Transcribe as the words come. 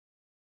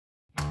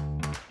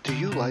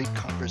you like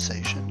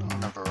conversation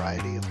on a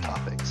variety of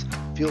topics?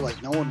 Feel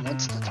like no one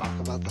wants to talk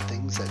about the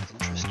things that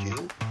interest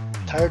you?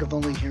 Tired of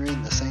only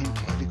hearing the same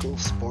political,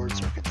 sports,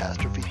 or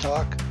catastrophe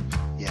talk?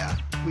 Yeah,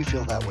 we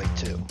feel that way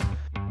too.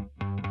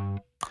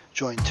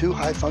 Join two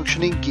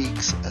high-functioning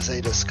geeks as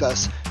they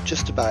discuss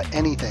just about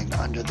anything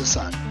under the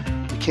sun.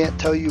 We can't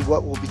tell you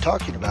what we'll be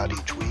talking about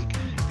each week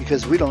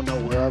because we don't know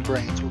where our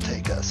brains will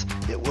take us.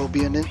 It will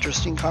be an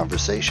interesting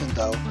conversation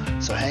though,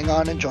 so hang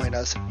on and join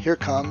us. Here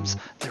comes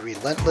the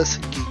Relentless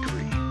Geekery.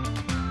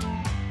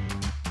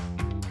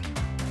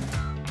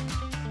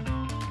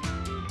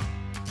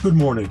 Good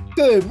morning.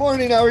 Good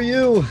morning. How are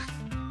you?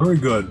 Very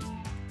good.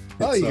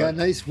 Oh, you got a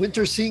nice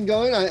winter scene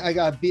going. I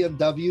got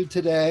BMW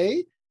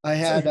today. I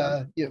had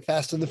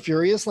Fast and the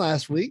Furious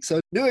last week. So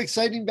new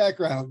exciting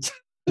backgrounds.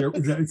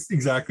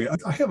 Exactly.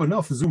 I have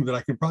enough Zoom that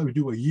I can probably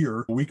do a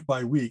year, week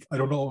by week. I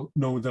don't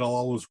know that I'll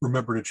always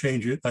remember to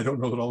change it. I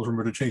don't know that I'll always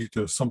remember to change it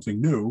to something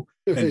new.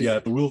 And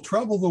yet we'll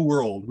travel the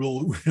world.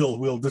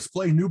 We'll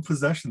display new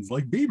possessions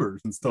like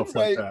beavers and stuff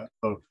like that.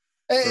 So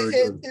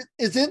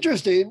it's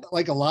interesting.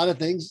 Like a lot of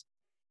things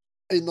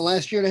in the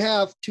last year and a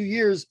half, 2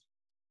 years,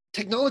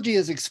 technology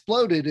has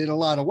exploded in a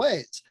lot of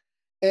ways.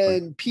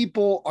 And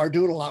people are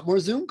doing a lot more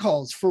Zoom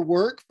calls for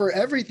work, for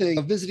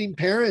everything, visiting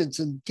parents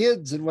and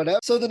kids and whatever.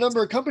 So the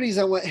number of companies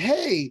that went,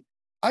 hey,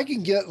 I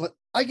can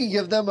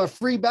give them a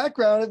free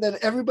background, and then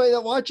everybody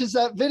that watches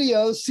that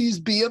video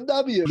sees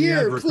BMW.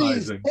 Here,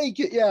 please take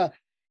it. Yeah.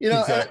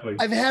 Exactly.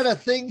 I've had a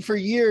thing for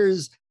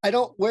years. I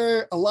don't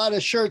wear a lot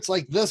of shirts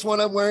like this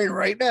one I'm wearing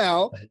right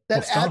now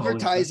that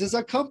advertises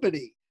a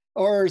company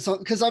or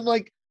something. Because I'm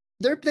like,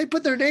 they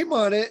put their name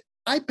on it.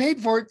 I paid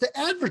for it to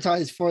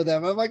advertise for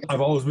them. I'm like, I've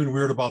always been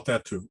weird about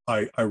that too.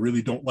 I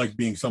really don't like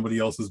being somebody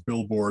else's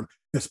billboard,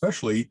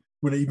 especially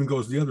when it even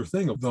goes the other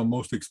thing of the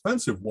most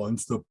expensive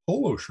ones, the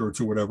polo shirts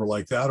or whatever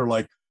like that, are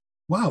like,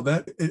 wow,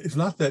 that it's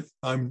not that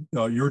I'm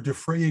you're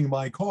defraying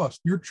my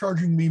cost. You're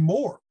charging me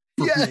more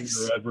for being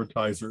your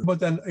advertiser. But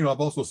then,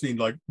 I've also seen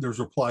like there's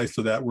replies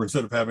to that where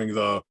instead of having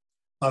the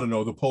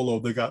polo,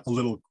 they got a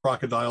little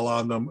crocodile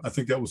on them. I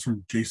think that was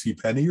from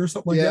JCPenney or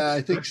something like that. Yeah,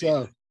 I think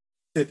so.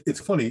 It's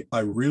funny. I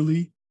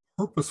really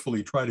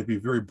purposefully try to be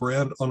very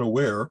brand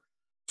unaware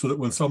so that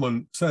when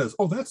someone says,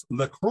 oh, that's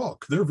Le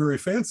Croc, they're very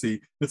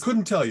fancy, it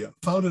couldn't tell you.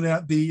 Found it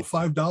at the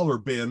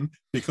 $5 bin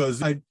because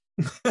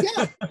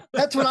Yeah,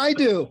 that's what I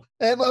do.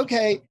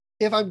 Okay,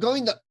 if I'm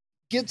going to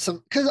get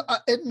some, because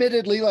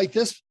admittedly, like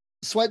this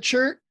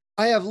sweatshirt,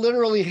 I have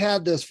literally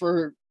had this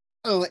for,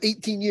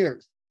 18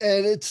 years.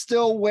 And it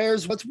still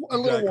wears what's a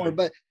little warm,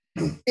 but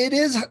it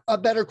is a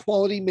better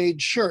quality made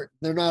shirt.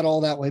 They're not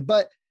all that way.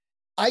 But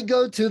I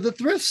go to the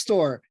thrift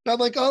store and I'm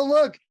like, oh,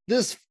 look,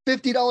 this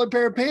 $50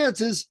 pair of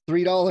pants is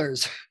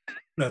 $3.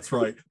 That's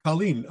right.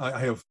 Colleen, I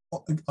have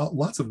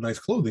lots of nice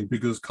clothing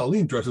because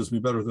Colleen dresses me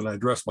better than I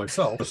dress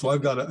myself. So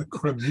I've got a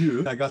creme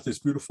bleu. I got this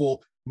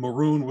beautiful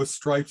maroon with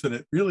stripes, and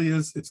it really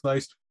is. It's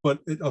nice, but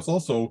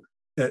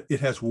it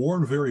has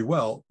worn very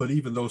well. But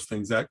even those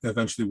things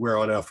eventually wear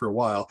out after a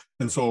while.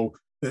 And so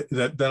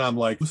then I'm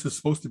like, this is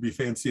supposed to be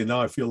fancy. And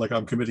now I feel like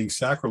I'm committing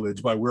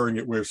sacrilege by wearing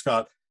it where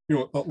Scott,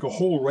 a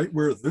hole right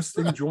where this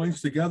thing joins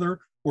together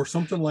or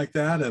something like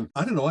that. And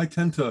I don't know, I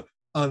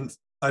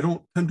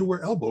don't tend to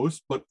wear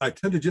elbows, but I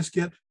tend to just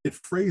get it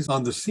phrased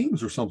on the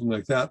seams or something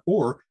like that.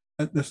 Or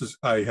I'm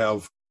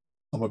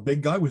a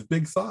big guy with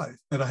big thighs,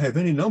 and I have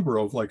any number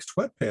of like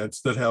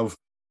sweatpants that have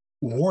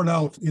worn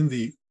out in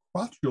the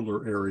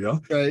crotchular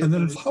area. Right. And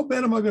then it's, how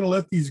bad am I going to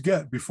let these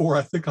get before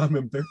I think I'm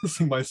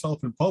embarrassing myself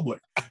in public?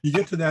 You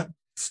get to that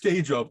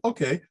stage of,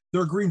 okay,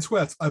 they're green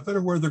sweats, I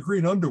better wear the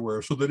green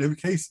underwear so that in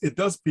case it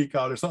does peek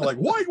out, it's not like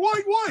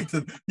white.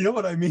 And you know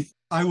what I mean?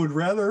 I would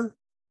rather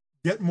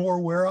get more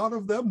wear out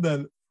of them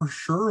than for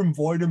sure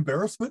avoid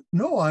embarrassment.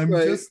 No,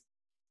 just,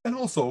 and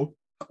also,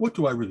 what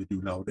do I really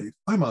do nowadays?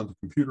 I'm on the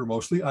computer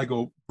mostly. I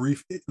go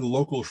brief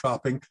local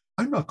shopping.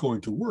 I'm not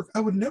going to work.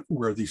 I would never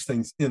wear these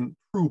things in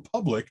true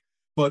public,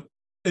 but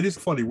it is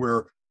funny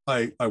where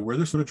I wear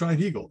this in a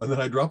Giant Eagle, and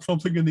then I drop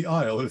something in the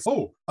aisle, and it's,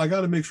 I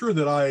got to make sure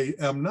that I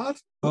am not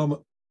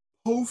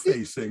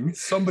facing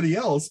somebody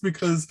else,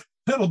 because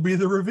that'll be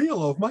the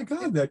reveal of, my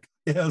God, that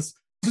guy has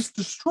just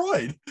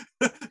destroyed.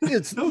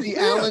 It's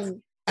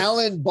the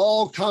Alan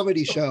Ball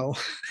comedy show.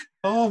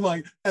 Oh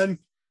my! And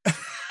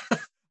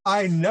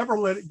I never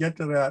let it get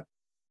to that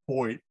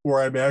point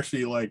where I'm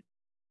actually like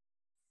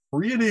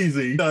free and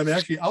easy. I'm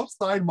actually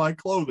outside my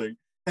clothing,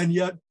 and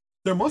yet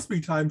there must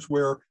be times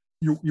where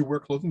you wear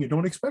clothing you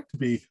don't expect to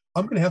be.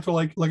 I'm going to have to,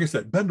 like I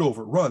said, bend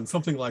over, run,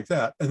 something like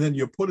that. And then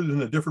you put it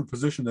in a different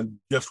position than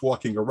just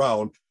walking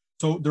around.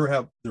 So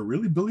there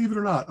really, believe it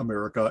or not,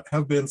 America,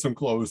 have been some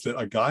clothes that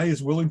a guy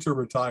is willing to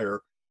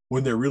retire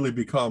when they really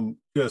become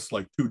just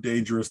like too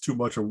dangerous, too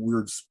much a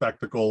weird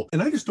spectacle.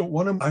 And I just don't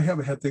want them. I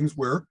have had things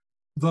where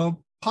the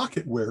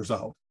pocket wears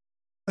out.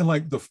 And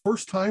like the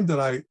first time that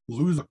I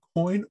lose a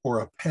coin or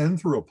a pen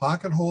through a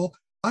pocket hole,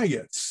 I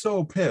get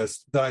so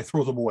pissed that I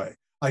throw them away.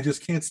 I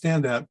just can't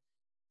stand that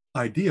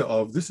idea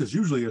of, this is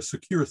usually a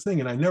secure thing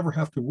and I never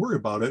have to worry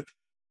about it.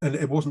 and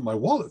it wasn't my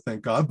wallet,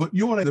 thank God. But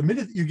you know what? The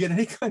minute you get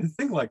any kind of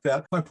thing like that,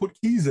 if I put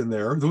keys in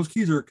there, those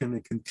keys are going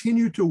to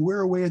continue to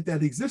wear away at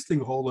that existing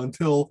hole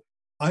until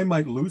I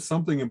might lose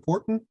something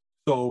important.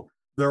 So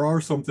there are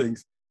some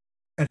things.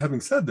 And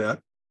having said that,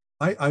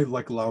 I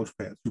like lounge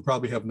pants. You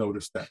probably have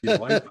noticed that. You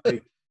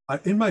know, I,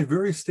 in my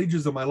various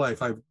stages of my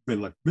life, I've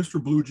been like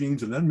Mr. Blue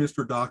Jeans and then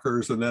Mr.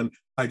 Dockers. And then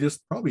I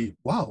just probably,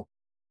 wow,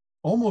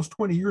 almost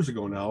 20 years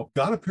ago now,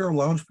 got a pair of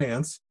lounge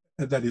pants.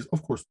 And that is,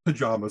 of course,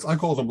 pajamas. I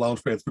call them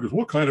lounge pants because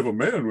what kind of a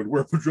man would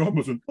wear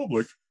pajamas in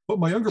public? But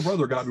my younger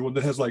brother got me one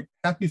that has like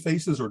Happy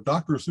Faces or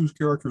Dr. Seuss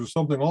characters or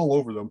something all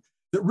over them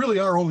that really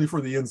are only for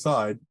the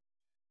inside.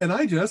 And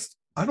I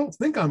don't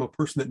think I'm a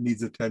person that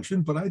needs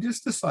attention, but I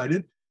just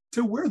decided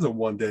to wear them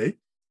one day.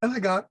 And I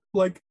got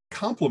like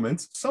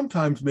compliments,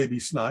 sometimes maybe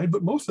snide,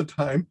 but most of the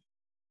time,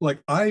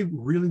 like I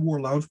really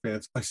wore lounge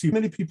pants. I see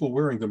many people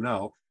wearing them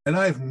now. And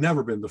I've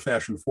never been the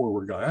fashion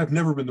forward guy. I've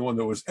never been the one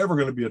that was ever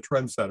going to be a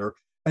trendsetter.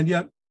 And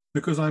yet,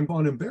 because I'm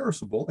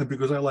unembarrassable and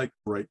because I like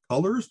bright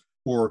colors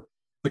or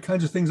the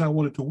kinds of things I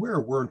wanted to wear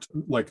weren't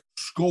like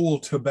Skoal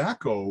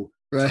tobacco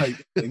type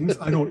things.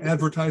 I don't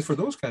advertise for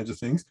those kinds of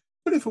things.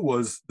 But if it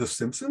was The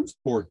Simpsons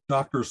or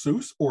Dr.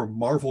 Seuss or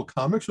Marvel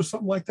Comics or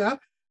something like that,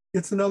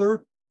 it's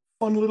another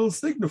fun little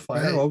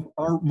signifier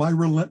of my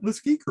relentless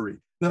geekery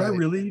that I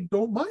really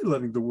don't mind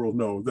letting the world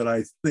know that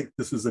I think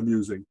this is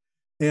amusing.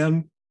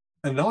 And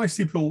now I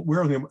see people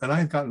wearing them, and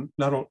I've gotten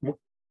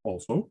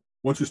also,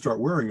 once you start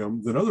wearing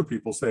them, then other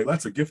people say,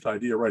 that's a gift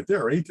idea right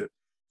there, ain't it?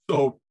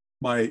 So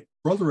my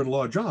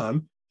brother-in-law,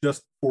 John,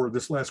 just for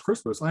this last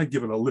Christmas, I had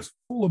given a list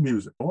full of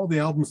music, all the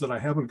albums that I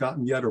haven't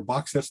gotten yet or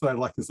box sets that I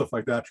like and stuff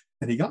like that.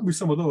 And he got me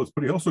some of those,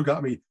 but he also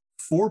got me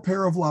 4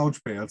 pair of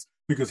lounge pants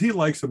because he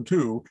likes them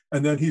too.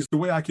 And then the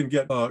way I can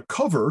get a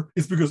cover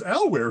is because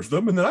Al wears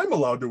them and then I'm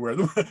allowed to wear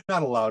them.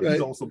 Not allowed, he's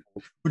also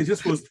bold. But he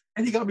just was,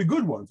 and he got me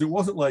good ones. It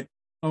wasn't like,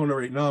 oh no,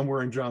 right now I'm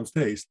wearing John's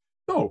taste.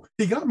 No,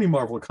 he got me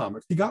Marvel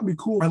Comics. He got me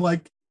cool. I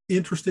like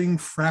interesting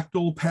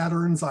fractal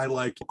patterns. I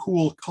like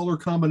cool color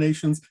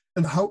combinations.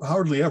 And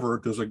hardly ever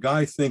does a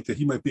guy think that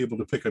he might be able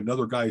to pick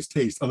another guy's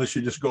taste unless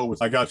you just go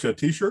with, I got you a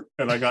t-shirt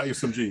and I got you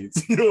some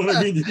jeans. You know what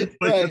I mean?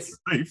 That's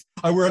safe.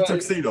 I wear a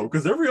tuxedo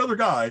because every other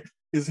guy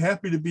is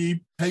happy to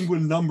be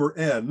penguin number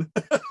N.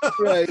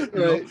 Right.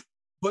 Know?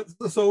 But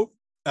so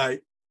a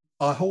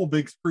whole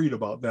big screed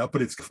about that.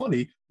 But it's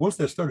funny, once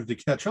that started to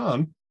catch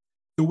on,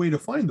 the way to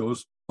find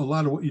those, a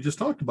lot of what you just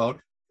talked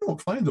about, you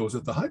don't find those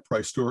at the high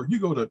price store. You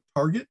go to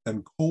Target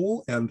and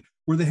Kohl, and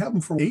where they have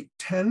them for $8,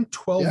 $10,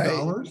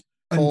 $12.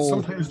 And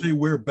sometimes they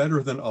wear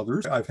better than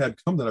others. I've had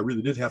some that I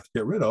really did have to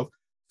get rid of.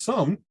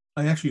 Some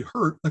I actually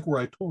hurt, like where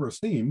I tore a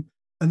seam,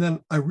 and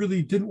then I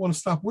really didn't want to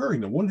stop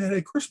wearing them. One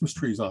had Christmas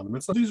trees on them.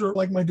 And so these are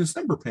like my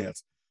December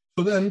pants.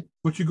 So then,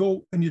 but you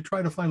go and you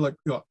try to find like,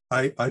 you know,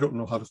 I don't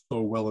know how to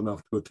sew well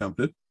enough to attempt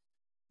it.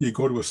 You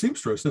go to a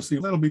seamstress and see,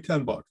 that'll be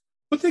 $10.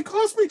 But they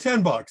cost me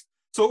 $10.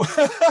 So,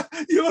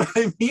 you know what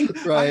I mean?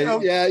 Right. I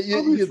have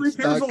you 3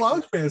 pairs of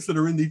lounge pants that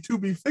are in the to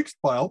be fixed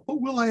pile, but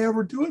will I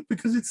ever do it?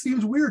 Because it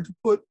seems weird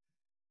to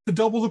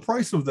double the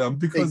price of them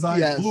because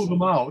I blew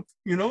them out.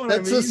 You know what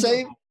That's I mean?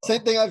 the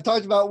same thing I've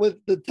talked about with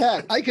the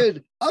tech. I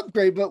could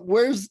upgrade, but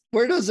where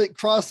does it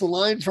cross the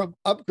line from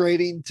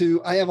upgrading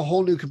to I have a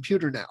whole new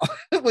computer now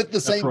with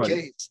the same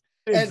case?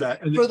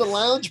 Exactly. And for the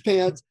lounge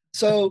pants,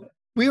 so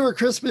we were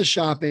Christmas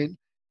shopping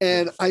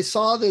and I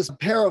saw this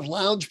pair of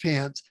lounge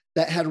pants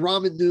that had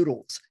ramen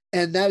noodles.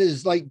 And that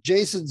is like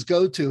Jason's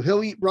go-to.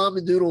 He'll eat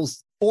ramen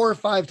noodles 4 or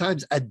 5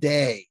 times a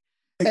day.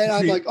 And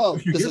I'm like, oh,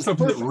 if you get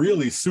something that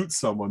really suits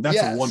someone,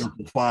 that's a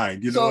wonderful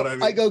find. You know what I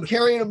mean? I go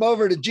carrying them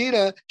over to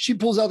Gina. She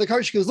pulls out the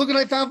cart. She goes, look what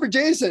I found for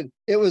Jason.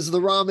 It was the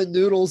ramen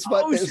noodles.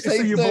 But so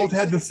you both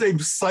had the same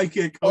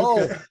psychic.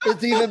 Okay. Oh,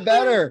 it's even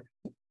better.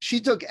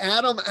 She took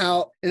Adam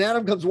out and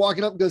Adam comes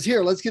walking up and goes,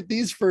 here, let's get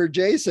these for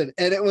Jason.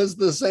 And it was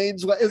the same.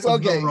 It's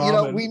okay. You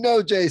know, we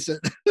know Jason.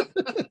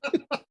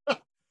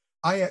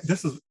 I have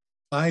the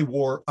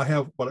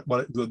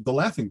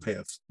laughing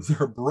pants.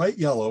 They're bright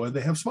yellow and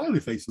they have smiley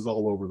faces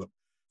all over them.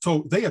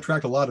 So they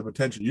attract a lot of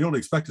attention. You don't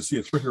expect to see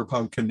a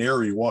 300-pound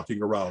canary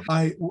walking around.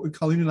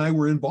 Colleen and I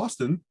were in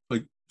Boston.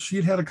 Like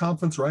she had a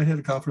conference or I had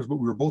a conference, but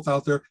we were both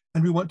out there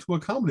and we went to a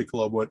comedy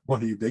club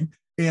one evening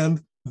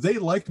and they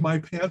liked my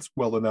pants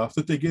well enough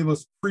that they gave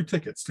us free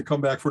tickets to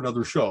come back for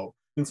another show.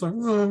 And it's like,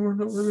 oh, we're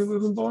not really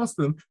live in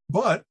Boston,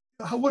 but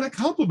what a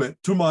compliment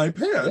to my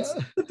pants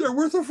that they're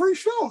worth a free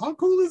show. How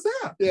cool is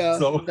that? Yeah,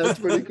 so that's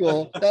pretty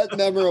cool. That's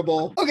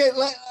memorable. Okay,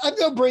 I'm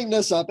going to bring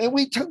this up. And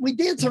we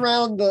dance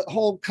around the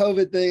whole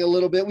COVID thing a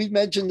little bit. We've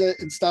mentioned it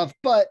and stuff,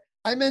 but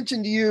I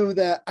mentioned to you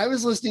that I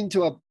was listening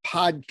to a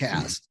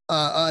podcast,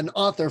 an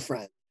author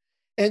friend,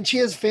 and she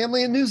has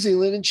family in New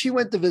Zealand, and she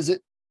went to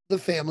visit the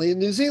family in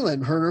New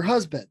Zealand, her and her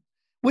husband,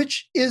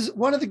 which is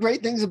one of the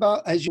great things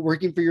about as you're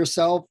working for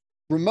yourself,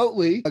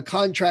 remotely,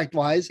 contract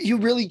wise, you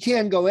really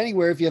can go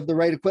anywhere if you have the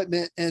right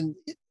equipment and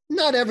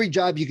not every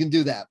job you can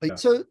do that. But Yeah.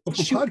 so But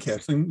for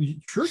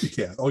podcasting, sure you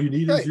can. All you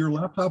need Right. is your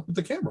laptop with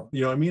the camera.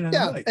 You know what I mean?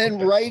 yeah,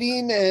 and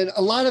writing and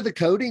a lot of the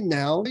coding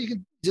now, you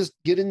can just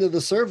get into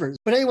the servers.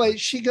 But anyway,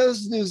 she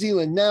goes to New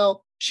Zealand.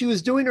 Now, she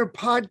was doing her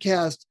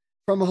podcast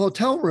from a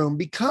hotel room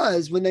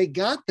because when they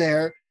got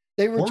there,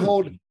 they were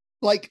told,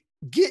 like,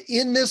 get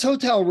in this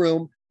hotel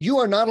room. You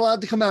are not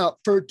allowed to come out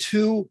for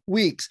 2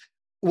 weeks.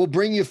 We'll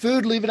bring you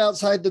food, leave it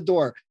outside the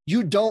door.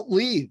 You don't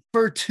leave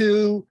for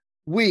 2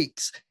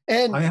 weeks.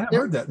 And I have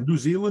heard that in New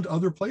Zealand,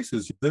 other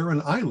places, they're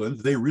an island.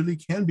 They really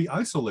can be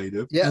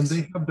isolated. Yes. And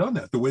they have done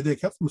that. The way they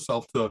kept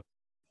themselves to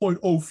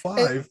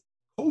 0.05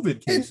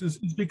 COVID cases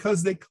is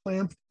because they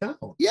clamped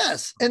down.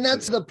 Yes. And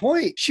that's the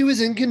point. She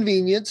was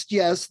inconvenienced.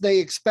 Yes. They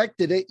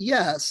expected it.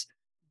 Yes.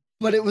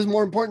 But it was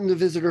more important to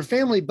visit her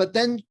family. But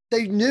then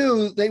they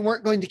knew they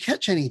weren't going to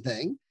catch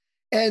anything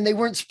and they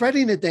weren't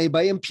spreading it day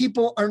by day. And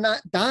people are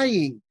not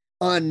dying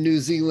on New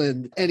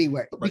Zealand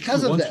anyway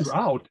because of once this. You're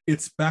out,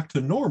 it's back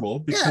to normal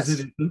because it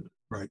isn't.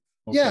 Right.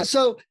 Okay. Yeah.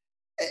 So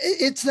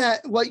it's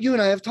that what you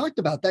and I have talked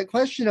about, that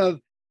question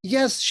of,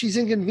 yes, she's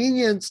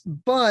inconvenienced,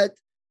 but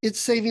it's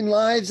saving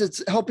lives.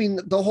 It's helping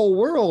the whole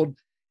world.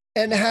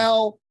 And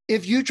how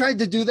if you tried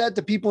to do that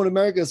to people in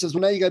America, it says,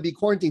 well, now you got to be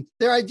quarantined.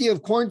 Their idea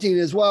of quarantine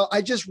is, well,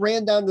 I just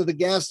ran down to the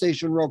gas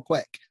station real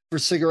quick for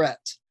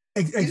cigarettes.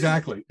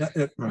 Exactly.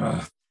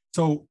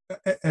 So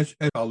as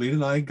Colleen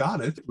and I got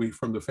it,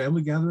 from the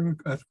family gathering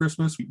at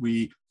Christmas,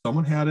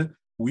 someone had it,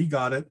 we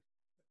got it.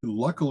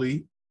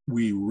 Luckily,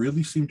 we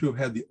really seem to have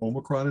had the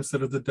Omicron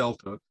instead of the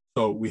Delta.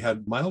 So we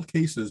had mild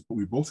cases, but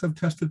we both have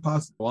tested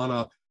positive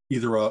on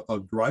either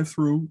a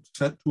drive-through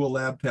sent to a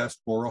lab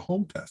test or a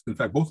home test. In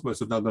fact, both of us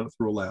have now done it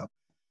through a lab.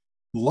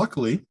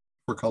 Luckily,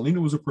 for Colleen,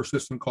 it was a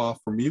persistent cough.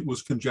 For me, it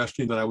was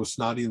congestion, that I was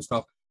snotty and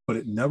stuff, but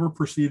it never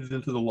proceeded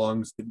into the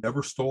lungs. It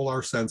never stole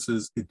our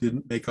senses. It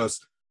didn't make us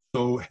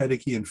so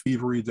headachy and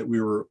fevery that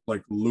we were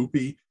like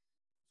loopy.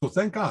 So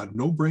thank God,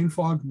 no brain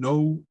fog,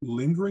 no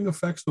lingering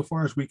effects so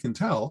far as we can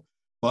tell.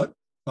 But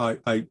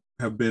I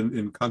have been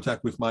in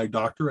contact with my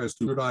doctor as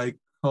to should I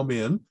come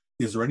in?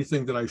 Is there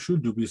anything that I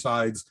should do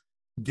besides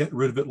get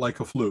rid of it like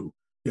a flu?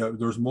 Yeah,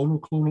 there's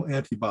monoclonal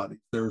antibodies.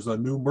 There's a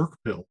new Merck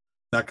pill,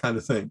 that kind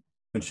of thing.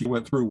 And she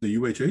went through the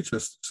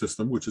UHHS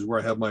system, which is where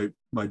I have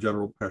my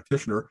general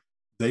practitioner.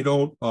 They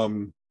don't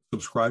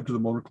subscribe to the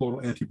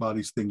monoclonal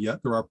antibodies thing yet.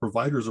 There are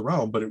providers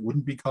around, but it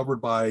wouldn't be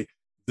covered by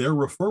their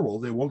referral.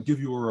 They won't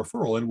give you a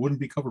referral, and it wouldn't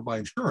be covered by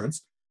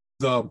insurance.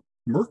 The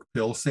Merck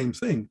pill, same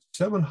thing,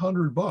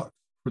 $700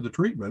 for the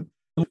treatment.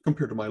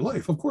 Compared to my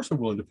life, of course I'm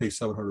willing to pay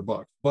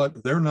 $700, but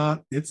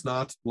it's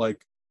not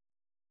like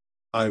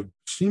I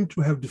seem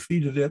to have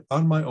defeated it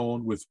on my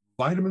own with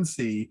vitamin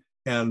C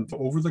and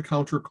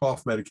over-the-counter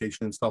cough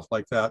medication and stuff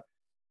like that.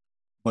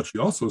 But she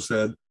also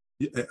said,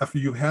 after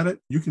you've had it,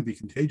 you can be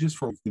contagious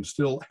you can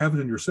still have it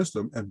in your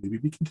system and maybe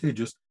be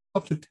contagious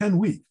up to 10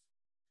 weeks.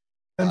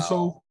 And Wow.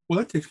 So, well,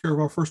 that takes care of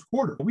our first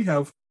quarter. We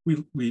have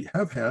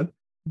had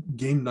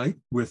game night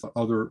with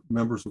other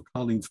members of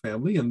Colleen's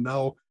family. And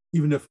now,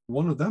 even if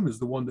one of them is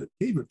the one that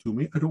gave it to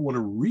me, I don't want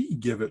to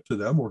re-give it to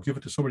them or give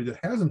it to somebody that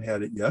hasn't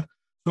had it yet.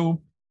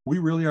 So we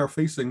really are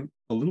facing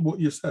a little what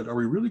you said. Are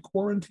we really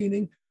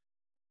quarantining?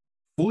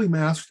 Fully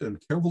masked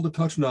and careful to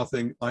touch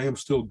nothing. I am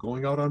still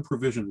going out on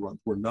provision runs.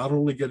 We're not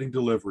only getting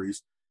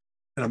deliveries,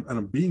 and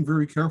I'm being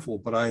very careful,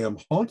 but I am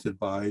haunted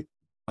by,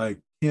 I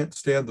can't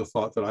stand the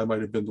thought that I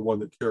might have been the one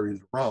that carried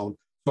it around.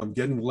 So I'm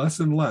getting less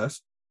and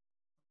less.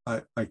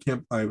 I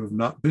have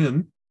not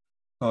been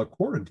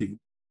quarantined.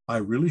 I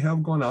really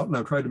have gone out and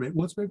I've tried to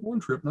let's make one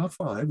trip, not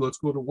 5. Let's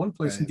go to one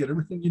place and get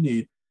everything you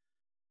need.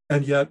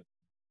 And yet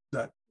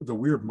the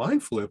weird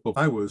mind flip of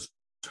I was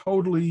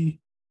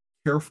totally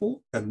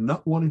careful and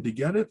not wanting to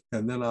get it.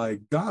 And then I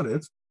got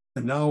it.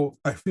 And now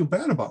I feel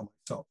bad about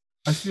myself.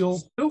 I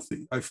feel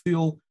filthy. I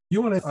feel,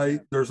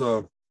 there's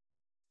a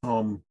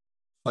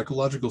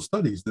psychological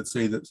studies that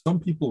say that some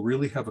people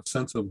really have a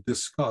sense of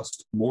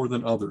disgust more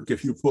than others.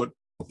 If you put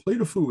a plate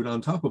of food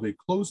on top of a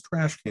closed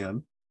trash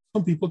can,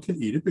 some people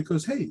can eat it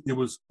because, hey, it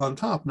was on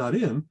top, not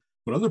in.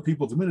 But other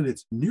people, the minute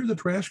it's near the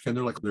trash can,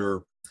 they're like,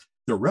 their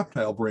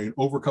reptile brain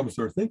overcomes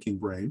their thinking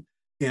brain.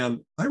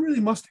 And I really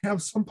must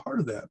have some part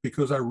of that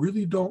because I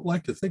really don't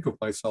like to think of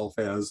myself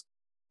as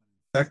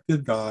an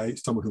infected guy,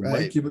 someone who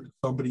might give it to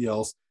somebody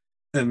else.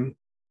 And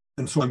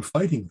so I'm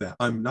fighting that.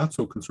 I'm not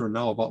so concerned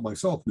now about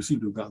myself. We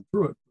seem to have gone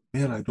through it.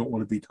 Man, I don't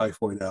want to be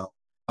typhoid out.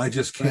 I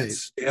just can't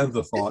stand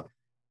the thought.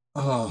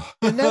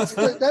 And that's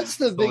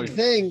the big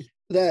thing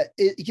that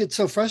it gets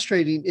so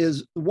frustrating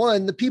is,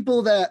 one, the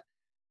people that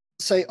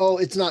say, oh,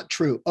 it's not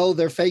true. Oh,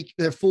 they're fake.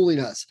 They're fooling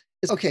us.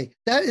 It's okay.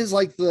 That is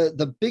like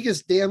the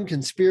biggest damn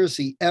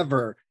conspiracy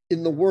ever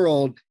in the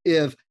world.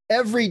 If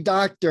every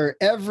doctor,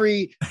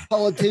 every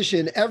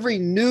politician, every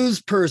news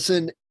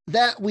person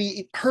that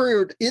we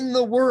heard in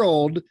the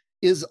world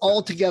is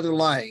altogether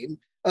lying.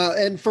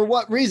 And for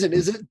what reason?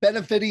 Is it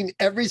benefiting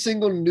every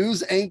single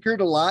news anchor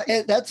to lie?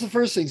 And that's the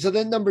first thing. So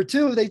then number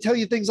 2, they tell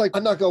you things like,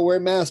 I'm not going to wear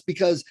a mask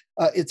because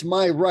it's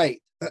my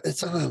right.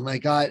 It's, oh my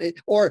God.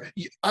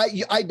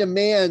 I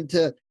demand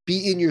to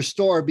be in your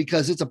store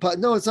because it's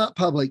no, it's not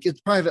public.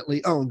 It's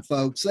privately owned,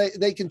 folks.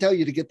 They can tell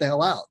you to get the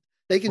hell out.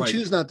 They can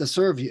choose not to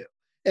serve you.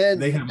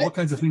 And they have all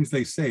kinds of things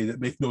they say that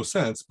make no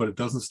sense, but it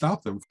doesn't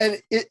stop them. And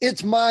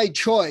it's my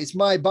choice,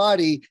 my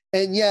body.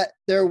 And yet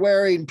they're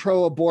wearing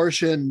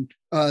pro-abortion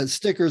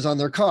stickers on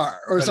their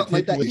car or something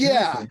like that.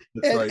 Yeah.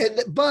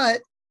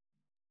 But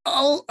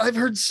I've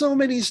heard so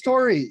many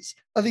stories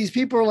of these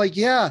people are like,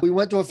 yeah, we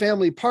went to a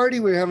family party.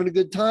 We were having a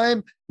good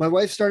time. My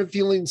wife started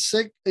feeling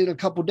sick in a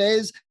couple of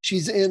days.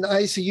 She's in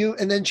ICU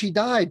and then she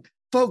died.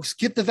 Folks,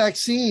 get the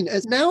vaccine.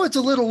 And now it's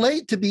a little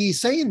late to be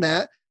saying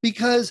that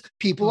because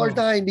people are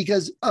dying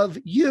because of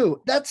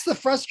you. That's the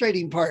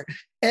frustrating part.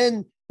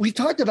 And we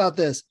talked about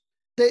this.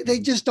 They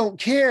just don't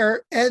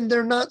care. And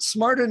they're not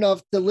smart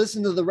enough to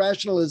listen to the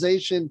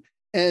rationalization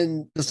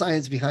and the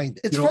science behind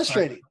it. It's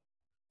frustrating.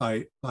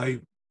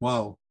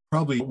 Wow.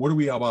 Probably, what are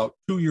we about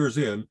 2 years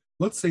in?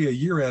 Let's say a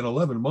year and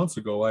 11 months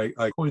ago,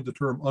 I coined the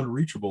term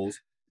unreachables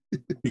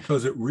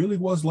because it really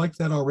was like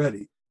that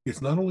already.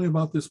 It's not only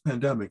about this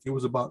pandemic. It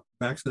was about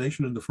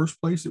vaccination in the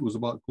first place. It was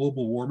about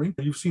global warming.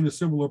 And you've seen a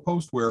similar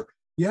post where,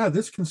 yeah,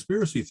 this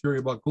conspiracy theory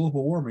about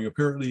global warming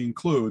apparently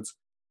includes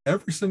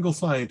every single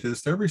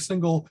scientist, every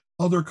single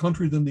other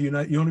country than the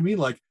United, you know what I mean?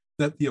 Like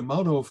that the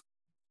amount of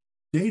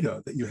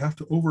data that you have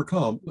to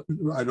overcome.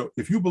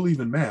 If you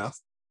believe in math,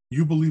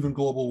 you believe in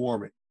global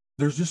warming.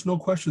 There's just no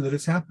question that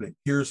it's happening.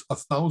 Here's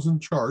 1,000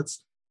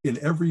 charts in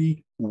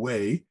every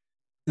way.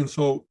 And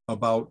so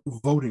about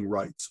voting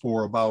rights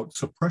or about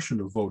suppression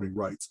of voting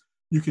rights,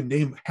 you can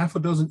name half a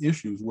dozen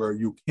issues where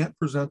you can't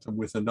present them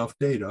with enough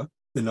data,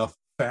 enough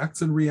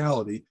facts and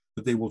reality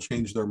that they will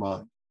change their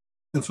mind.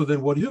 And so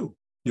then what do?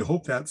 You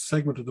hope that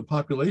segment of the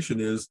population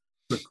is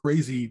the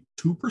crazy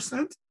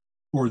 2%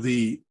 or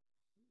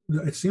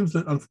it seems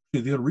that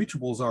the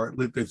unreachables are,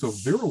 so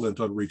virulent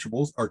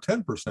unreachables are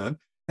 10%.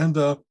 And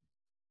the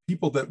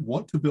people that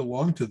want to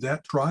belong to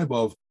that tribe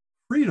of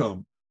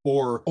freedom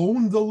or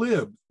own the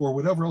libs or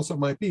whatever else it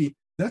might be,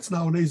 that's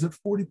nowadays at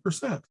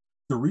 40%.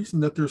 The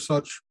reason that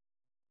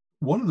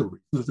one of the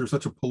reasons that there's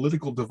such a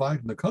political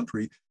divide in the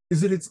country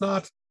is that it's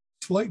not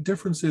slight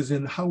differences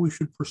in how we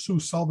should pursue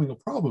solving a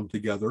problem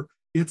together.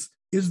 It's,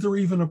 is there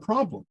even a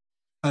problem?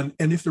 And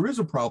if there is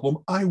a problem,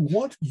 I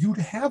want you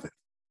to have it.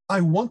 I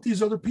want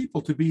these other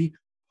people to be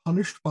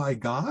punished by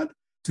God,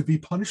 to be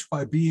punished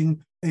by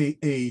being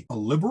a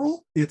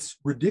liberal. It's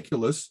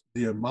ridiculous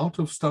the amount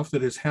of stuff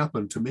that has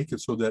happened to make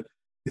it so that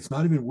it's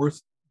not even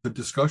worth the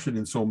discussion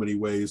in so many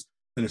ways.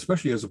 And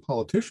especially as a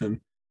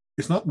politician,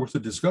 it's not worth the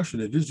discussion.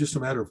 It is just a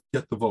matter of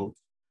get the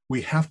votes.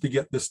 We have to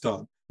get this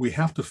done. We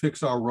have to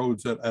fix our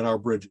roads and our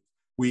bridges.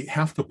 We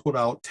have to put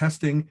out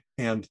testing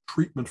and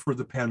treatment for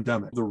the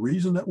pandemic. The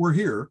reason that we're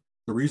here,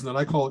 the reason that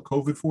I call it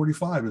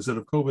COVID-45 instead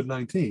of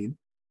COVID-19,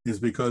 is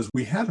because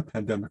we had a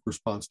pandemic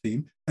response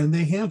team and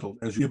they handled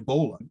as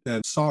Ebola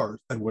and SARS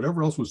and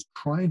whatever else was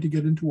trying to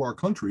get into our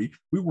country.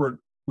 We were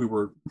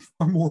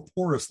far more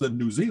porous than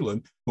New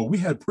Zealand, but we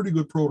had pretty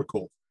good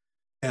protocols.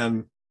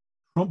 And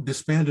Trump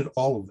disbanded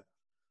all of that.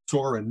 So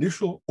our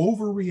initial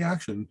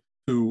overreaction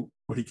to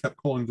what he kept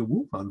calling the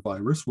Wuhan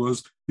virus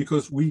was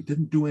because we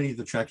didn't do any of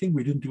the checking.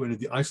 We didn't do any of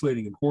the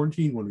isolating and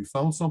quarantine when we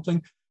found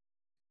something.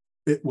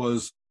 It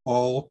was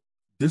all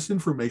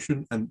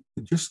disinformation and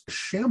just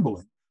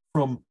shambling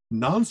from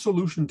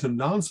non-solution to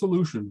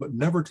non-solution, but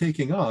never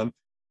taking on.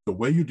 The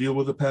way you deal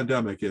with a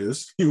pandemic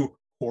is you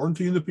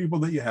quarantine the people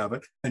that you have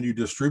it and you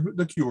distribute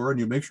the cure and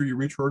you make sure you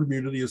reach herd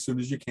immunity as soon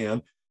as you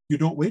can. You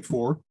don't wait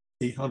for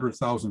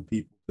 800,000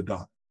 people to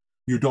die.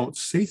 You don't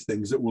say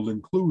things that will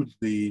include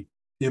the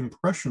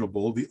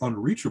impressionable, the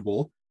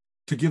unreachable,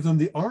 to give them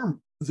the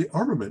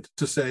armament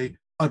to say,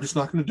 I'm just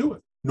not going to do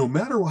it, no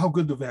matter how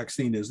good the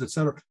vaccine is, et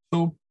cetera.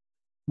 So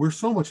we're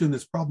so much in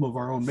this problem of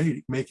our own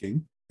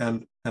making.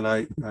 And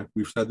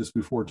we've said this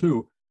before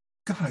too.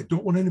 God, I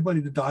don't want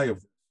anybody to die of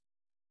this.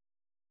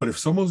 But if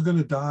someone's going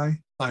to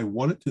die, I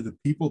want it to the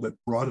people that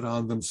brought it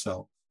on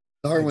themselves.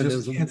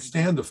 Darwinism. I just can't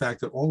stand the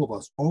fact that all of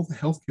us, all the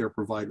healthcare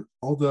providers,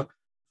 all the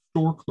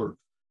store clerks,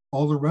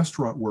 all the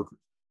restaurant workers,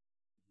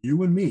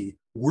 you and me,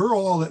 we're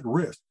all at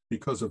risk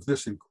because of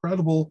this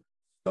incredible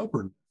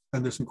stubbornness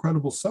and this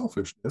incredible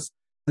selfishness.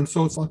 And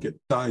so it's like,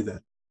 die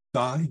then.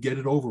 Die, get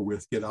it over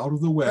with, get out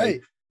of the way.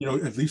 Right. You know,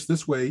 at least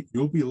this way,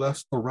 you'll be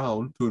less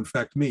around to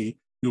infect me.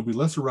 You'll be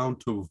less around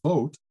to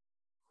vote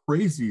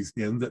crazies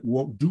in that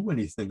won't do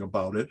anything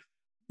about it.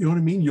 You know what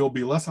I mean? You'll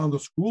be less on the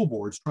school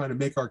boards trying to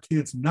make our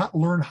kids not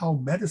learn how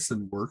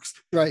medicine works.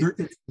 Right.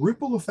 It's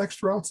ripple effects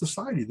throughout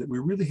society that we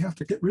really have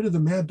to get rid of the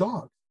mad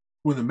dog.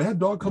 When the mad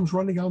dog comes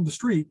running down the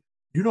street,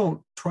 you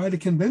don't try to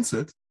convince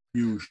it.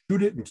 You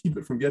shoot it and keep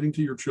it from getting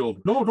to your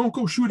children. No, don't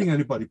go shooting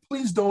anybody.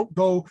 Please don't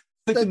go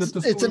thinking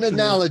that it's an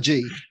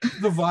analogy.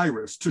 The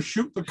virus, to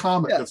shoot the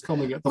comet that's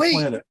coming at the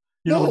planet.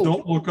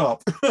 Don't look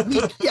up.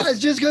 Yeah, I was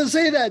just going to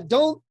say that.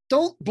 Don't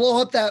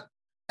blow up that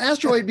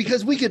asteroid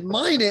because we could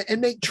mine it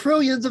and make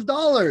trillions of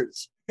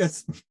dollars.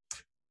 As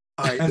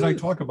I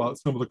talk about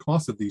some of the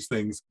costs of these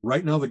things,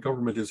 right now the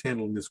government is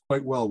handling this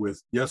quite well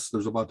with, yes,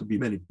 there's about to be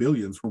many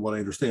billions from what I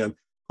understand,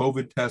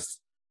 COVID tests,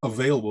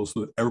 available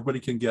so that everybody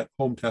can get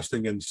home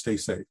testing and stay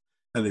safe.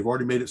 And they've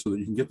already made it so that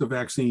you can get the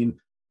vaccine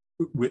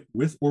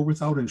with or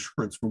without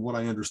insurance, from what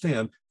I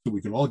understand, so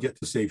we can all get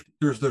to safety.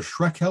 There's the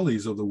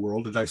Shrekellies of the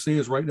world. Did I say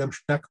his right name?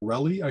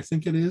 Shrekelli, I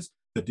think it is,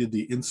 that did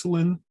the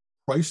insulin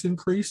price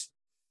increase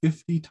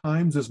 50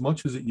 times as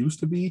much as it used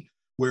to be,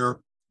 where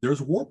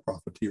there's war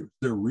profiteers.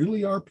 There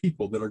really are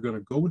people that are going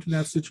to go into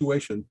that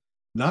situation,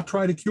 not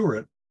try to cure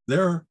it.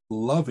 They're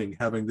loving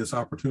having this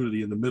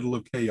opportunity in the middle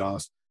of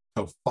chaos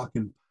to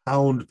fucking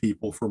pound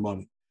people for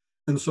money.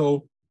 And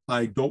so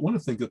I don't want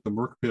to think that the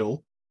Merck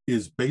pill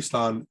is based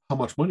on how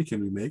much money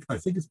can we make. I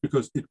think it's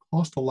because it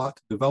cost a lot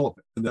to develop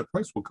it, and that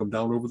price will come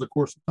down over the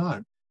course of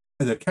time,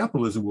 and that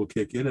capitalism will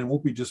kick in, and it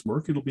won't be just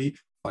Merck, it'll be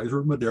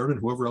Pfizer and Moderna and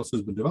whoever else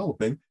has been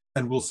developing,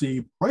 and we'll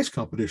see price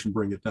competition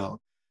bring it down.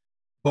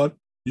 But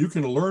you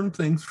can learn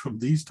things from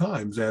these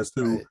times as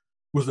to,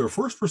 was their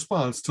first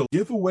response to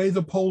give away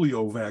the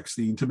polio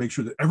vaccine to make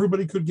sure that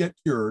everybody could get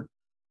cured?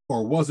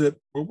 Or was it,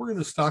 well, we're going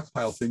to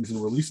stockpile things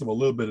and release them a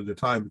little bit at a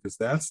time because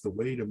that's the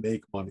way to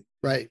make money?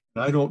 Right.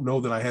 And I don't know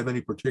that I have any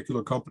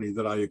particular company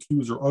that I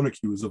accuse or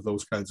unaccuse of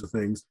those kinds of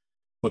things,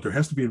 but there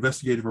has to be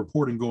investigative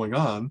reporting going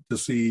on to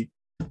see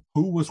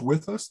who was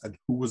with us and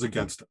who was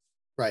against us.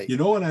 Right. You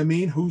know what I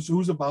mean?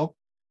 Who's about,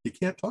 you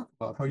can't talk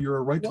about how you're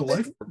a right to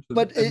life person.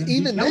 But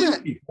even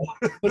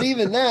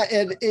that,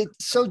 and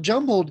it's so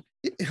jumbled.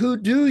 Who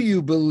do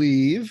you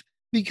believe?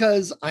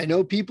 Because I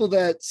know people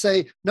that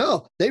say,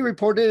 no, they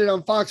reported it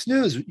on Fox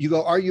News. You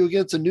go argue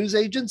against a news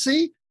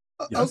agency?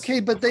 Yes. Okay,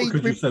 but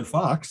because you said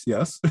Fox,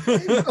 yes.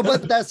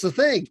 But that's the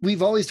thing.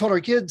 We've always told our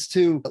kids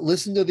to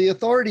listen to the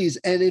authorities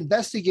and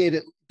investigate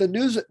it. The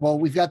news, well,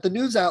 we've got the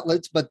news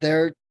outlets, but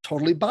they're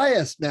totally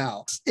biased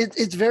now.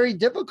 It's very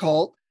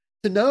difficult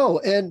to know.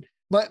 And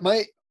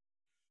my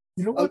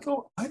you know what,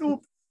 though? I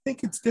don't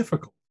think it's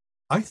difficult.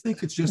 I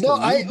think it's just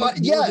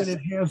yes. than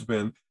it has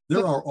been.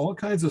 There are all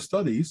kinds of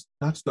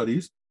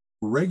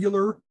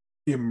regular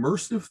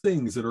immersive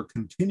things that are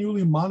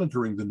continually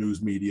monitoring the news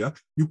media.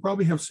 You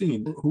probably have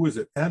seen, who is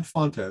it? Ad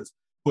Fontes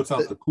puts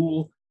out the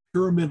cool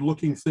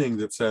pyramid-looking thing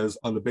that says,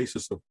 on the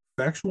basis of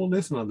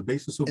factualness and on the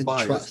basis of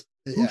bias,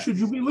 who should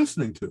you be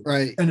listening to?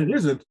 Right. And it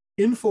isn't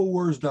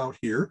InfoWars out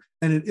here,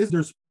 and it is,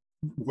 there's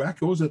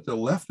wackos at the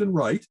left and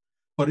right,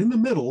 but in the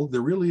middle,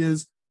 there really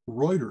is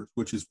Reuters,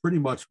 which is pretty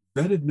much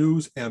vetted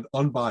news and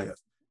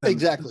unbiased. And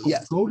exactly.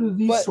 Yes. Go to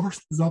these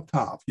sources up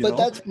top. But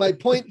that's my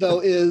point, though,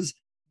 is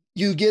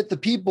you get the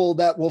people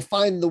that will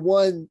find the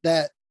one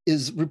that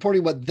is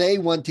reporting what they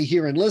want to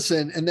hear and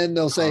listen, and then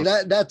they'll say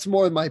that's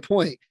more my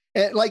point.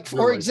 And like,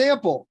 for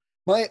example,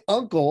 my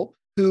uncle,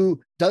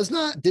 who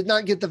did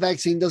not get the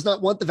vaccine, does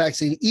not want the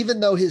vaccine, even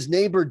though his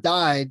neighbor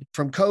died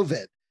from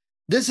COVID.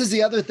 This is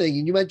the other thing.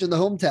 And you mentioned the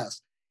home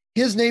test.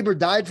 His neighbor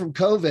died from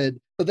COVID,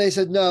 but they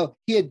said, no,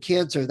 he had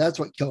cancer. That's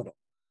what killed him.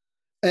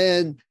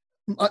 And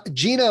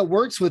Gina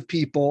works with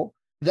people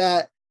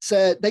that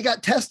said they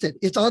got tested.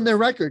 It's on their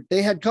record.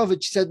 They had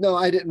COVID. She said, no,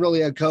 I didn't really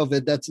have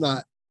COVID. That's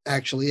not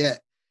actually it.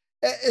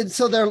 And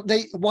so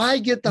why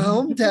get the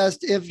home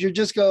test if you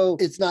just go,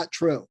 it's not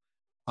true?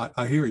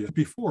 I hear you.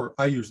 Before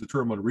I use the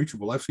term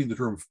unreachable, I've seen the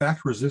term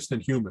fact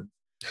resistant human,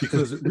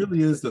 because it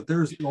really is that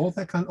there's all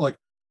that kind of like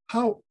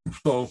how.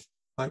 So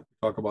I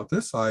talk about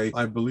this.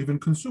 I believe in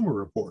consumer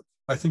reports.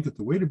 I think that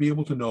the way to be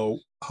able to know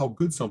how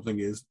good something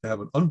is to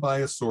have an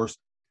unbiased source,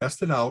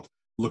 test it out,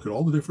 look at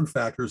all the different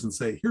factors and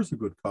say, here's a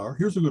good car,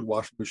 here's a good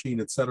washing machine,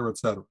 et cetera, et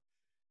cetera.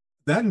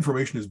 That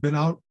information has been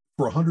out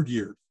for 100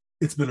 years.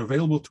 It's been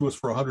available to us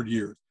for 100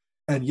 years.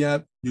 And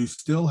yet you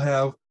still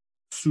have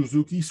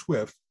Suzuki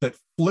Swift that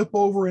flip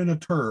over in a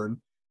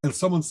turn and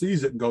someone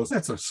sees it and goes,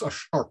 that's a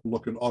sharp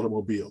looking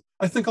automobile.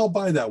 I think I'll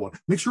buy that one.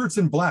 Make sure it's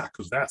in black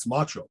because that's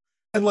macho.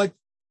 And like,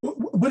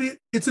 but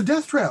it's a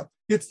death trap.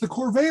 It's the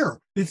Corvair.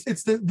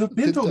 It's the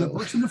Pinto that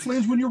bursts into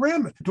flames when you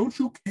ram it. Don't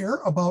you care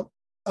about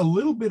a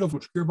little bit of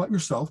what you care about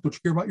yourself? Don't you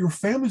care about your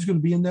family's going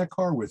to be in that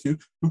car with you?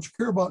 Don't you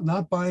care about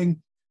not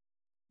buying?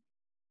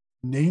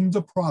 Name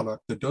the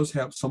product that does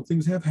have, some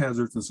things have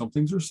hazards and some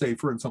things are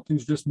safer and some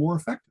things just more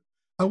effective.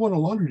 I want a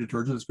laundry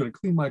detergent that's going to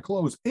clean my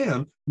clothes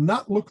and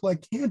not look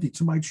like candy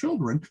to my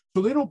children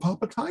so they don't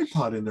pop a Tide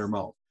Pod in their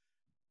mouth.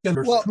 And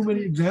there's too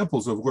many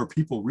examples of where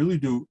people really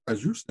do,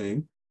 as you're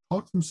saying,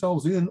 talk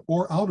themselves in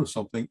or out of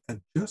something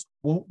and just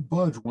won't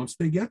budge once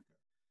they get there.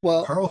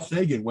 Well, Carl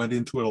Sagan went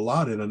into it a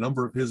lot in a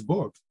number of his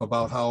books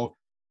about how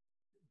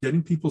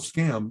getting people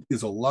scammed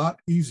is a lot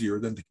easier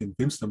than to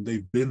convince them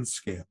they've been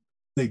scammed.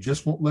 They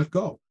just won't let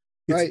go.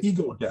 It's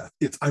ego death.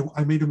 It's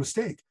I made a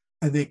mistake,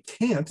 and they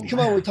can't. Come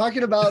on, we're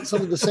talking about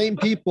some of the same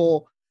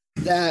people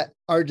that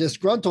are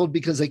disgruntled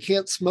because they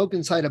can't smoke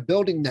inside a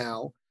building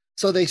now.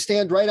 So they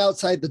stand right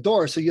outside the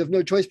door. So you have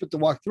no choice but to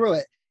walk through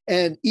it.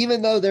 And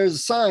even though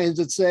there's signs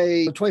that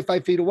say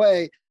 25 feet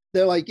away,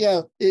 they're like,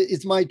 yeah,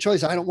 it's my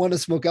choice. I don't want to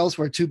smoke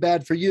elsewhere. Too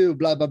bad for you,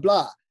 blah, blah,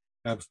 blah.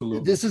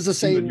 Absolutely. This is the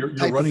same. You're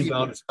running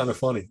down. It's kind of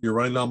funny. You're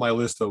running down my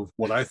list of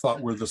what I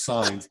thought were the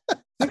signs.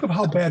 Think of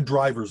how bad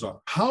drivers are.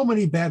 How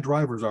many bad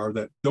drivers are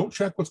that don't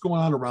check what's going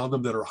on around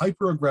them, that are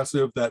hyper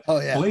aggressive, that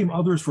blame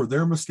others for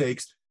their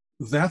mistakes.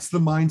 That's the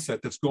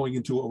mindset that's going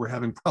into what we're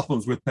having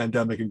problems with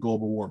pandemic and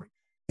global warming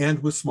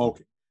and with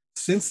smoking.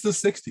 Since the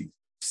 60s,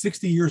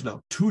 60 years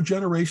now, 2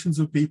 generations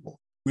of people,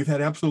 we've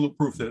had absolute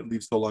proof that it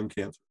leads to lung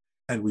cancer.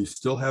 And we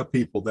still have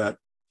people that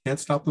can't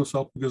stop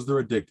themselves because they're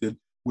addicted,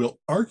 will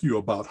argue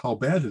about how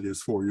bad it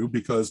is for you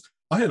because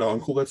I had an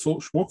uncle that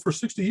smoked for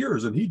 60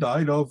 years and he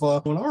died of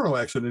an auto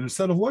accident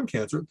instead of lung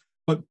cancer.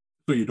 But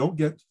so you don't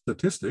get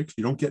statistics,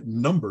 you don't get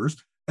numbers.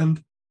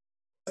 And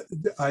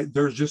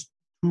there's just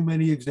too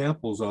many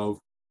examples of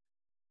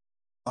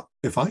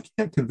if I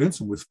can't convince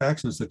them with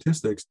facts and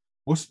statistics,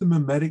 what's the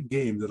mimetic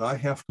game that I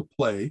have to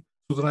play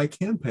so that I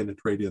can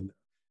penetrate in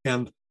there?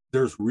 And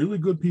there's really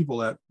good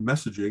people at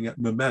messaging, at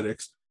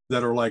mimetics,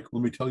 that are like,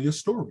 let me tell you a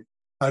story.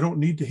 I don't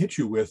need to hit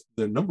you with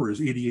the number is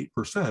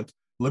 88%.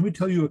 Let me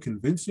tell you a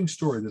convincing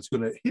story that's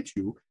going to hit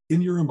you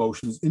in your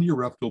emotions, in your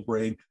reptile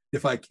brain.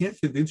 If I can't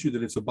convince you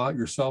that it's about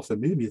yourself, then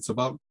maybe it's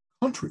about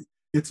country.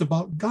 It's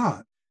about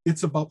God.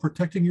 It's about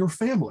protecting your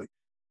family.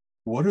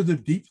 What are the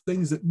deep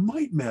things that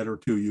might matter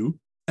to you?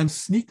 And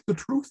sneak the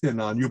truth in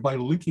on you by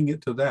linking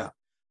it to that,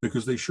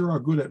 because they sure are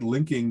good at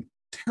linking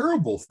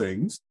terrible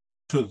things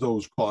to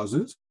those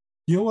causes.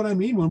 You know what I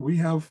mean? When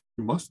you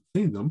must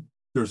have seen them,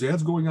 there's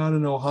ads going on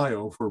in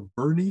Ohio for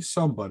Bernie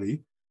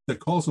somebody that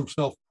calls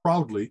himself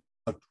proudly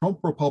a Trump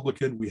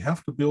Republican. We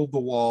have to build the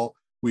wall.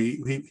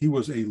 He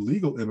was a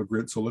legal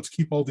immigrant, so let's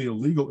keep all the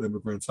illegal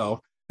immigrants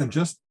out. And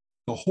just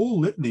the whole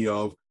litany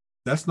of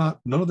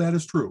none of that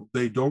is true.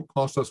 They don't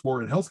cost us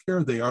more in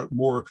healthcare. They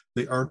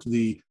aren't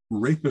the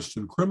rapists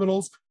and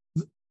criminals.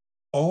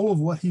 All of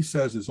what he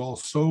says is all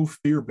so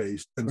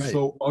fear-based and right.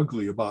 So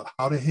ugly about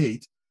how to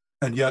hate.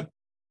 And yet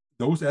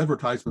those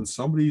advertisements,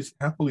 somebody's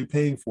happily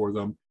paying for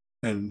them.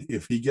 And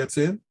if he gets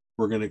in,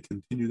 we're going to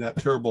continue that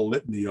terrible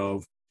litany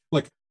of,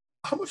 like,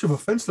 how much of a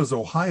fence does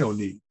Ohio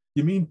need?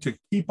 You mean to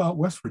keep out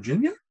West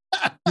Virginia?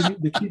 You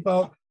mean to keep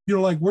out,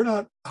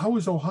 how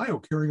is Ohio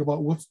caring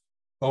about the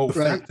right.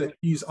 fact that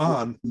he's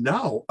on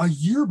now, a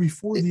year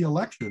before the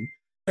election,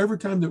 every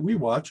time that we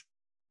watch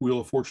Wheel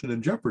of Fortune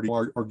and Jeopardy,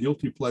 our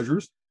guilty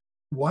pleasures,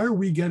 why are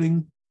we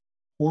getting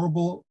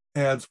horrible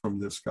ads from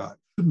this guy?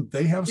 Shouldn't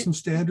they have some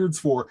standards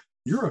for,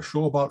 you're a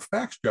show about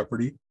facts,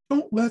 Jeopardy,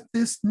 don't let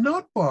this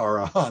nut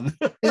bar on.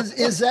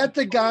 Is that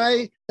the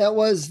guy that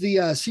was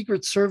the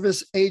Secret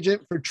Service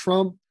agent for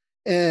Trump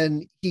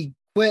and he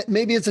quit?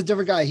 Maybe it's a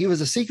different guy. He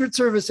was a Secret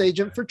Service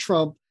agent for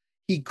Trump.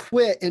 He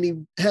quit and he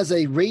has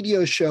a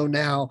radio show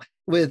now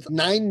with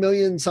 9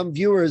 million some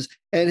viewers.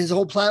 And his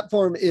whole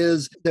platform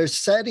is they're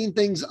setting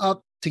things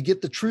up to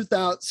get the truth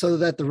out so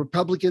that the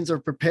Republicans are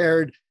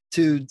prepared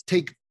to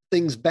take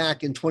things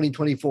back in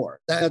 2024.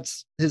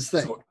 That's his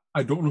thing. So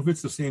I don't know if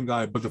it's the same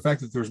guy, but the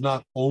fact that there's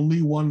not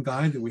only one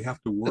guy that we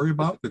have to worry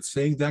about that's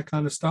saying that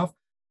kind of stuff,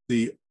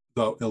 the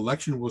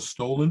election was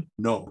stolen.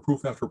 No,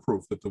 proof after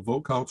proof that the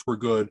vote counts were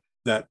good,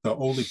 that the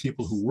only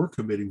people who were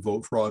committing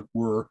vote fraud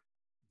were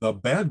the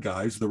bad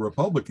guys, the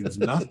Republicans,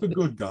 not the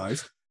good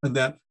guys, and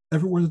that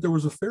everywhere that there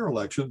was a fair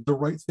election, the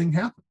right thing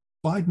happened.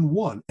 Biden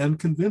won, and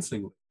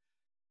convincingly.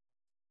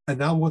 And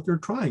now what they're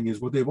trying is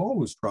what they've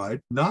always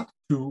tried, not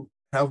to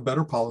have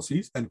better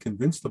policies and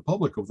convince the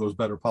public of those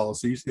better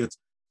policies. It's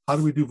how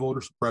do we do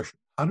voter suppression?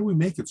 How do we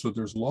make it so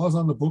there's laws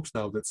on the books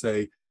now that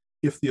say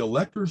if the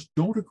electors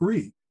don't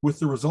agree with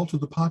the result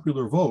of the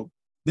popular vote,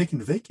 they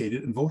can vacate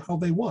it and vote how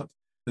they want.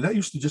 And that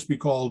used to just be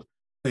called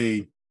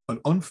an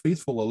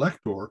unfaithful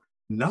elector.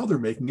 Now they're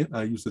making it, and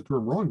I use the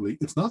term wrongly,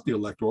 it's not the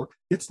elector,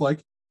 it's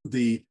like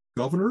the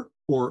governor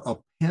or a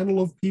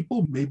panel of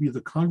people, maybe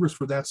the Congress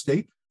for that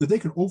state, that they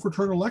can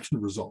overturn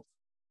election results.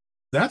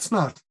 That's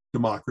not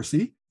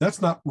democracy.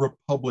 That's not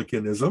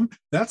republicanism.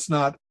 That's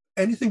not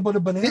anything but a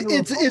banana.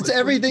 It's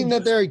everything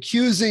that they're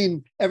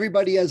accusing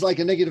everybody as like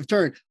a negative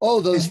turn.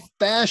 Oh, those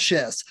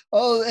fascists.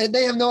 Oh, and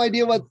they have no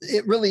idea what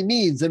it really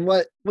means and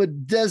what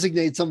would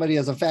designate somebody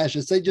as a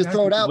fascist. They just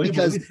throw it out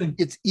because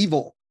it's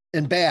evil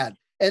and bad.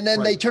 And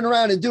then they turn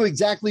around and do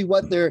exactly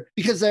what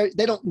because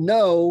they don't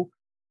know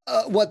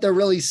what they're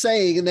really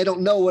saying and they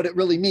don't know what it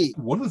really means.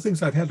 One of the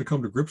things I've had to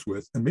come to grips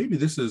with, and maybe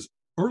this is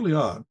early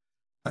on,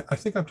 I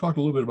think I've talked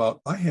a little bit about,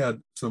 I had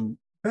some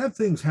bad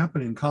things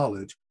happen in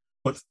college,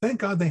 but thank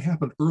God they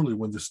happened early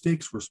when the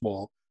stakes were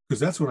small, because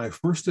that's when I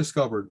first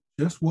discovered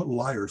just what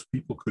liars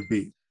people could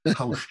be,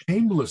 how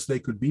shameless they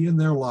could be in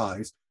their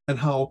lies, and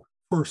how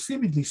for a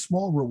seemingly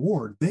small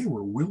reward, they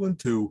were willing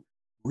to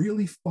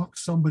really fuck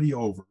somebody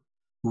over.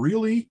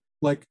 Really,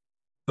 like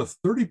the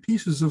 30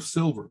 pieces of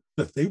silver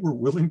that they were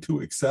willing to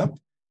accept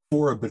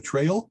for a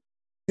betrayal,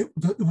 it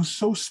was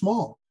so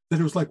small that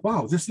it was like,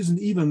 wow, this isn't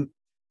even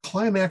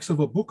climax of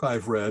a book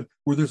I've read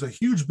where there's a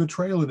huge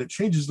betrayal and it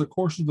changes the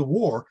course of the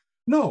war.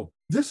 No,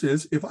 this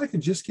is, if I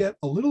can just get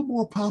a little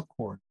more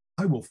popcorn,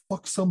 I will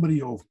fuck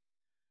somebody over.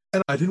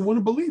 And I didn't want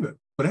to believe it.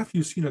 But after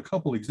you've seen a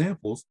couple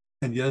examples,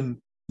 and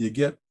then you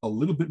get a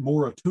little bit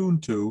more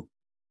attuned to,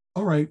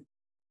 all right,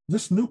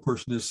 this new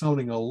person is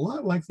sounding a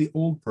lot like the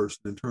old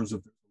person in terms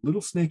of a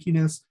little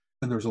snakiness,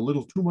 and there's a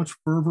little too much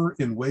fervor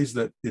in ways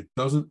that it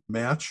doesn't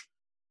match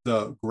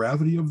the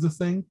gravity of the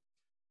thing.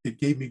 it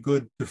gave me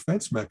good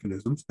defense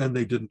mechanisms, and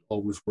they didn't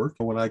always work.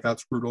 When I got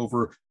screwed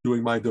over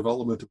doing my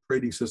development of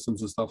trading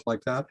systems and stuff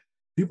like that,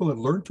 people had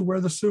learned to wear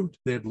the suit.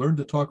 They had learned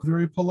to talk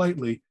very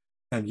politely,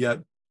 and yet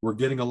we're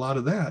getting a lot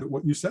of that.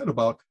 What you said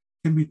about,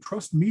 can we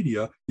trust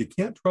media? You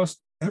can't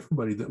trust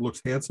everybody that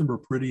looks handsome or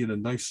pretty in a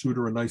nice suit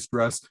or a nice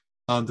dress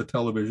on the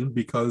television,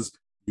 because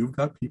you've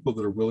got people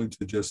that are willing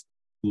to just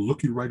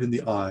look you right in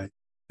the eye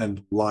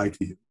and lie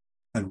to you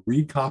and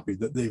read copy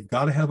that they've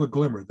got to have a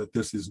glimmer that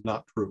this is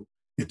not true.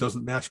 It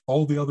doesn't match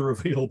all the other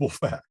available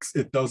facts.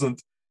 It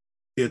doesn't.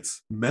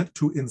 It's meant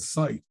to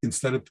incite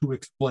instead of to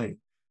explain.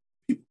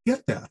 People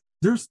get that.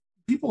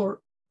 People are,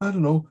 I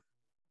don't know,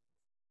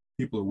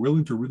 people are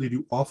willing to really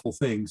do awful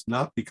things,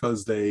 not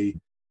because they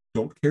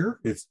don't care.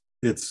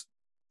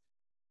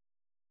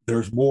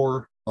 There's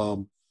more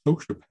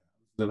sociopaths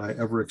than I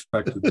ever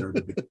expected there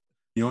to be.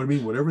 You know what I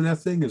mean? Whatever that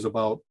thing is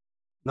about,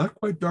 not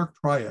quite dark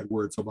triad,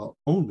 where it's about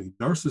only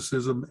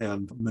narcissism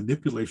and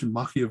manipulation,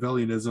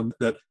 Machiavellianism,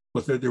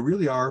 but they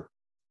really are.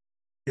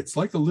 It's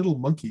like the little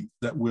monkey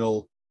that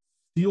will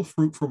steal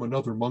fruit from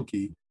another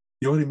monkey.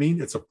 You know what I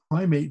mean? It's a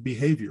primate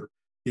behavior.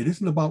 It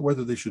isn't about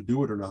whether they should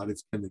do it or not.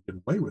 It's, can they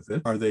get away with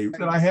it? Are they?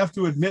 And I have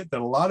to admit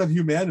that a lot of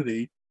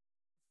humanity,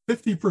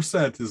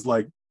 50% is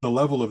like the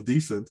level of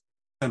decent.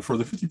 And for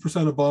the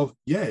 50% above,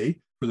 yay.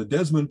 For the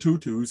Desmond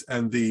Tutus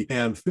and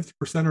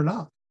 50% are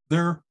not.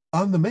 They're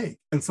on the make.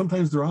 And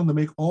sometimes they're on the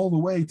make all the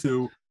way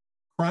to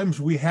crimes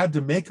we had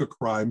to make a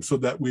crime so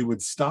that we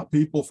would stop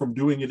people from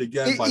doing it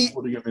again by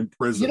putting them in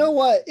prison. You know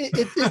what?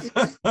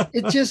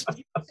 It just,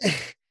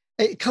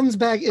 it comes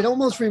back. It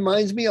almost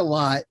reminds me a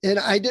lot. And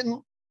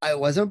I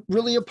wasn't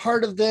really a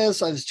part of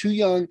this. I was too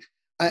young.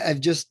 I've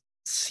just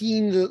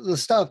seen the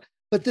stuff.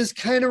 But this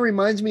kind of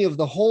reminds me of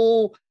the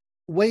whole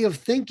way of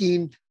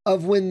thinking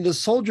of when the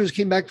soldiers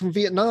came back from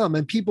Vietnam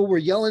and people were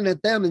yelling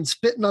at them and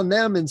spitting on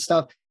them and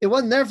stuff. It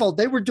wasn't their fault.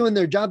 They were doing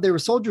their job. They were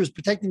soldiers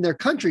protecting their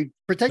country,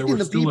 protecting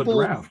the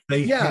people. A draft.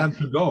 They had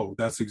to go.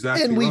 That's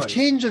exactly and we've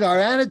changed our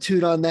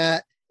attitude on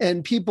that.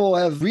 And people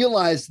have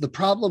realized the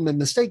problem and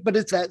mistake, but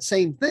it's that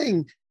same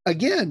thing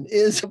again,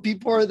 is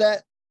people are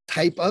that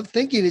type of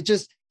thinking. It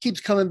just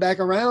keeps coming back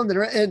around.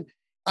 And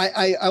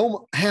I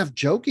almost half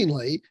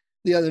jokingly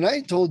the other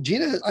night told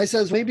Gina, I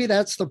says, maybe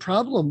that's the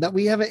problem, that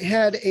we haven't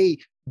had a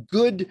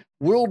good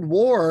world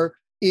war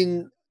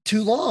in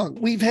too long.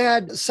 We've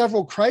had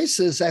several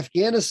crises,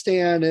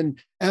 Afghanistan and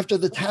after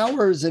the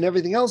towers and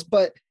everything else,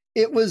 but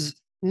it was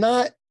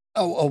not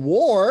a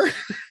war.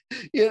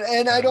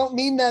 And I don't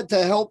mean that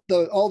to help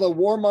all the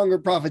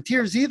warmonger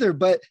profiteers either,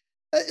 but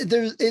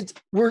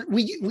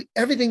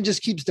everything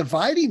just keeps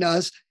dividing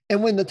us.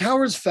 And when the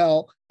towers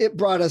fell, it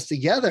brought us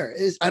together.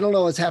 I don't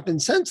know what's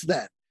happened since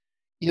then.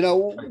 You know,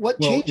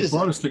 what changes? It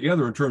brought us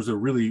together in terms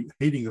of really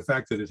hating the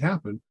fact that it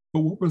happened.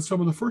 But what were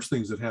some of the first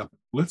things that happened?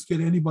 Let's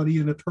get anybody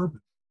in a turban.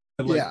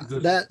 And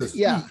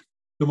the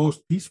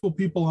most peaceful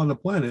people on the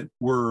planet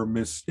were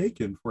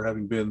mistaken for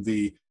having been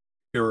the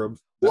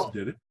Arabs that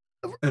did it.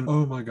 And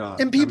oh my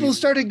God. And people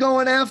started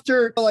going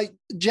after like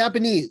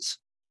Japanese.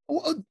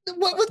 What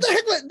the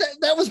heck?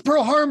 That was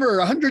Pearl Harbor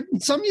 100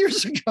 and some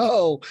years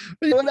ago.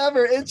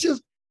 Whatever. It's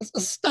just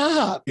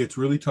stop. It's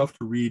really tough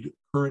to read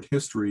current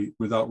history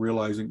without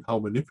realizing how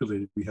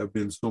manipulated we have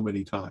been so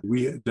many times.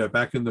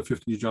 Back in the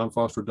 50s, John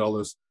Foster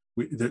Dulles,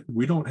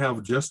 we don't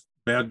have just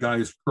bad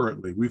guys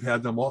currently. We've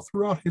had them all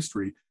throughout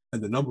history,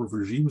 and the number of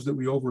regimes that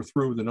we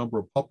overthrew, the number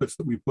of puppets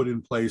that we put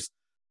in place,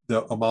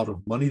 the amount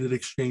of money that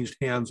exchanged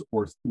hands,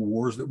 or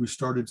wars that we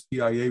started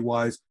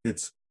CIA-wise,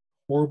 it's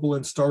horrible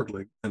and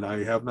startling. And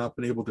I have not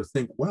been able to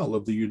think well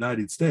of the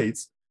United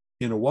States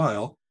in a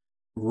while.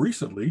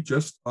 Recently,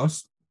 just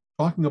us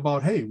talking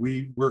about, hey,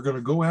 we're going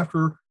to go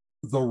after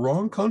the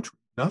wrong country,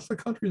 not the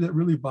country that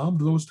really bombed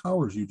those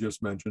towers you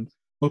just mentioned,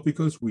 but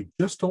because we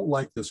just don't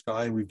like this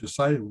guy, and we've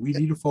decided we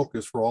need to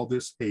focus for all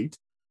this hate,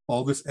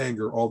 all this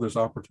anger, all this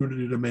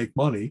opportunity to make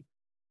money,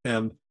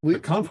 and the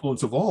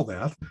confluence of all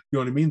that, you know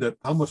what I mean, that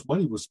how much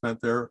money was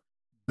spent there,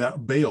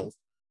 that bales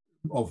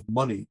of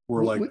money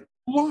were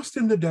lost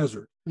in the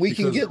desert. We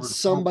can get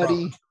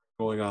somebody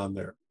going on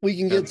there. We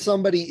can get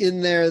somebody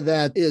in there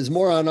that is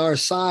more on our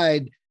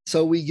side,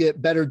 so we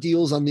get better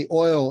deals on the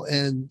oil,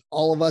 and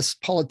all of us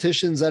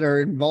politicians that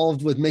are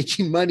involved with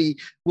making money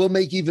will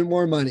make even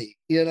more money.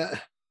 You know,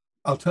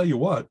 I'll tell you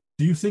what,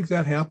 do you think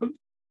that happened?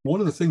 One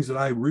of the things that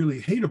I really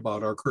hate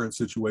about our current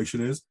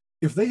situation is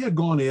if they had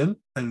gone in,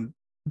 and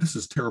this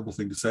is a terrible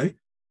thing to say,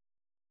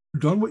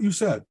 done what you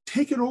said,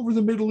 taken over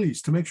the Middle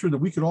East to make sure that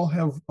we could all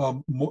have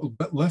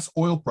less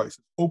oil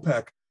prices,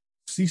 OPEC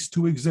ceased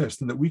to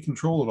exist, and that we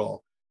control it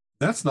all.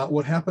 That's not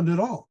what happened at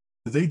all.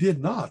 They did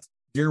not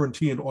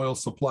guarantee an oil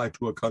supply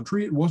to a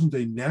country. It wasn't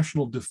a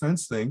national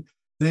defense thing.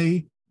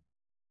 They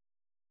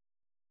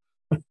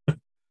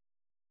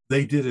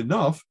did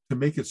enough to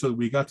make it so that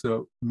we got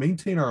to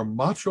maintain our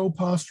macho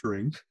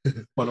posturing,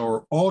 but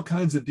are all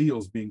kinds of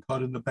deals being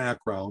cut in the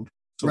background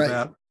so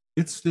that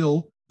it's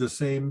still the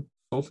same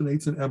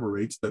sultanates and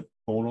emirates that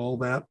own all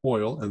that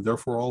oil and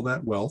therefore all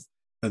that wealth,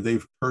 and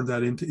they've turned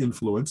that into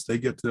influence. They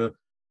get to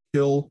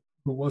kill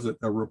who was it,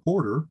 a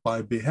reporter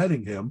by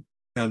beheading him,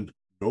 and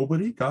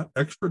nobody got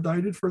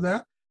extradited for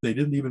that. They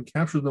didn't even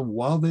capture them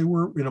while they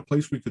were in a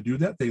place we could do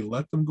that. They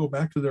let them go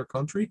back to their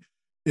country.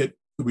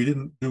 We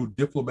didn't do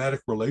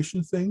diplomatic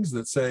relation things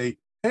that say,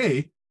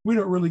 hey, we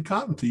don't really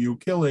cotton to you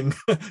killing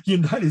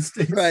United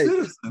States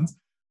citizens.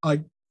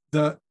 Like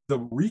the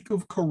reek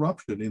of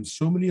corruption in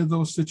so many of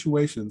those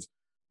situations,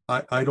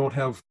 I don't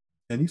have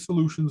any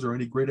solutions or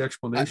any great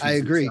explanations. I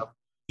agree.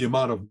 The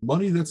amount of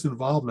money that's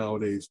involved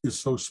nowadays is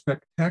so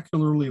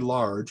spectacularly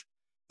large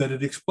that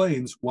it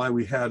explains why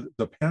we had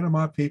the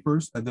Panama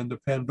Papers and then the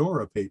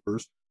Pandora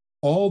Papers,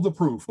 all the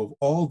proof of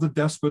all the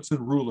despots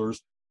and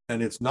rulers.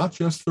 And it's not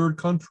just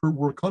third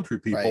world country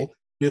people. Right.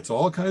 It's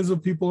all kinds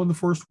of people in the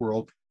first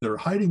world that are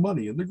hiding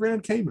money in the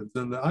Grand Caymans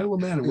and the Isle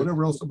of Man and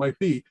whatever else it might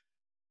be.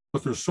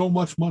 But there's so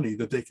much money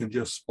that they can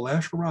just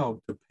splash around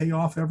to pay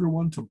off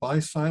everyone, to buy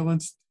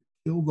silence,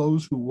 to kill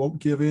those who won't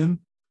give in.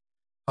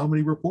 How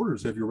many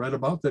reporters have you read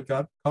about that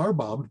got car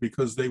bombed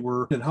because they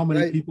were, and how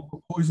many people were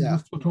poisoned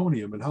with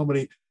plutonium, and how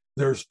many,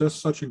 there's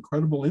just such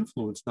incredible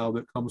influence now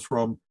that comes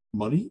from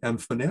money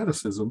and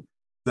fanaticism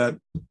that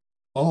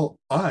all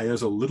I,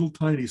 as a little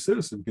tiny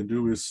citizen, can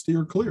do is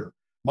steer clear.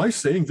 My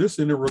saying this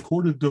in a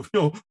recorded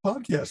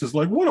podcast is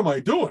like, what am I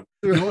doing?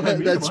 You know what I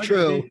mean? That's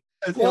true.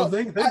 Well,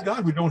 thank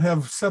God we don't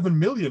have 7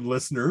 million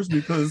listeners,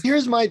 because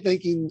here's my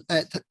thinking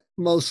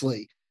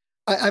mostly.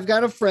 I've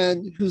got a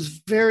friend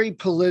who's very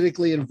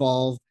politically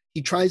involved.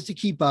 He tries to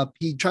keep up.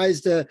 He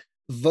tries to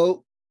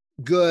vote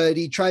good.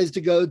 He tries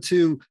to go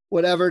to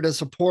whatever to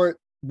support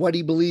what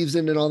he believes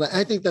in and all that.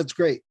 I think that's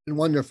great and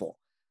wonderful.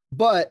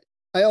 But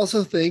I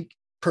also think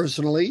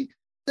personally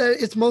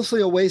that it's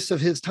mostly a waste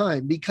of his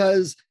time,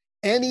 because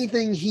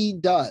anything he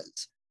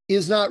does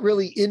is not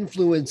really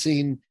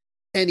influencing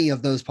any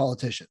of those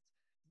politicians.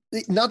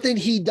 Nothing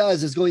he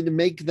does is going to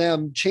make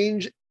them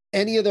change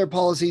any of their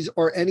policies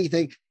or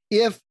anything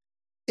if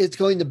it's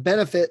going to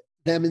benefit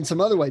them in some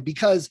other way,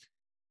 because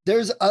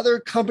there's other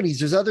companies,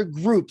 there's other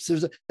groups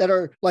that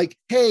are like,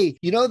 hey,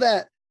 you know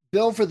that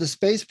bill for the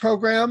space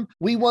program?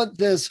 We want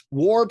this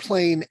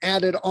warplane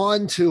added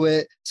onto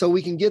it so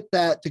we can get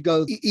that to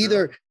go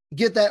either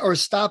get that or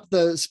stop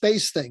the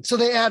space thing. So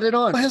they add it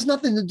on. It has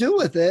nothing to do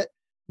with it,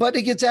 but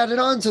it gets added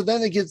on. So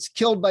then it gets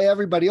killed by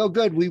everybody. Oh,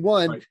 good, we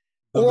won. Right.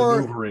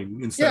 Or maneuvering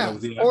instead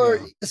of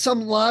the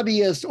some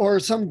lobbyist or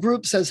some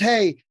group says,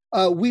 hey,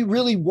 we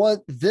really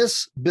want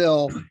this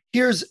bill.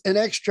 Here's an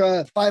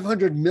extra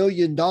 $500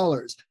 million.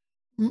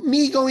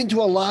 Me going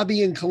to a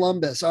lobby in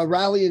Columbus, a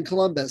rally in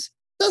Columbus,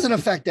 doesn't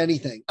affect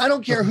anything. I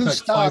don't care who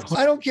stops.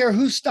 I don't care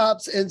who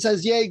stops and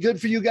says, yay,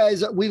 good for you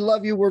guys. We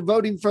love you. We're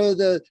voting for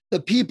the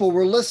people.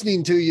 We're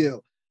listening to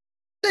you.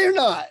 They're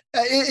not.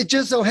 It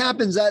just so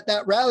happens that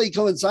that rally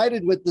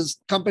coincided with this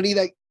company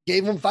that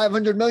gave them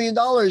 $500 million.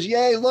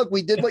 Yay, look,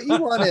 we did what you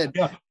wanted.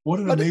 Yeah, what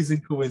an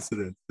amazing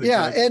coincidence.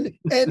 Yeah, and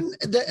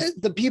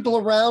the people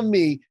around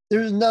me,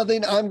 there's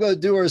nothing I'm going to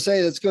do or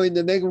say that's going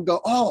to make them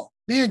go, oh,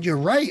 man, you're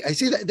right. I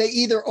see that. They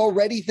either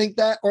already think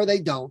that or they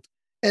don't.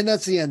 And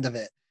that's the end of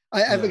it.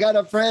 I've got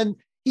a friend,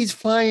 he's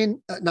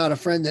flying, not a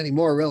friend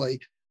anymore, really,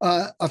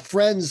 a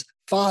friend's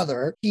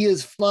father. He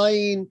is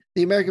flying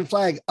the American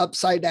flag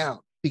upside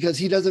down because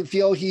he doesn't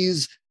feel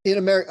he's in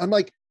America. I'm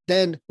like,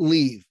 then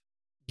leave.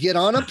 Get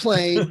on a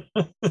plane,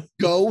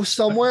 go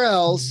somewhere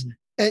else,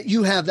 and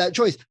you have that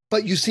choice.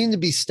 But you seem to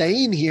be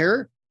staying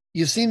here.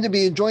 You seem to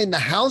be enjoying the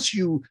house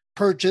you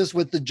purchased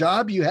with the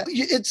job you have.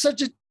 It's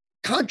such a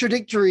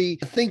contradictory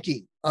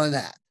thinking on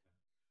that.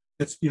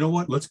 It's, you know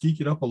what? Let's geek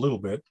it up a little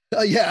bit.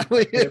 Yeah.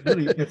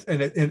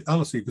 and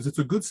honestly, because it's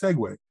a good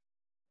segue.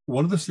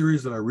 One of the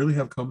series that I really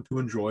have come to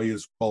enjoy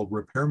is called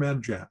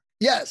Repairman Jack.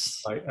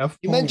 Yes. By F.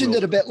 You mentioned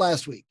it a bit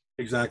last week.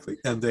 Exactly.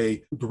 And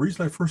the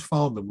reason I first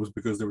found them was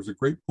because there was a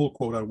great pull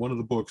quote on one of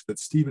the books that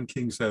Stephen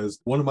King says,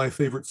 one of my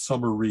favorite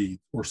summer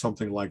reads or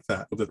something like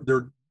that. That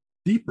they're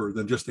deeper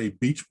than just a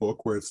beach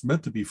book where it's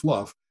meant to be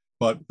fluff.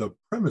 But the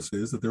premise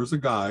is that there's a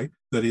guy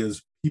that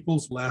is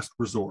people's last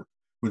resort.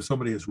 When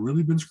somebody has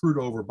really been screwed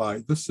over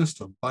by the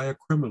system, by a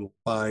criminal,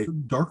 by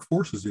dark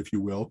forces, if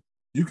you will,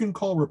 you can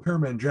call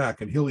Repairman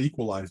Jack and he'll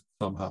equalize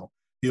it somehow.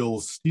 He'll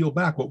steal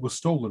back what was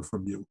stolen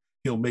from you.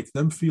 He'll make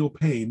them feel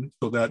pain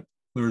so that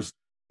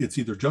it's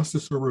either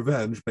justice or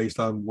revenge based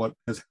on what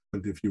has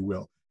happened, if you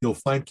will. He'll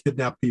find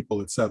kidnapped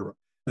people, etc.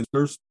 And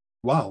there's,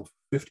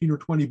 15 or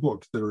 20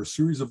 books that are a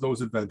series of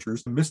those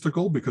adventures.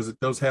 Mystical, because it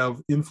does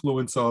have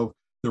influence of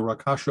the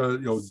Rakshasa,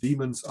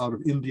 demons out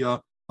of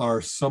India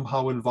are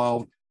somehow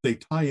involved. They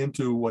tie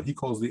into what he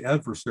calls the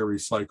adversary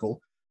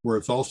cycle, where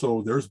it's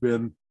also, there's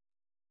been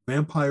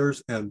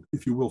vampires and,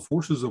 if you will,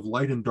 forces of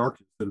light and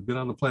darkness that have been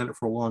on the planet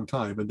for a long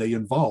time, and they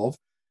involve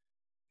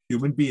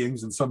human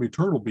beings and some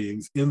eternal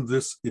beings in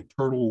this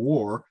eternal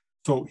war.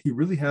 So he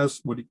really has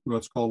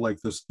what's called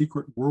like the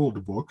secret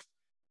world book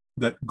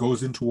that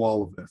goes into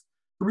all of this.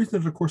 The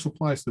reason it, of course,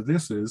 applies to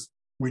this is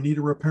we need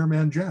a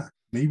Repairman Jack.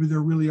 Maybe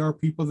there really are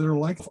people that are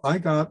like, if I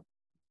got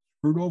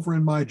screwed over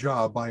in my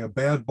job by a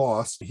bad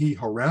boss, he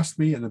harassed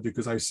me, and then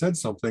because I said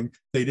something,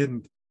 they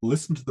didn't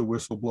listen to the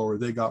whistleblower,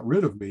 they got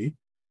rid of me.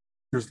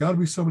 There's got to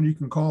be someone you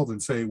can call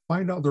and say,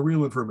 find out the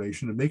real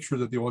information and make sure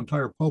that the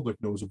entire public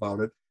knows about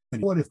it.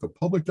 And what if the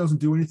public doesn't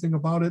do anything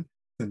about it,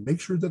 then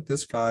make sure that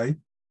this guy,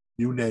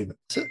 you name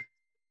it,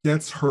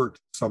 gets hurt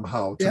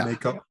somehow to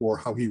make up for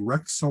how he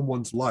wrecked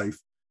someone's life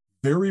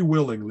very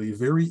willingly,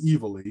 very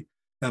evilly.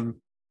 And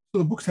so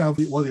the books have,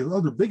 while the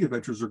other big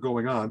adventures are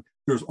going on,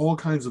 there's all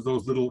kinds of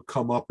those little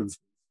comeuppance.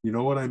 You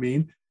know what I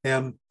mean?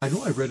 And I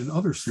know I've read in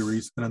other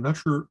series, and I'm not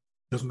sure, it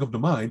doesn't come to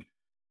mind,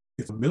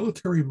 it's a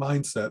military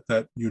mindset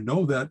that you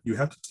know that you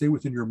have to stay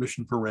within your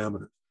mission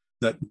parameters,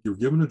 that you're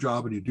given a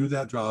job and you do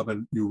that job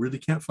and you really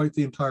can't fight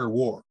the entire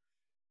war.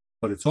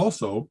 But it's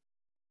also,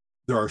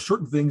 there are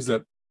certain things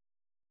that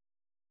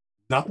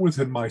not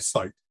within my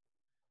sight.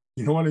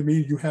 You know what I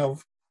mean? You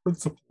have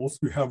principles,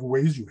 you have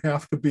ways you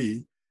have to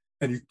be,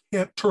 and you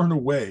can't turn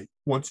away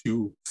once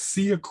you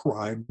see a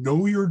crime,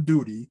 know your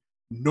duty,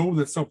 know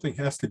that something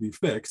has to be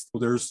fixed.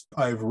 So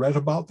I've read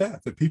about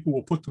that people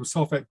will put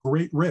themselves at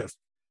great risk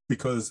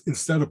because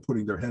instead of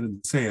putting their head in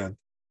the sand,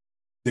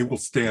 they will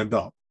stand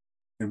up.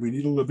 And we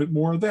need a little bit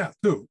more of that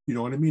too. You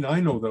know what I mean? I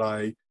know that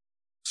I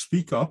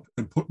speak up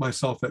and put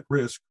myself at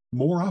risk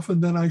more often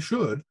than I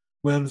should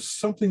when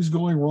something's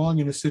going wrong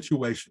in a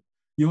situation.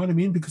 You know what I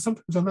mean? Because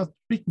sometimes I'm not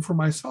speaking for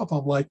myself.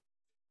 I'm like,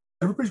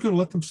 everybody's going to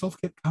let themselves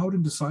get cowed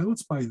into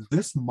silence by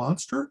this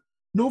monster?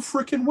 No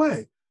freaking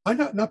way. I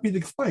not be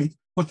the fight,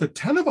 but the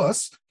 10 of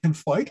us can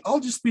fight. I'll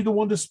just be the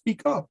one to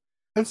speak up.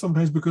 And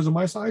sometimes because of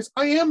my size,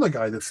 I am the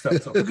guy that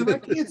steps up because I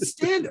can't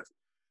stand it.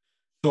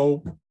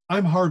 So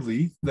I'm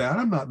hardly that.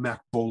 I'm not Mac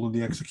Bolan,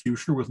 the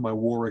executioner, with my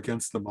war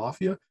against the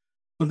mafia.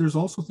 But there's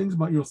also things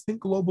about,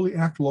 think globally,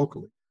 act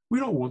locally. We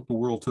don't want the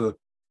world to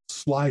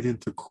slide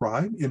into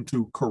crime,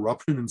 into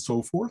corruption, and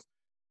so forth.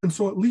 And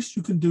so at least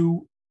you can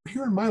do,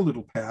 here in my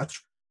little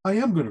patch, I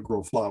am going to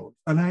grow flowers,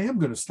 and I am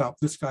going to stop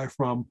this guy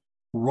from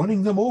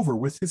running them over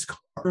with his car.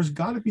 There's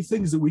got to be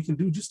things that we can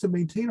do just to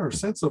maintain our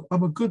sense of,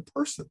 I'm a good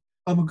person,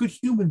 I'm a good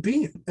human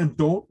being. And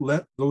don't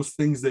let those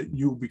things that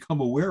you become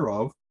aware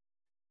of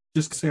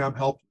just say, I'm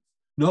helpless.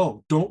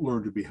 No, don't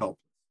learn to be helpless.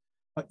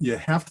 You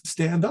have to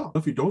stand up.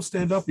 If you don't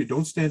stand up, you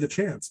don't stand a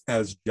chance,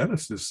 as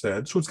Genesis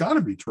said. So it's got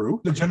to be true.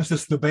 The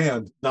Genesis, the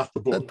band, not the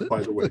book,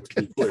 by the way,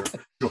 to be clear.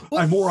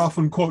 I more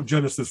often quote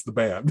Genesis, the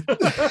band.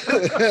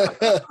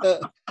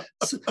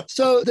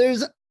 So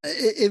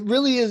it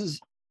really is,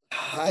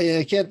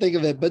 I can't think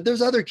of it, but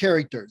there's other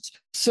characters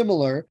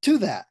similar to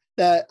that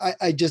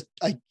I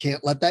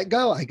can't let that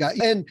go.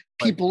 And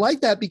people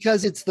like that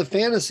because it's the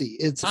fantasy.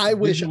 It's I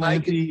wish I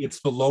could. It's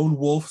the lone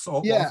wolves.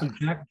 Often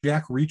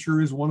Jack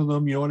Reacher is one of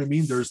them. You know what I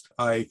mean? There's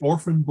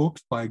orphan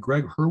books by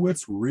Greg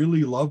Hurwitz.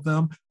 Really love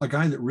them. A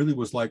guy that really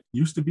was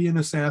used to be an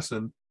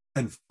assassin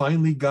and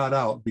finally got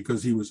out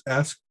because he was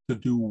asked to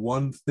do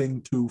one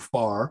thing too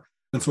far.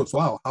 And so it's,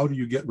 wow, how do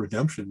you get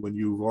redemption when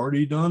you've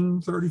already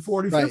done 30,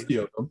 40, 50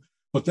 of them?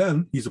 But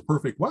then he's a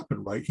perfect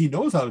weapon, right? He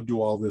knows how to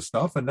do all this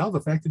stuff. And now the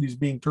fact that he's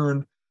being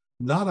turned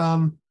not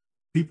on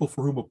people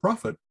for whom a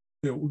profit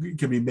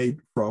can be made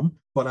from,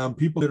 but on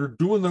people that are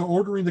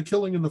ordering the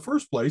killing in the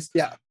first place.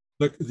 Yeah.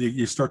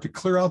 You start to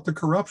clear out the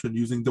corruption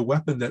using the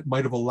weapon that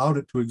might have allowed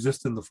it to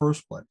exist in the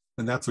first place.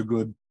 And that's a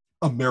good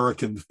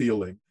American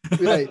feeling.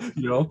 Right.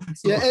 So.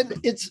 Yeah. And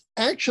it's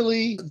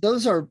actually,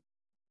 those are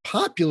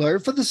popular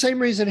for the same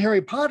reason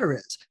Harry Potter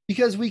is,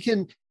 because we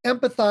can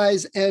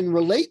empathize and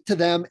relate to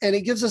them. And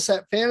it gives us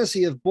that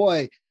fantasy of,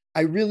 boy,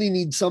 I really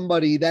need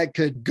somebody that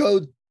could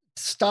go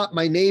stop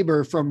my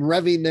neighbor from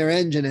revving their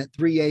engine at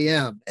 3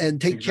 a.m. and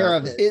take care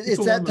of it.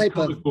 It's that type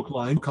of comic book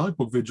line. Comic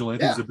book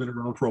vigilantes have been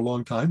around for a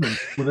long time. And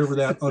whenever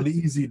that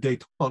uneasy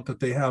detente that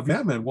they have,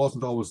 Batman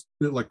wasn't always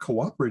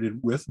cooperated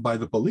with by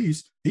the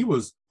police. He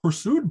was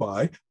pursued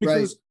by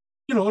because,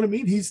 you know what I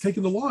mean? He's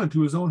taken the law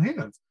into his own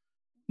hands.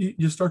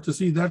 You start to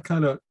see that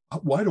kind of,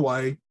 why do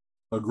I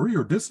agree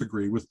or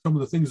disagree with some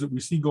of the things that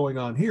we see going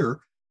on here?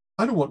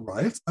 I don't want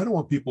riots. I don't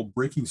want people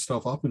breaking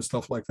stuff up and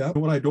stuff like that.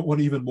 What I don't want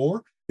even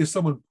more is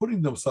someone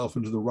putting themselves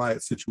into the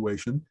riot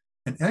situation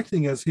and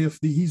acting as if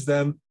he's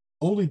then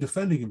only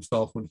defending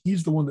himself when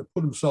he's the one that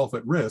put himself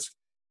at risk.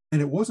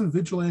 And it wasn't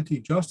vigilante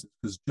justice,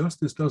 because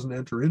justice doesn't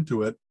enter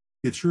into it.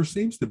 It sure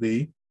seems to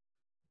be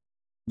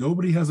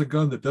nobody has a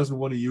gun that doesn't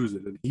want to use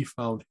it, and he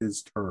found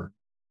his turn.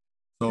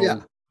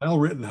 So Kyle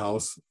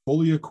Rittenhouse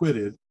fully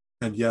acquitted,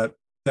 and yet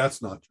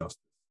that's not justice.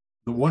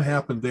 What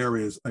happened there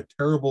is a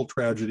terrible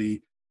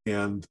tragedy,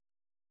 and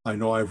I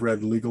know I've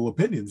read legal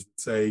opinions that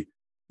say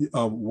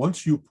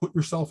once you put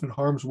yourself in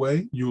harm's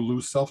way, you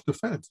lose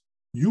self-defense.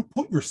 You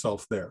put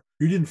yourself there.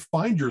 You didn't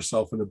find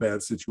yourself in a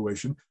bad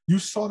situation. You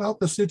sought out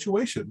the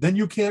situation. Then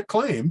you can't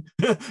claim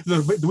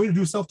the way to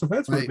do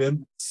self-defense would have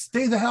been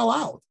stay the hell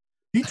out.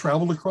 He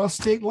traveled across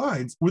state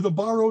lines with a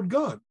borrowed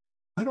gun.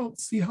 I don't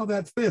see how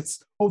that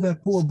fits. Oh,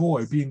 that poor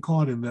boy being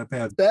caught in that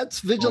bad.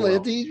 That's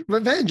vigilante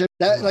revenge.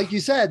 That, like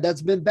you said,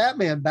 that's been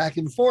Batman back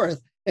and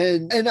forth.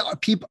 And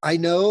people, I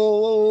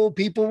know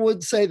people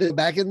would say that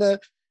back in the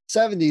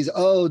 70s,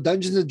 oh,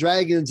 Dungeons and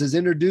Dragons is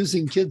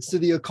introducing kids to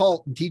the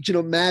occult and teaching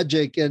them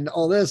magic and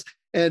all this.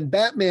 And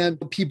Batman,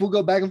 people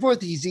go back and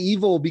forth. He's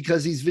evil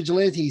because he's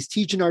vigilante. He's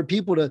teaching our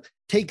people to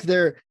take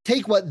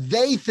what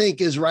they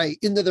think is right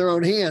into their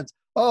own hands.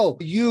 Oh,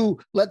 you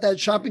let that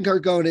shopping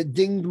cart go and it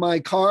dinged my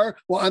car.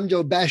 Well, I'm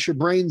going to bash your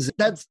brains.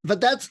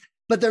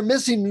 But they're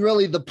missing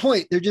really the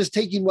point. They're just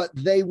taking what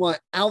they want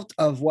out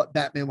of what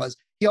Batman was.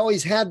 He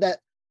always had that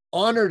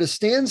honor to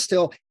stand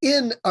still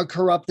in a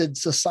corrupted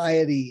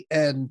society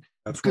and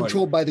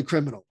controlled by the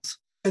criminals.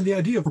 And the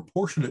idea of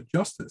proportionate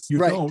justice. You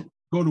don't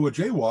go to a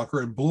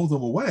jaywalker and blow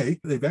them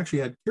away. They've actually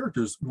had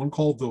characters, one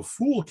called the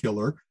Fool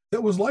Killer,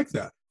 that was like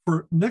that.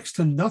 For next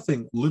to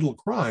nothing little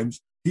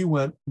crimes, he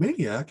went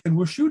maniac and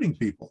was shooting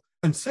people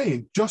and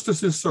saying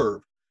justice is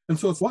served. And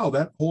so it's, wow,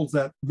 that holds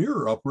that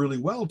mirror up really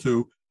well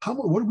to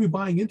what are we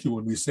buying into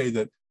when we say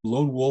that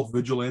lone wolf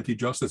vigilante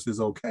justice is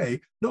okay?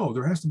 No,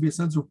 there has to be a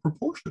sense of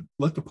proportion.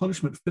 Let the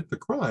punishment fit the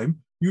crime.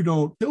 You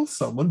don't kill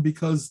someone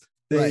because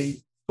they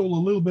stole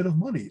a little bit of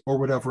money or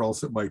whatever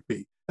else it might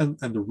be. And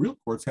the real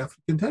courts have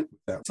to contend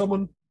with that.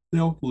 Someone,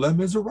 Les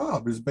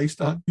Miserables is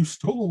based on you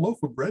stole a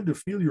loaf of bread to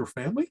feed your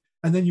family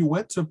and then you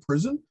went to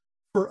prison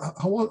for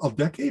how long, a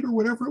decade or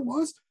whatever it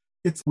was.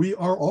 We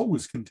are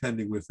always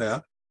contending with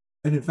that.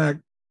 And in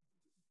fact,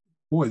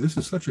 boy, this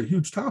is such a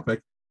huge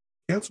topic.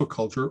 Cancel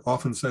culture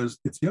often says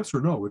it's yes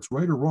or no, it's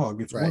right or wrong,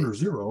 it's 1 or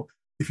 0.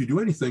 If you do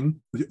anything,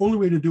 the only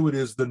way to do it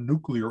is the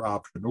nuclear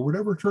option or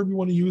whatever term you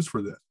want to use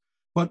for this.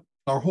 But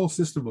our whole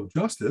system of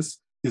justice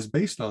is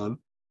based on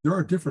there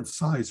are different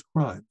size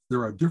crimes.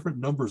 There are different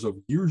numbers of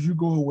years you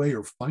go away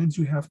or fines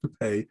you have to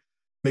pay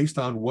based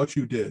on what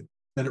you did.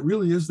 And it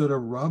really is that a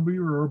robbery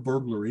or a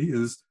burglary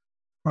is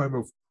a crime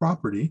of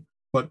property,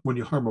 but when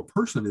you harm a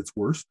person, it's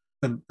worse.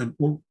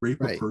 Or rape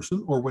a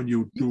person, or when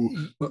you do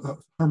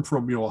harm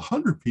from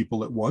 100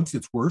 people at once,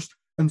 it's worse.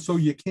 And so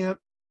you can't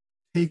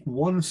take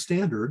one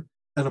standard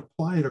and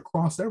apply it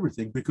across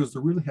everything because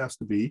there really has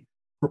to be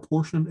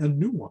proportion and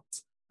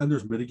nuance. And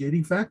there's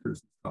mitigating factors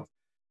and stuff.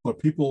 But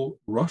people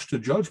rush to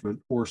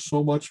judgment or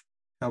so much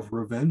have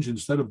revenge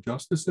instead of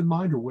justice in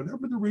mind, or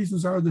whatever the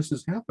reasons are this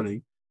is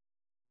happening.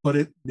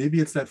 But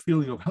maybe it's that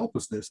feeling of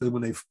helplessness. And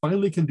when they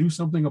finally can do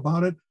something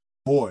about it,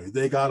 boy,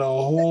 they got a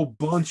whole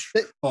bunch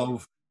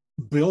of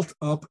built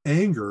up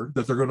anger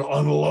that they're going to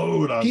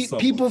unload on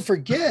people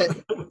forget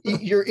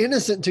you're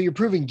innocent until you're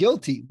proven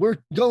guilty. We're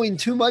going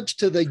too much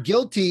to the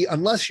guilty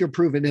unless you're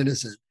proven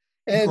innocent.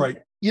 And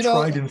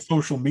tried in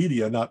social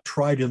media, not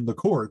tried in the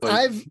court.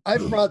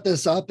 I've brought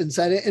this up and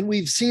said it, and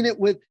we've seen it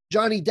with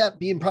Johnny Depp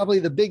being probably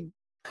the big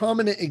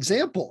prominent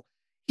example.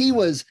 He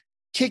was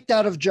kicked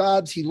out of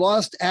jobs. He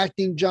lost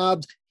acting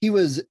jobs. He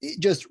was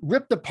just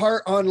ripped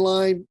apart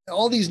online.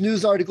 All these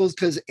news articles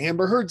because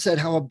Amber Heard said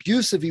how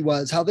abusive he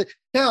was.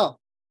 Now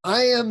I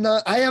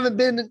haven't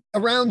been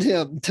around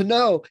him to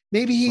know.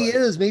 Maybe he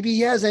is. Maybe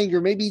he has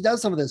anger. Maybe he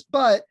does some of this.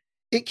 But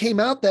it came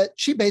out that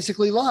she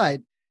basically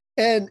lied,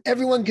 and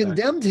everyone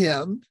condemned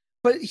him.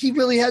 But he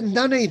really hadn't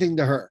done anything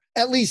to her,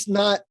 at least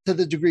not to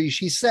the degree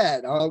she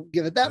said. I'll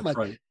give it that much.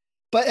 Right.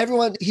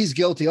 But he's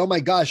guilty. Oh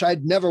my gosh,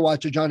 I'd never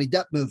watch a Johnny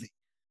Depp movie.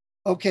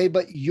 Okay,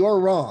 but you're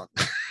wrong.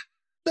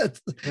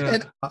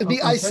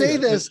 I say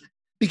this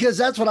because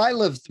that's what I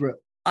lived through.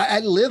 I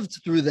lived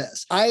through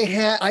this.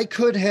 I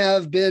could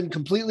have been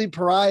completely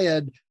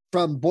pariahed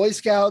from Boy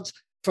Scouts,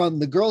 from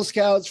the Girl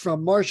Scouts,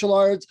 from martial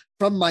arts,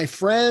 from my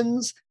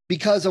friends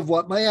because of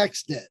what my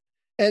ex did.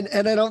 And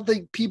I don't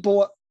think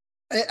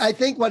I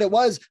think what it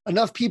was,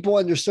 enough people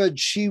understood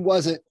she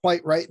wasn't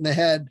quite right in the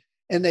head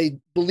and they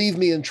believed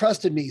me and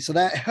trusted me. So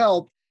that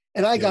helped.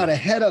 And I got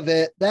ahead of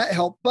it. That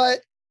helped.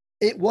 But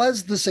it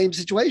was the same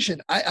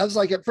situation. I was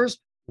like, at first,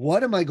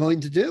 what am I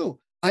going to do?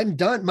 I'm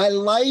done. My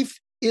life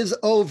is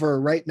over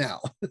right now.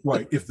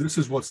 Right. If this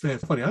is what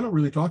stands. Funny, I don't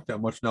really talk that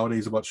much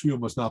nowadays about She Who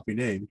Must Not Be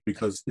Named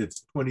because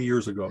it's 20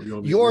 years ago.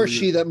 Your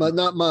she that must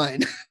not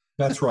mine.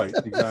 That's right.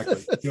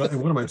 Exactly.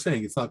 And what am I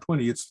saying? It's not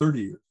 20, it's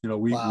 30 years.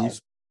 We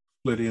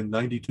split in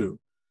 92.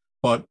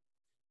 But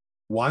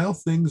while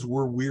things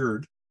were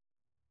weird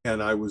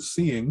and I was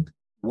seeing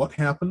what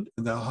happened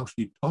and how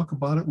she'd talk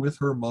about it with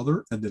her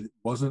mother and that it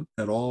wasn't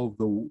at all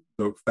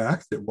the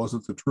fact, it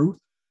wasn't the truth.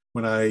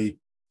 When I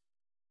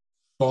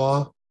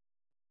saw,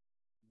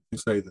 you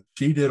say that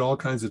she did all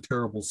kinds of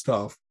terrible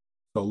stuff.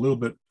 So a little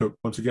bit,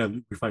 once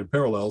again, we find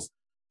parallels.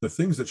 The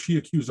things that she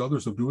accused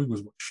others of doing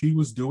was what she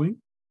was doing.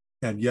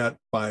 And yet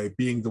by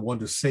being the one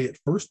to say it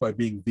first, by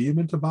being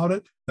vehement about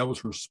it, that was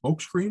her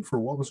smokescreen for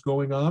what was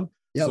going on.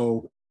 Yep.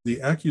 So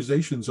the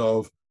accusations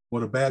of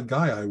what a bad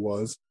guy I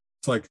was,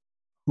 it's like,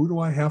 who do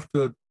I have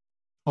to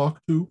talk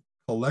to,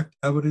 collect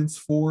evidence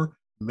for,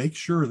 make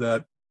sure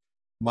that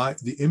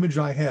the image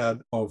I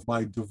had of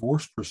my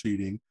divorce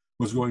proceeding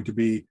was going to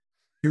be,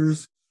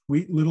 here's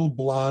sweet little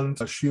blonde,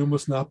 she who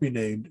must not be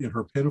named, in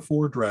her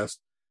pinafore dress,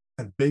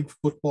 and big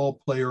football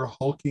player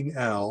hulking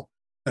Al,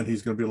 and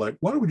he's going to be like,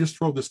 why don't we just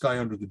throw this guy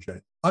under the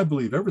jail? I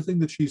believe everything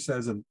that she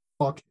says and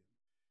fuck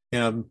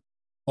him. And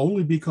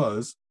only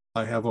because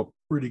I have a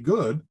pretty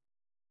good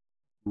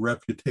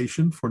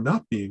reputation for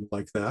not being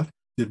like that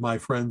did my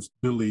friends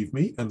believe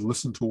me and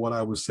listen to what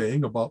I was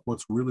saying about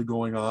what's really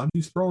going on.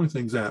 She's throwing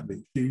things at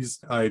me.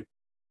 I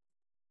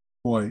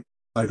boy,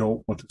 I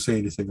don't want to say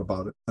anything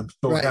about it. I'm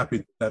so Right.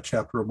 happy that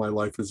chapter of my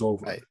life is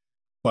over. Right.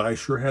 But I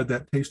sure had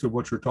that taste of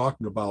what you're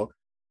talking about.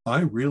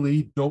 I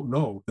really don't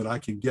know that I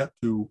can get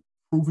to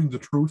proving the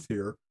truth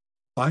here.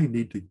 I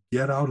need to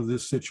get out of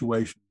this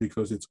situation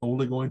because it's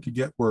only going to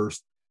get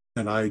worse.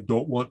 And I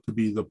don't want to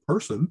be the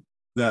person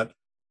that,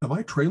 am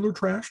I trailer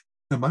trash?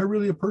 Am I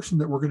really a person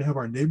that we're going to have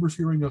our neighbors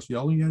hearing us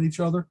yelling at each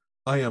other?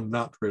 I am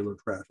not trailer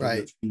trash.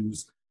 Right.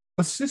 She's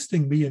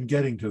assisting me in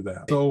getting to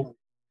that. So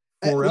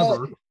Well,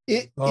 forever.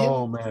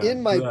 Oh, in, man.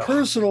 in my Ugh.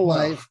 personal Ugh.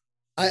 life,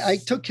 I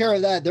took care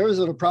of that. There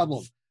wasn't a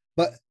problem.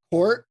 But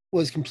court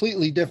was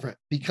completely different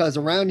because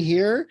around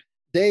here,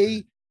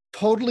 they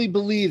totally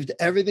believed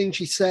everything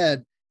she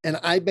said. And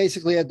I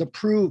basically had to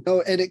prove,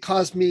 oh, and it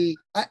cost me,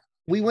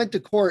 we went to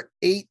court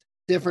 8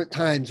 different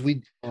times.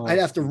 I'd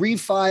have to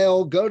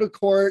refile, go to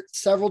court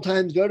several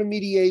times, go to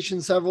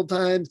mediation several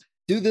times,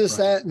 do this,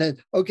 Right. that, and then,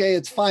 okay,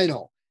 it's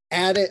final.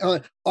 Add it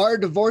on. Our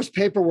divorce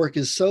paperwork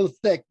is so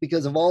thick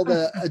because of all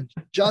the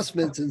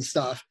adjustments and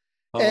stuff.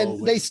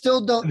 And they still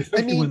don't. And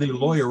especially when they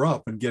lawyer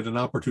up and get an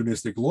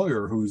opportunistic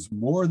lawyer who's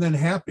more than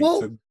happy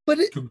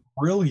to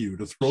grill you,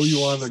 to throw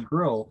you on the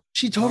grill.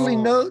 She totally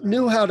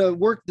knew how to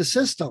work the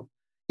system.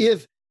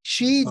 If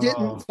she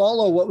didn't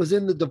follow what was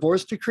in the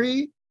divorce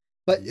decree,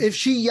 but if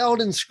she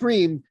yelled and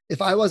screamed,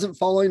 if I wasn't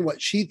following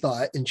what she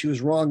thought, and she was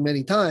wrong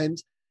many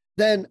times,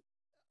 then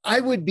I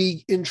would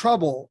be in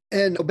trouble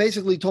and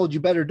basically told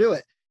you better do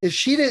it. If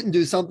she didn't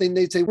do something,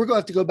 they'd say, we're going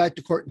to have to go back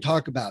to court and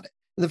talk about it.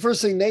 And the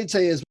first thing they'd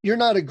say is, you're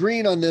not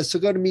agreeing on this, so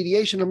go to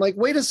mediation. I'm like,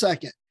 wait a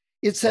second.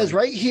 It says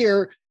right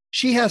here,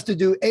 she has to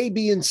do A,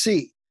 B, and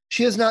C.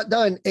 She has not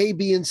done A,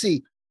 B, and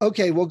C.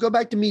 Okay, we'll go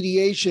back to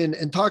mediation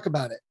and talk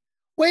about it.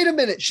 Wait a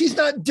minute. She's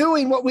not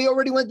doing what we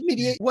already went to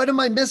mediate. What am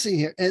I missing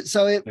here? And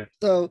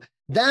so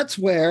that's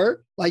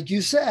where, like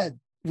you said,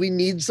 we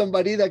need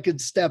somebody that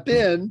could step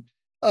in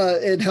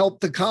and help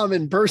the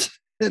common person.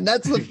 And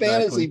that's the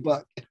fantasy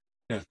book.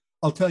 Yeah.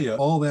 I'll tell you,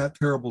 all that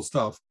terrible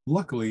stuff,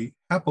 luckily,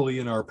 happily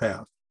in our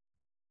past.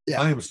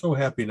 Yeah. I am so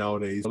happy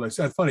nowadays. Like I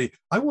said, funny,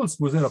 I once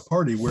was at a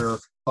party where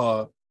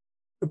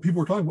people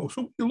were talking about,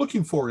 so what you're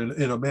looking for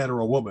in a man or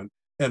a woman.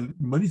 And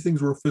many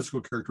things were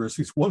physical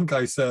characteristics. One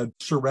guy said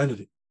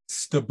serenity,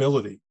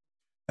 stability.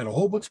 And a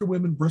whole bunch of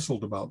women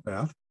bristled about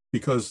that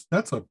because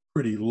that's a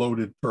pretty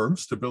loaded term,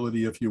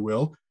 stability, if you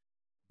will.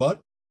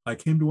 But I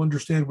came to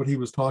understand what he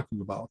was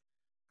talking about.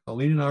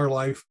 Colleen and our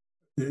life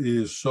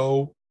is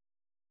so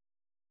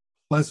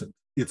pleasant.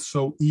 It's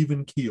so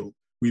even keeled.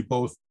 We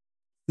both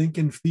think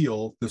and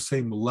feel the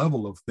same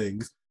level of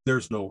things.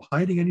 There's no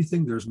hiding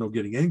anything. There's no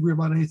getting angry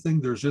about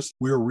anything.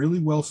 We're really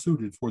well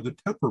suited for the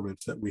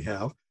temperaments that we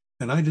have.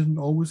 And I didn't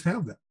always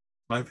have that.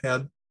 I've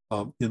had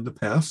in the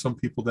past some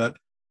people that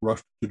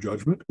rushed to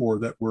judgment or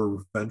that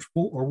were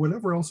vengeful or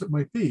whatever else it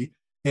might be.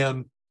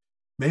 And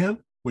man,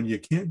 when you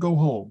can't go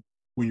home,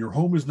 when your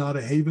home is not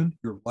a haven,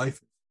 your life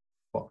is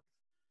fucked.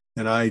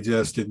 And I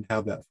just didn't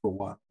have that for a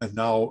while. And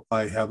now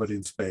I have it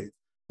in spades.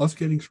 Us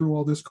getting through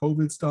all this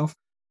COVID stuff,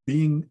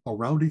 being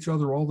around each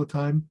other all the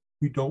time,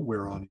 we don't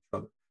wear on each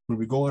other. When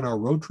we go on our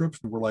road trips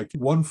and we're like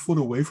 1 foot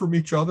away from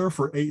each other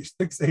for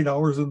 6-8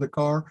 hours in the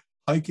car,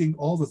 hiking,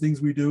 all the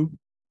things we do,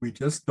 we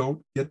just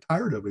don't get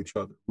tired of each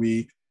other.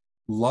 We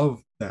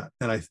love that.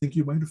 And I think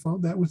you might have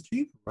found that with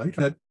Gina, right?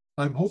 That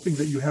I'm hoping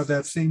that you have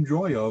that same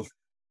joy of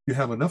you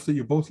have enough that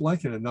you both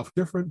like and enough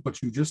different,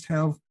 but you just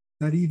have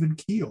that even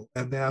keel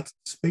and that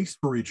space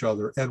for each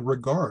other and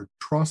regard,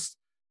 trust,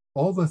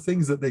 all the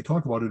things that they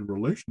talk about in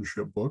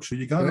relationship books. So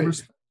you got to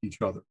respect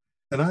each other.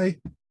 And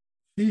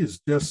she is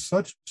just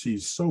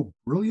she's so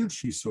brilliant.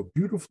 She's so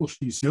beautiful.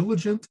 She's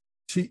diligent.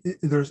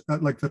 There's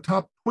like the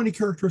top 20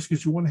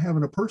 characteristics you want to have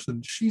in a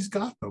person. She's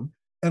got them.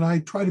 And I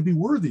try to be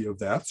worthy of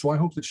that. So I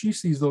hope that she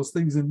sees those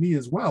things in me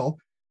as well.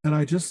 And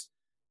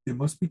it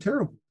must be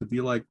terrible to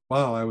be like,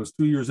 wow, I was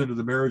 2 years into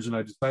the marriage and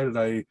I decided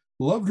I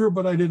loved her,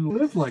 but I didn't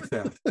live like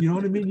that. You know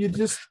what I mean? You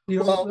just,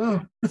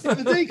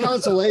 the big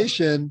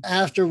consolation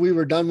after we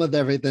were done with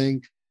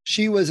everything,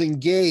 she was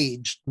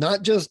engaged,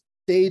 not just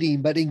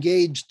dating, but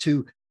engaged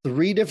to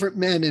 3 different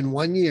men in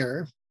 1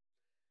 year,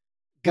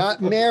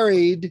 got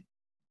married,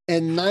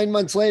 and 9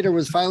 months later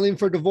was filing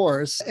for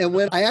divorce. And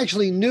when I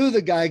actually knew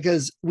the guy,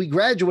 because we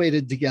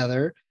graduated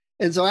together.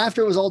 And so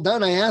after it was all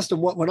done, I asked him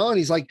what went on.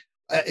 He's like,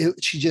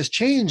 she just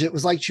changed. It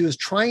was like she was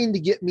trying to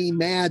get me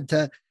mad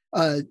to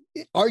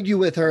argue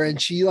with her. And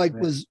she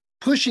was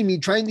pushing me,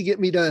 trying to get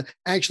me to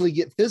actually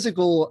get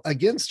physical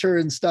against her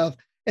and stuff.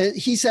 And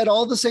he said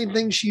all the same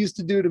things she used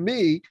to do to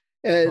me.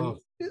 And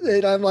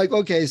I'm like,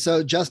 okay,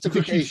 so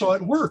justification. Because she saw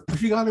it work.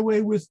 She got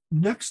away with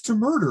next to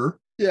murder.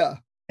 Yeah.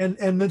 And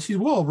then she's,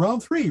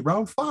 round 3,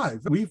 round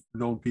 5. We've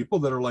known people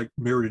that are like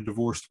married and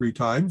divorced 3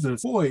 times. And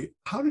it's, boy,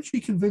 how did she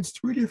convince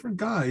 3 different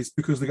guys?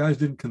 Because the guys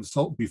didn't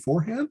consult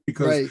beforehand?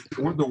 Because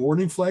the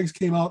warning flags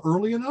came out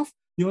early enough?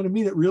 You know what I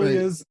mean? It really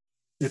is.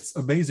 It's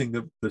amazing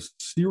the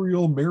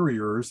serial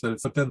marriers,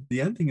 but then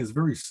the ending is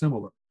very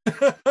similar.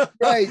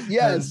 Right.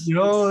 Yes. And,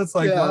 it's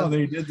like, wow,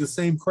 they did the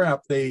same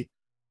crap. They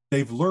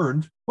they've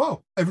learned,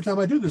 well, every time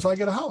I do this, I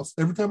get a house.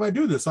 Every time I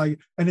do this, I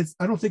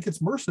don't think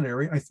it's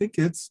mercenary. I think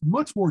it's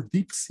much more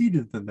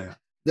deep-seated than that.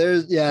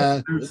 There's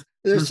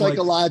there's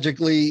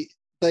psychologically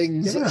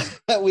things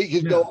that we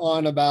could go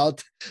on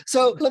about.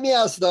 So let me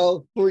ask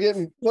though,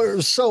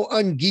 we're so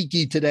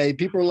ungeeky today.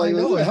 People are like,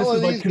 who the hell are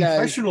this is these like guys?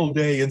 confessional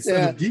day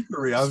instead of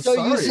geekery. I'm so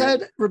sorry. You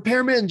said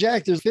Repairman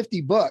Jack, there's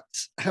 50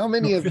 books. How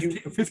many of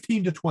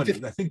 15 to 20.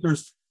 50. I think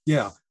there's,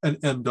 and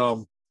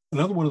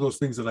another one of those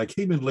things that I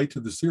came in late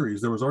to the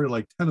series. There was already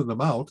like 10 of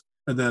them out.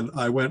 And then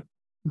I went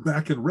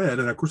back and read,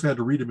 and of course I had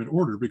to read them in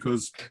order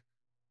because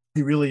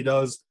he really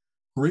does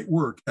great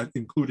work at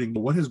including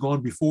what has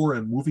gone before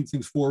and moving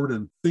things forward,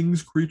 and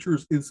things,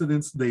 creatures,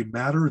 incidents, they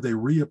matter, they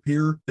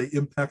reappear, they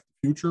impact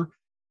the future.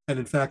 And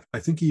in fact, I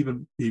think he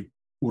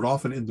would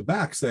often in the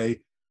back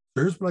say,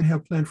 here's what I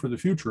have planned for the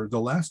future. The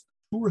last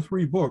 2 or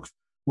 3 books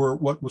were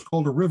what was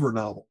called a river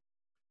novel.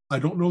 I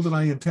don't know that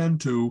I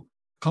intend to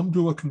come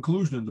to a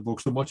conclusion in the book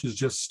so much as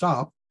just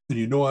stop. And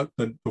you know what?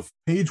 The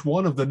page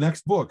 1 of the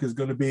next book is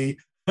going to be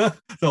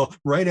so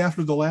right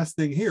after the last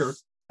thing here.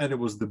 And it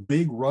was the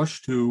big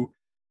rush to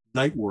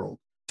Night World,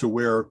 to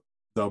where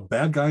the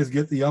bad guys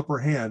get the upper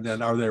hand,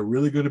 and are they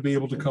really going to be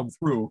able to come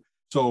through?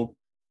 So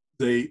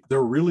they're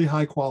really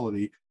high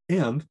quality.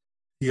 And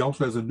he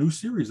also has a new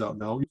series out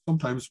now.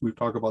 Sometimes we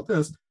talk about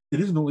this. It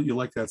isn't only that you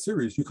like that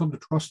series, you come to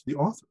trust the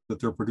author,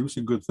 that they're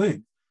producing good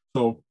things.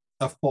 So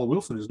F. Paul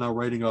Wilson is now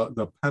writing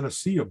the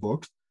Panacea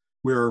books,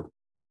 where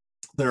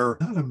they're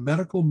not a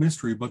medical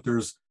mystery, but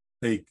there's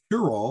a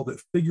cure-all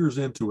that figures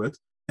into it.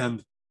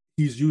 And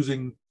he's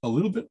using a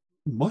little bit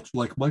much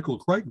like Michael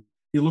Crichton.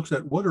 He looks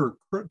at what are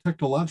current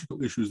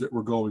technological issues that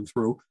we're going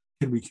through.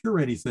 Can we cure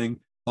anything?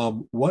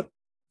 What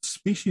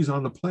species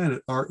on the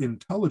planet are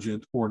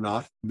intelligent or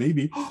not?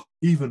 Maybe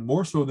even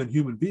more so than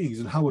human beings.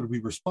 And how would we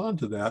respond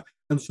to that?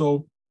 And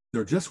so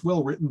they're just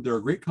well written. They're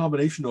a great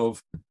combination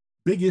of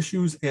big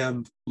issues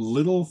and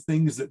little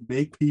things that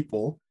make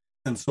people.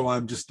 And so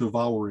I'm just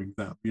devouring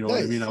them. You know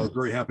what I mean? I was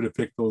very happy to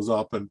pick those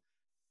up. And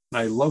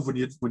I love when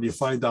you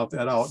find out.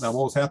 And I'm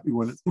always happy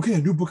when it's, okay,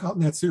 a new book out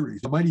in that series.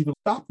 I might even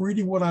stop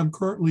reading what I'm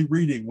currently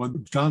reading when the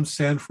John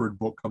Sanford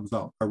book comes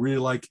out. I really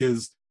like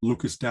his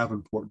Lucas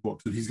Davenport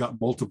books, and he's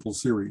got multiple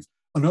series.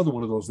 Another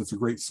one of those that's a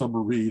great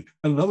summer read.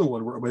 And another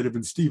one where it might have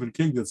been Stephen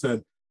King that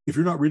said, if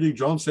you're not reading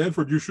John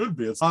Sanford, you should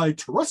be. It's I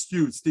Trust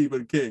You,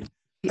 Stephen King.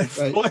 And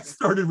so I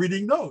started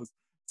reading those.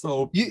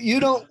 So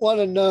you don't want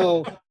to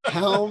know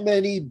how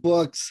many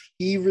books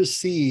he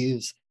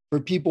receives for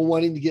people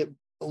wanting to get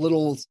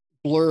little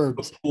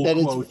blurbs that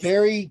quotes. It's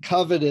very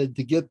coveted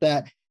to get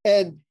that.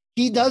 And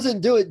he doesn't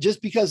do it just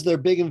because they're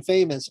big and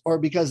famous or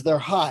because they're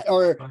hot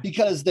or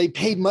because they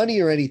paid money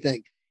or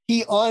anything.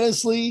 He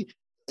honestly,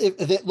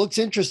 if it looks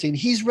interesting,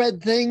 he's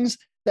read things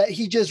that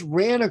he just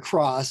ran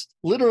across,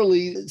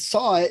 literally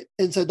saw it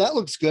and said, that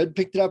looks good,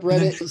 picked it up,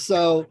 read it.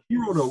 So he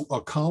wrote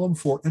a column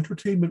for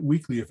Entertainment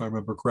Weekly, if I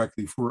remember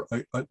correctly, for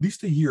at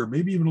least a year,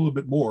 maybe even a little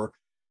bit more.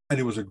 And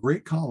it was a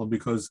great column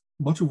because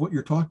much of what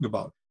you're talking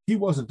about, he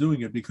wasn't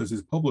doing it because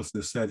his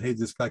publicist said, hey,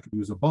 this guy could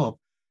use a bump.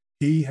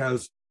 He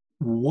has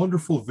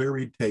wonderful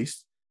varied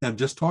taste and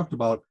just talked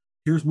about,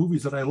 here's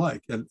movies that I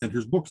like and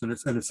here's books and et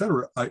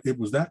cetera. It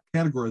was that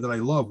category that I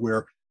love,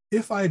 where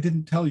if I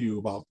didn't tell you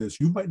about this,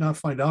 you might not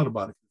find out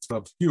about it. It's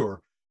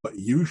obscure, but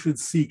you should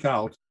seek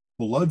out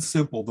Blood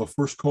Simple, the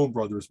first Coen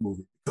Brothers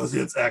movie, because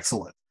it's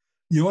excellent.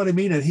 You know what I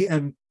mean?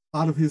 And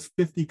out of his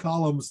 50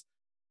 columns,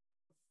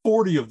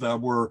 40 of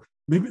them were,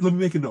 maybe let me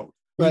make a note.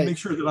 Right. Make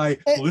sure that I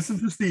listen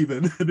to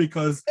Stephen,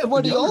 because and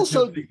what he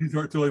also he's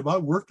talking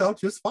about worked out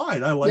just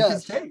fine. I like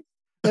his taste.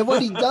 And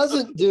what he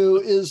doesn't do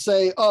is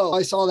say, oh,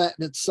 I saw that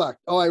and it sucked.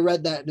 Oh, I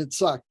read that and it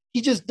sucked. He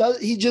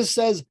just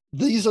says,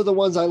 these are the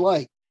ones I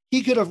like.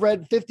 He could have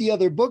read 50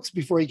 other books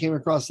before he came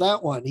across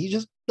that one. He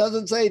just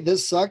doesn't say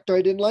this sucked or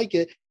I didn't like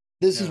it.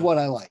 This is what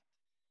I like.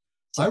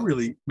 So,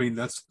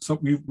 that's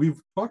something we've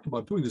talked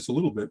about doing this a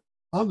little bit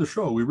on the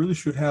show. We really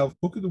should have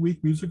book of the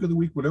week, music of the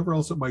week, whatever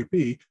else it might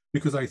be,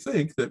 because I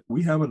think that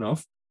we have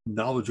enough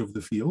knowledge of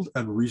the field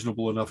and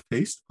reasonable enough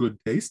taste, good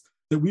taste,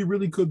 that we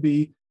really could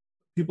be.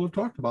 People have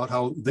talked about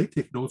how they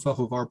take notes off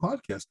of our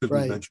podcast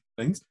because we mention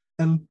things.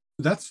 And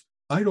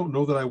I don't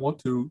know that I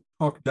want to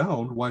talk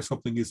down why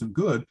something isn't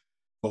good.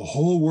 The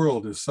whole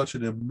world is such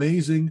an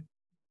amazing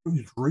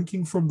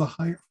drinking from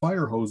the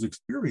fire hose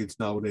experience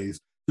nowadays.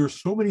 There's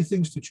so many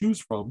things to choose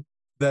from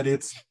that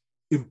it's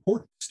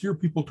important to steer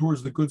people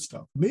towards the good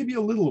stuff. Maybe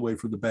a little away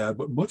from the bad,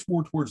 but much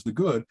more towards the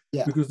good,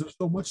 because there's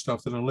so much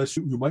stuff that unless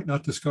you might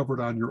not discover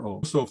it on your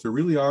own. So if there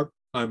really are,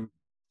 I'm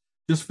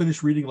just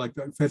finished reading, like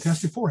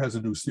Fantastic Four has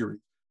a new series.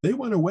 They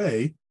went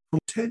away for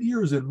 10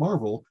 years in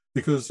Marvel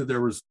because it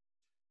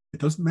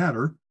doesn't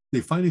matter.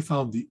 They finally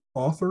found the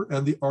author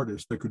and the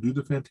artist that could do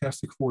the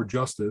Fantastic Four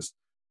justice.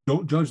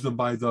 Don't judge them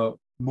by the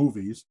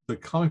movies. The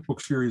comic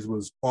book series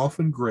was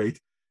often great.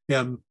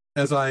 And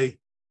as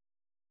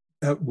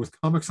with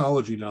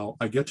Comixology now,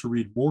 I get to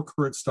read more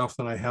current stuff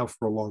than I have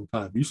for a long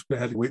time. Used to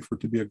have to wait for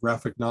it to be a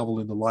graphic novel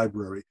in the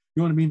library.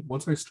 You know what I mean?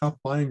 Once I stopped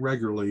buying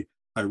regularly,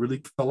 I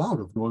really fell out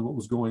of knowing what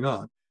was going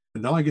on.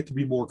 And now I get to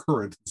be more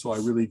current. So I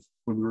really,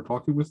 when we were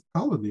talking with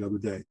Colin the other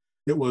day,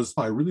 it was,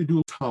 I really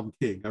do Tom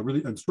King.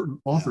 And certain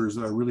authors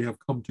that I really have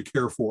come to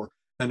care for.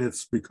 And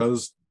it's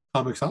because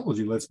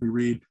Comixology lets me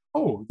read,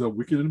 The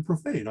Wicked and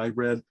Profane. I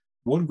read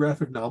one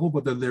graphic novel,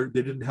 but then they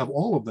didn't have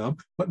all of them,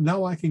 but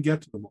now I can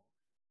get to them all.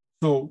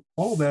 So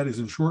all that is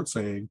in short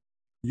saying,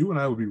 you and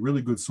I would be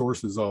really good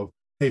sources of,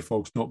 hey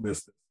folks, don't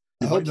miss this.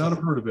 You might not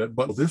have heard of it,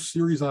 but this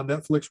series on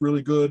Netflix,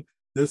 really good.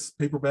 This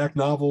paperback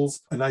novels,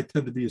 and I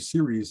tend to be a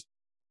series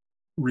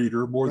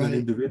reader more than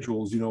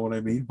individuals, you know what I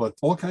mean? But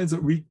all kinds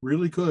of, we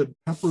really could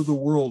pepper the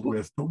world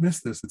with, don't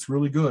miss this, it's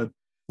really good.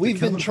 We've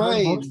been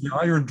trying books, the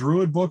Iron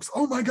Druid books.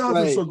 Oh my God,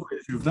 they're so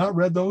great. If you've not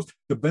read those,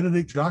 the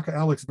Benedict Jaka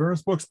Alex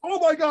Veris books. Oh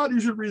my God,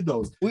 you should read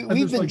those.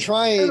 We've been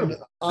trying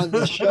on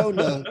the show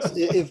notes.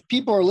 If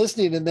people are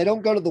listening and they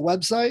don't go to the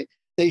website,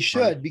 they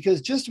should,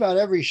 because just about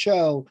every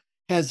show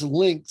has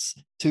links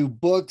to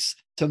books,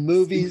 to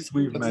movies,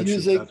 to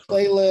music,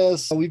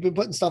 playlists. We've been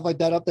putting stuff like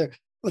that up there.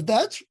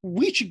 But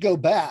we should go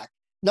back.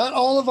 Not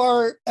all of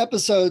our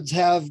episodes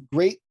have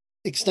great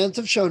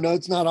extensive show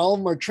notes. Not all of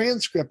them are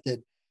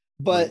transcripted,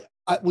 but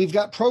we've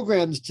got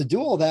programs to do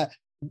all that.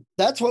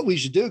 That's what we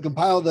should do.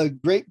 Compile the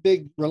great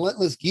big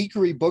relentless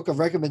geekery book of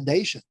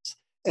recommendations.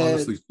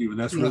 Honestly, Stephen,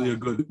 that's really a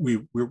good,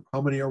 we're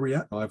how many are we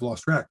at? I've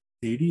lost track.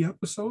 80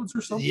 episodes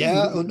or something?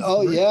 Yeah.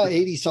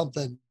 80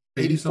 something.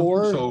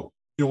 84. So,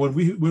 when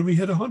we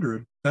hit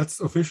 100, that's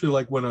officially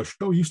like when a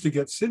show used to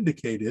get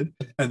syndicated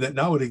and that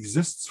now it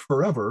exists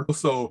forever.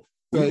 So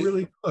we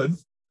really could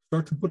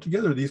start to put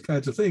together these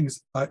kinds of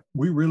things. A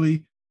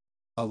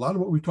lot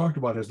of what we talked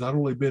about has not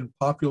only been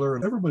popular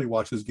and everybody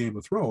watches Game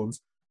of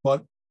Thrones,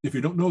 but if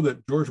you don't know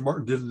that George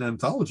Martin did an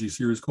anthology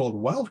series called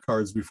Wild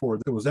Cards before,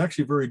 that was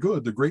actually very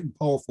good, The Great and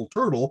Powerful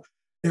Turtle,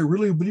 it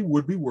really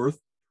would be worth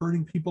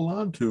turning people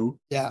on to.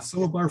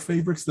 Some of our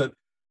favorites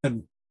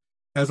and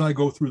as I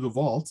go through the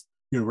vaults,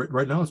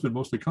 right now it's been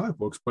mostly comic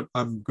books, but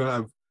I'm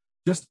going to,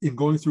 just in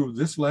going through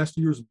this last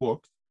year's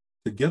books,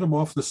 to get them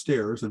off the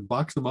stairs and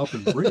box them up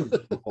and bring them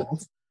to the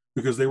vaults,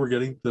 because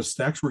the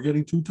stacks were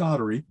getting too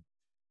tottery.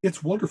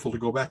 It's wonderful to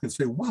go back and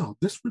say, wow,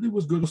 this really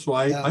was good. So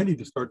I need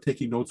to start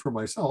taking notes for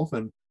myself,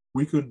 and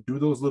we could do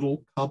those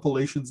little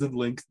compilations and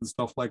links and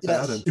stuff like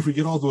that. And if we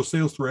get all those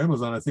sales through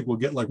Amazon, I think we'll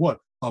get like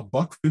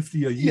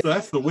 $1.50 a year.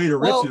 That's the way to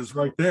riches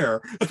right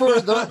there. for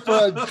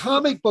a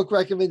comic book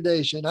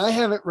recommendation, I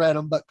haven't read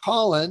them, but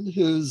Colin,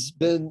 who's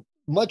been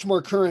much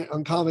more current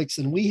on comics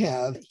than we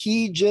have,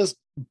 he just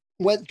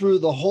went through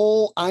the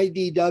whole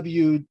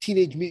IDW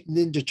Teenage Mutant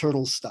Ninja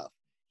Turtles stuff.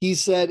 He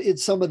said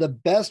it's some of the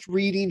best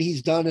reading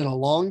he's done in a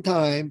long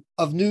time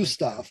of new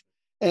stuff.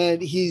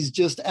 And he's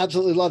just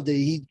absolutely loved it.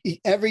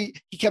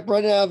 He kept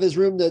running out of his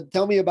room to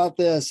tell me about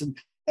this. And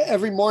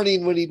every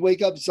morning when he'd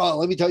wake up,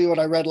 let me tell you what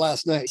I read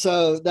last night.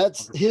 So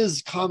that's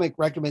his comic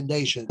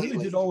recommendation. I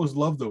really did always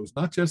love those,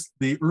 not just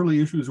the early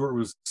issues where it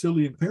was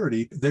silly and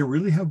parody. They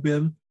really have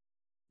been,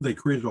 they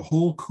created a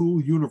whole cool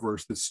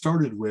universe that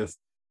started with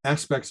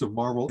aspects of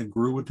Marvel and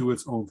grew into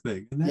its own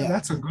thing. And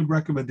that's a good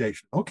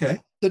recommendation. Okay.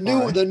 The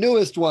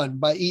newest one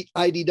by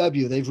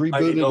IDW. They've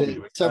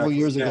rebooted it several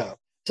years ago.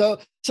 So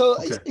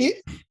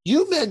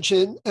you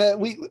mentioned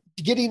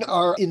getting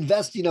our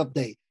investing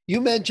update.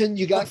 You mentioned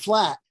you got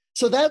flat.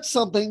 So that's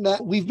something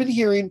that we've been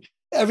hearing.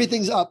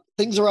 Everything's up.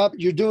 Things are up.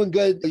 You're doing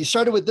good. You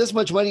started with this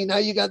much money. Now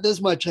you got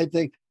this much, I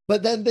think.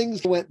 But then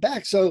things went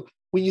back. So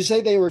when you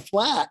say they were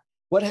flat,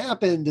 what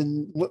happened?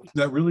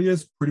 That really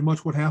is pretty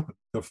much what happened.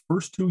 The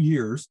first 2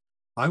 years,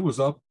 I was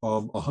up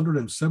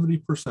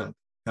 170%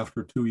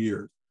 after 2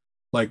 years.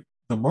 Like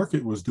the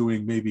market was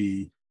doing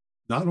maybe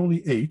not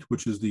only 8,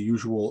 which is the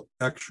usual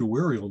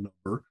actuarial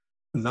number,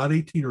 not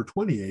 18 or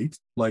 28,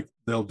 like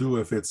they'll do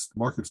if the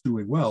market's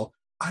doing well.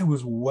 I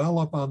was well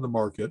up on the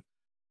market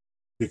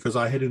because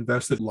I had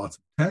invested lots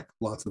of tech,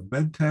 lots of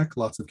med tech,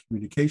 lots of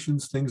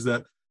communications, things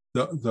that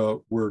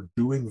were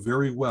doing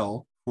very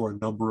well for a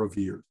number of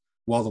years.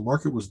 While the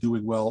market was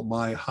doing well,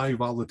 my high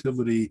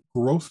volatility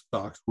growth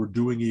stocks were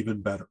doing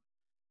even better.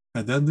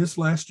 And then this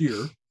last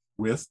year,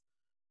 with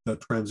the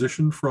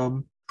transition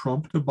from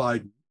Trump to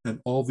Biden and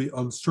all the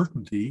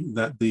uncertainty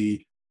that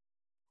the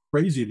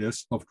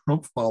craziness of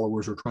Trump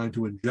followers are trying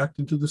to inject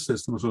into the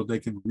system so they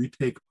can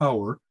retake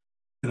power,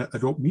 and I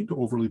don't mean to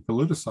overly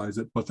politicize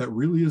it, but that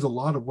really is a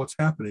lot of what's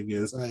happening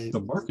is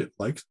the market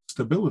likes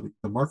stability.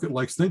 The market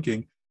likes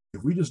thinking,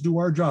 if we just do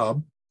our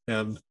job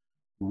and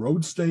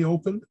roads stay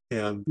open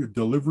and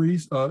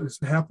deliveries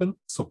happen,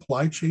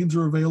 supply chains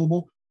are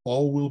available,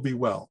 all will be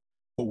well.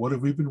 But what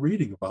have we been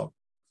reading about?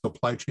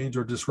 Supply chains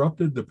are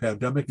disrupted. The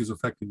pandemic is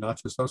affecting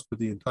not just us, but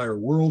the entire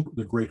world.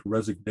 The great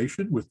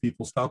resignation with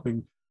people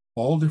stopping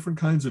all different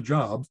kinds of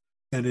jobs.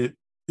 And it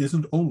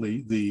isn't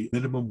only the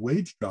minimum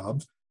wage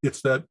jobs,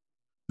 it's that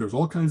there's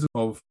all kinds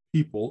of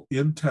people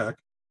in tech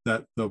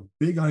that the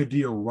big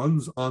idea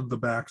runs on the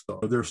backs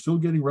of. They're still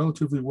getting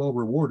relatively well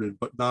rewarded,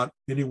 but not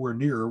anywhere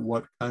near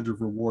what kinds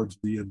of rewards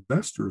the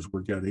investors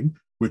were getting,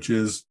 which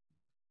is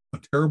a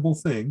terrible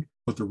thing.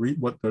 But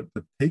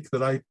the take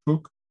that I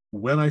took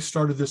when I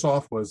started this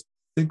off was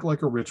think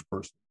like a rich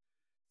person.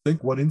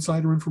 Think, what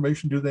insider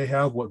information do they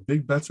have? What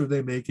big bets are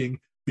they making?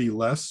 Be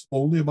less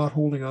only about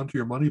holding on to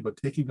your money, but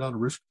taking on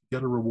risk to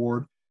get a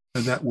reward.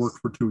 And that worked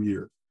for 2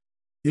 years.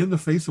 In the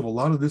face of a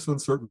lot of this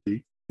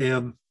uncertainty,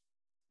 and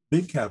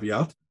big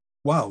caveat,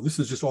 wow, this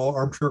is just all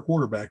armchair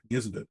quarterbacking,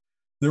 isn't it?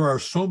 There are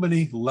so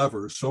many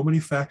levers, so many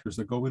factors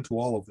that go into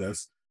all of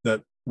this,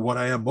 that what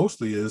I am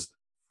mostly is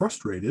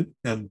frustrated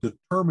and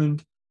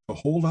determined to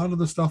hold on to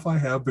the stuff I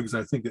have, because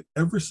I think that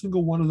every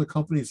single one of the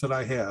companies that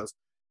I have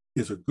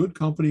is a good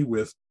company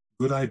with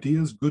good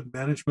ideas, good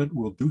management,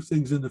 will do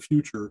things in the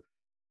future.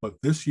 But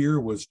this year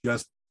was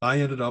just, I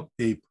ended up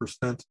 8%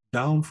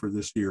 down for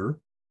this year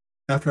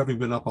after having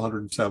been up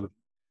 170.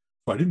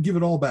 So I didn't give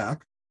it all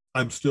back.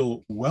 I'm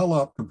still well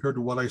up compared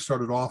to what I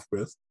started off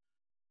with.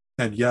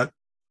 And yet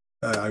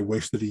I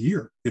wasted a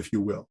year, if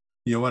you will.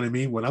 You know what I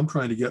mean? When I'm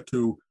trying to get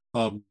to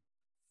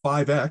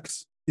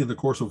 5X in the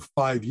course of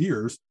 5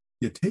 years,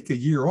 you take a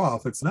year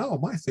off. It's now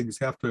my things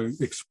have to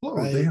explode.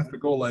 Right. They have to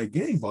go like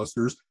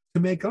gangbusters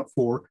to make up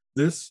for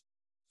this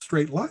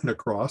straight line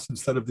across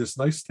instead of this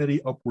nice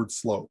steady upward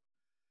slope.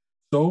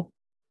 So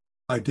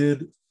I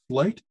did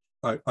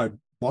I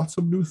bought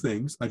some new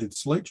things. I did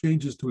slight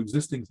changes to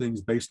existing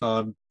things based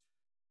on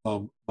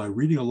by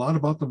reading a lot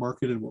about the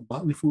market and what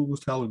Motley Fool was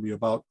telling me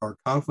about our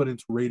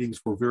confidence ratings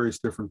for various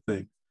different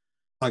things.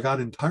 I got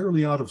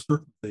entirely out of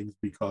certain things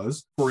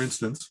because, for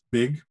instance,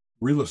 big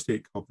real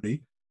estate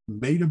company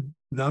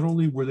not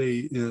only were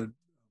they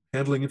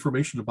handling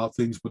information about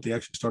things, but they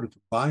actually started to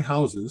buy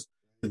houses,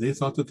 and they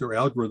thought that their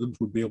algorithms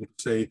would be able to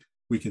say,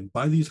 we can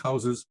buy these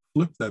houses,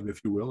 flip them, if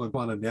you will, and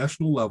on a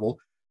national level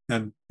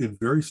and in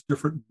various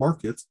different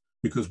markets,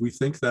 because we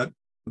think that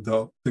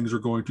the things are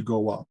going to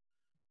go up.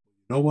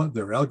 You know what?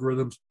 Their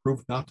algorithms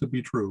proved not to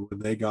be true,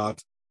 and they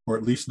got, or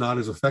at least not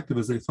as effective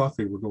as they thought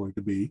they were going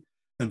to be.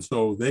 And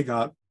so they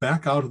got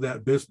back out of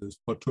that business,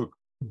 but took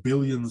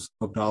billions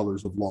of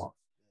dollars of loss.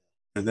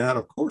 And that,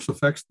 of course,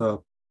 affects the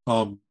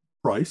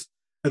price.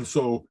 And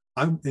so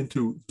I'm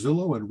into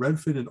Zillow and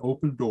Redfin and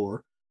Opendoor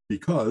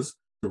because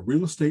the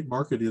real estate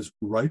market is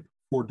ripe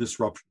for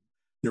disruption.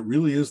 It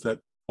really is. That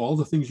all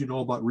the things you know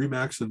about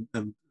Remax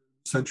and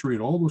Century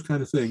and all those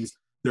kind of things,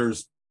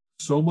 there's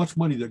so much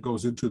money that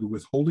goes into the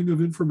withholding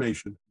of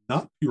information,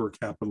 not pure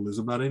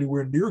capitalism, not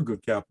anywhere near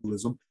good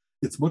capitalism.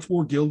 It's much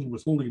more guild and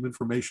withholding of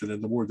information.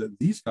 And the more that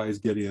these guys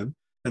get in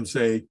and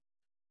say,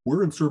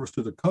 we're in service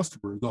to the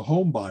customer, the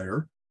home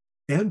buyer,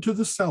 and to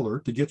the seller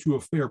to get you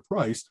a fair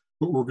price,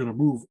 but we're going to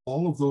move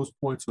all of those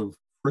points of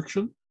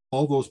friction,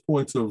 all those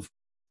points of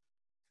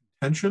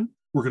tension.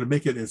 We're going to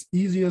make it as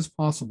easy as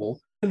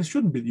possible. And it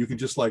shouldn't be that you can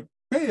just like,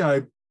 hey,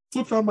 I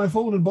flipped on my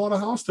phone and bought a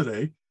house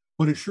today.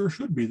 But it sure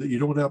should be that you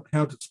don't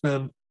have to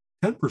spend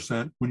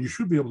 10% when you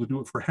should be able to do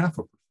it for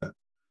 0.5%,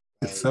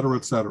 et cetera,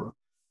 et cetera.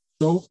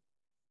 So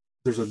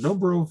there's a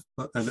number of,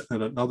 and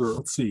another,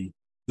 let's see,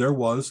 there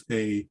was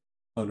an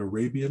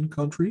Arabian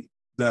country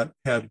that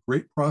had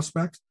great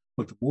prospects,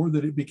 but the more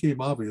that it became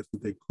obvious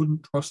that they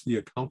couldn't trust the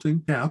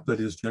accounting cap that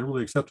is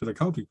generally accepted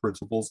accounting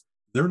principles,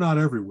 they're not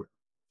everywhere.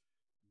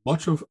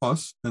 Much of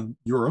us and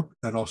Europe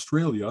and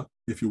Australia,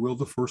 if you will,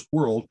 the first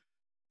world,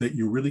 that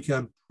you really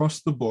can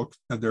trust the books,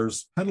 and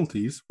there's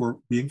penalties for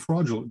being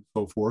fraudulent and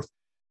so forth.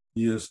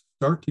 You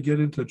start to get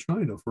into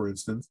China, for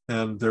instance,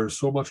 and there's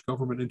so much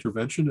government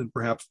intervention and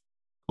perhaps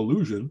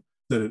collusion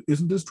that it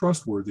isn't as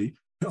trustworthy.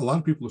 A lot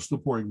of people are still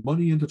pouring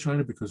money into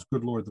China because,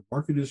 good Lord, the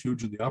market is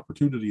huge and the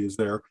opportunity is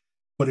there.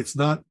 But it's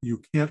not,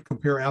 you can't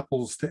compare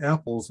apples to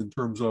apples in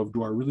terms of,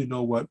 do I really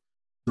know what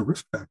the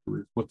risk factor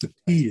is, what the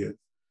T is?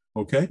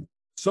 Okay.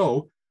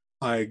 So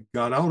I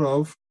got out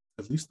of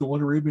at least the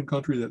one Arabian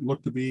country that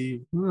looked to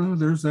be,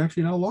 there's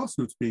actually now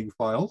lawsuits being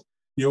filed.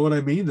 You know what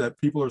I mean? That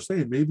people are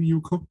saying, maybe you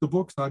cooked the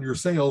books on your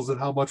sales and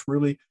how much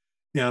really,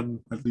 and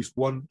at least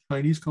one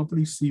Chinese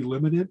company, Sea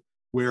Limited,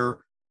 where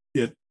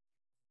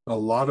a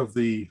lot of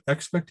the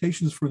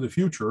expectations for the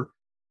future,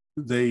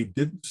 they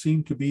didn't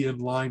seem to be in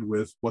line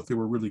with what they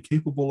were really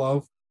capable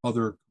of.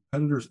 Other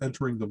competitors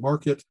entering the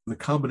market, the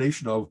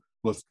combination of,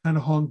 well, it's kind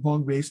of Hong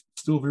Kong based,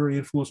 still very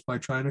influenced by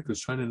China, because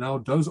China now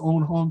does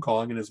own Hong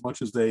Kong, and as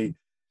much as they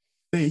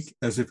fake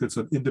as if it's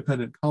an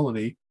independent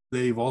colony,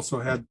 they've also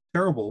had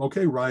terrible,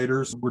 okay,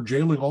 rioters, we're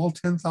jailing all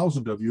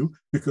 10,000 of you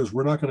because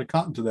we're not going to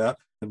cotton to that,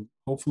 and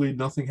hopefully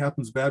nothing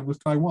happens bad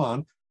with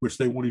Taiwan, which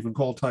they won't even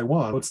call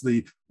Taiwan. It's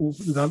the,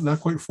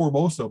 not quite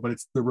Formosa, but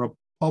it's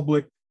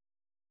the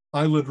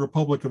Island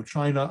Republic of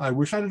China. I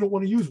don't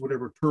want to use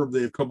whatever term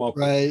they've come up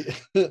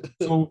with.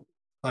 So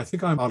I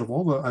think I'm out of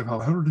I have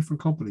 100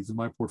 different companies in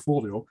my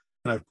portfolio,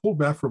 and I've pulled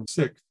back from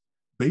 6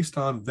 based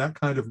on that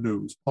kind of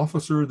news.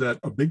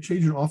 A big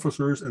change in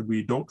officers, and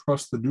we don't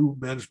trust the new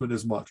management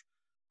as much.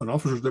 And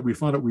officers that we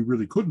found out we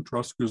really couldn't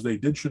trust because they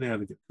did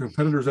shenanigans,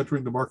 competitors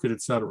entering the market,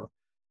 etc.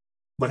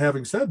 But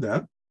having said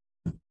that,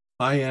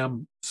 I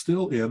am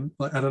still in,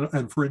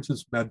 and for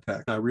instance,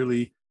 MedTech.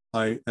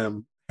 I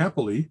am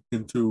happily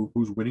into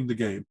who's winning the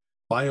game.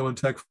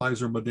 BioNTech,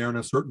 Pfizer,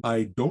 Moderna, certain.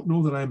 I don't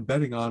know that I'm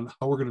betting on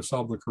how we're going to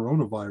solve the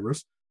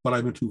coronavirus, but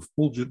I'm into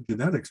full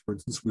genetics, for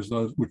instance, which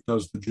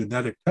does the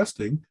genetic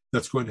testing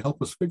that's going to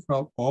help us figure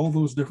out all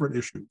those different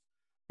issues.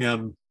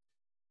 And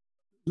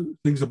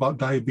things about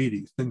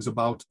diabetes, things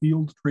about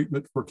field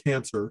treatment for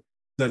cancer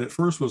that at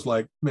first was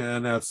like,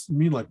 man, that's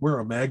mean like wear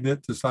a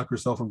magnet to stop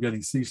yourself from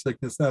getting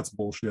seasickness. That's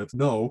bullshit.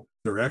 No,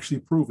 they're actually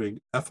proving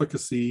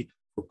efficacy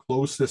for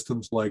closed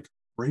systems like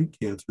brain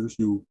cancers.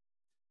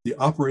 The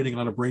operating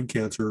on a brain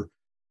cancer,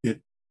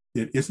 it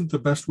isn't the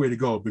best way to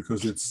go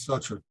because it's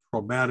such a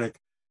traumatic,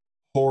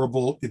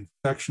 horrible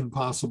infection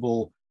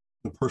possible.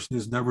 The person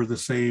is never the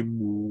same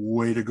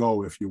way to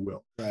go, if you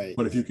will. Right.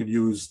 But if you can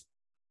use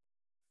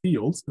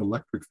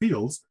electric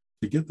fields,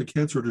 to get the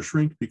cancer to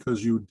shrink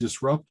because you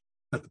disrupt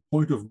at the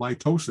point of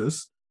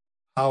mitosis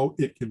how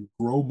it can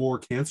grow more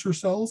cancer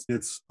cells,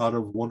 it's out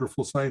of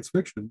wonderful science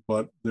fiction,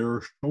 but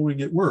they're showing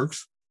it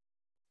works.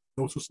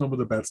 Those are some of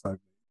the bets I've made.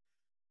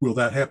 Will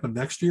that happen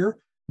next year?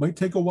 Might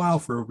take a while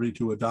for everybody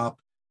to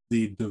adopt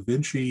the Da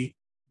Vinci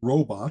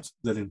robots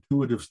that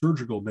Intuitive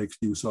Surgical makes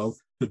use of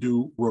to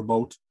do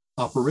remote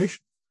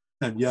operations.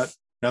 And yet,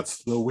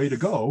 that's the way to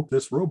go.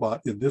 This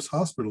robot in this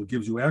hospital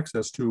gives you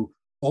access to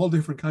all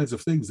different kinds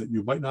of things that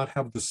you might not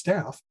have the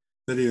staff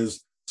that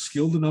is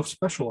skilled enough,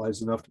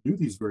 specialized enough to do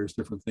these various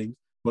different things.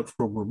 But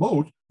from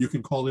remote, you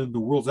can call in the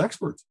world's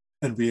experts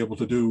and be able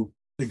to do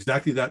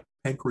exactly that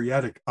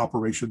pancreatic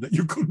operation that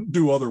you couldn't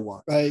do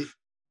otherwise. Right.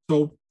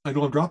 So I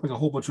know I'm dropping a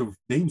whole bunch of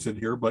names in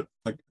here, but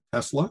like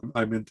Tesla,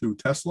 I'm into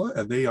Tesla,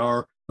 and they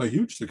are a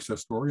huge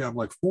success story. I'm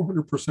like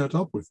 400%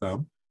 up with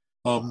them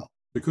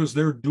because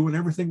they're doing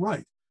everything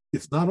right.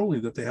 It's not only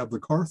that they have the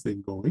car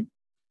thing going,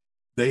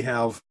 they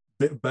have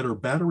better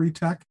battery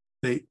tech.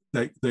 They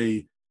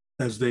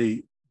as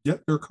they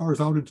get their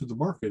cars out into the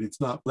market, it's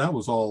not that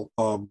was all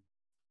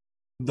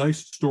nice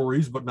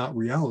stories, but not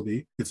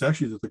reality. It's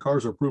actually that the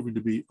cars are proving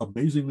to be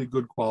amazingly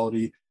good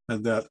quality,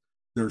 and that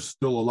there's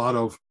still a lot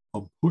of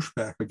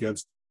pushback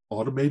against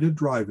automated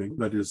driving,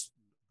 that is,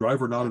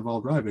 driver not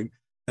involved driving,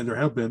 and there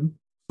have been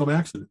some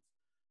accidents.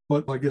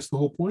 But I guess the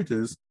whole point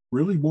is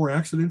really more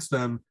accidents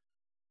than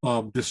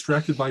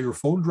distracted by your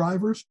phone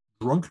drivers,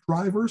 drunk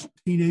drivers,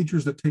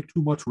 teenagers that take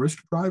too much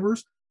risk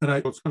drivers. And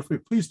it's kind of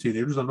like, please,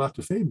 teenagers, I'm not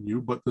defaming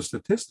you, but the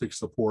statistics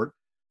support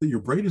that your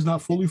brain is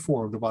not fully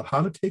formed about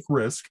how to take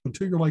risk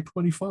until you're like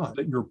 25.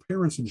 That your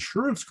parents'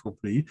 insurance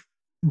company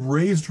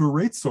raised your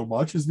rates so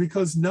much is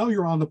because now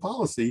you're on the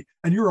policy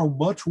and you're a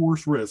much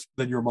worse risk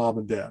than your mom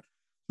and dad.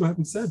 So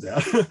having said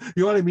that,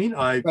 you know what I mean?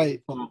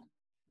 Right.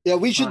 Yeah,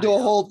 we should do a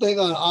whole thing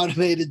on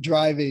automated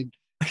driving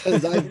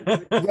because I've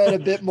read a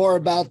bit more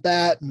about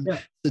that and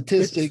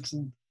statistics.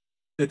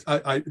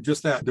 I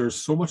just that there's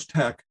so much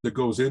tech that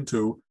goes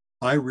into.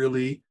 I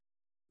really,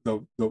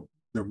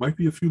 there might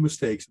be a few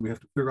mistakes, and we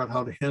have to figure out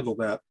how to handle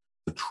that,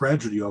 the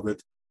tragedy of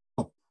it,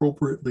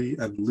 appropriately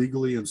and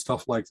legally and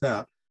stuff like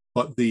that.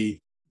 But the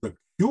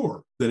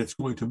cure that it's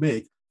going to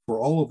make for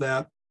all of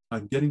that,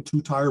 I'm getting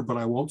too tired, but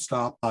I won't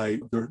stop.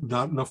 There are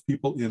not enough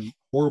people in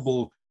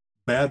horrible,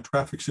 bad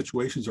traffic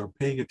situations are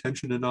paying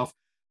attention enough.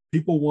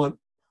 People want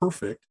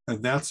perfect,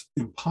 and that's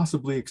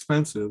impossibly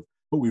expensive,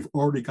 but we've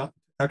already got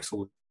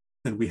excellent.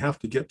 And we have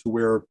to get to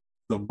where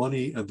the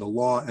money and the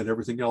law and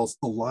everything else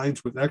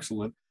aligns with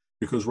excellent,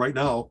 because right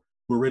now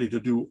we're ready to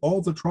do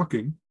all the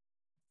trucking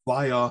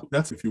via,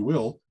 that's, if you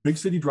will, big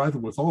city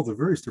driving with all the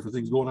various different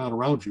things going on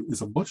around you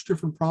is a much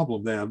different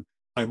problem than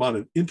I'm on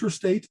an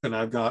interstate and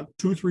I've got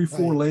 2, 3,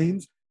 4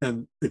 lanes,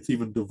 and it's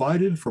even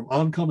divided from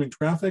oncoming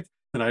traffic,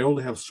 and I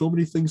only have so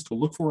many things to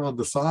look for on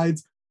the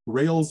sides,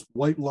 rails,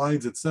 white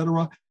lines,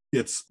 etc.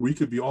 We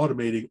could be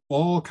automating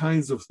all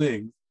kinds of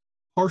things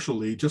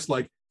partially, just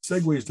like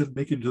Segways didn't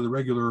make it into the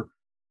regular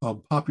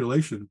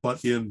population,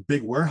 but in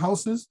big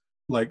warehouses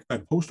like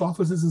and post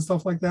offices and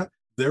stuff like that,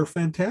 they're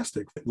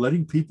fantastic.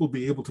 Letting people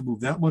be able to move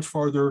that much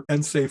farther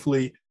and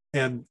safely,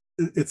 and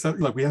it's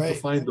like we have to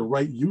find the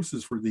right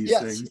uses for these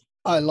things.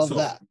 I love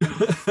that.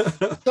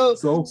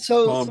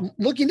 So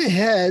looking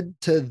ahead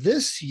to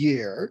this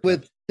year,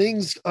 with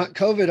things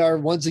COVID are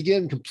once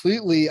again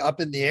completely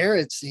up in the air,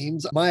 it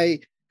seems. My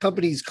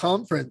company's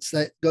conference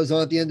that goes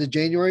on at the end of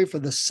January, for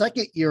the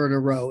second year in a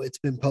row, it's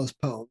been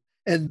postponed.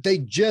 And they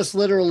just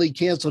literally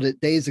canceled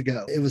it days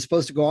ago. It was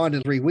supposed to go on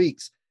in 3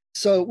 weeks.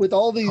 So with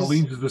all these,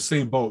 Colleen's is the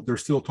same boat. They're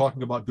still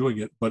talking about doing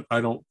it, but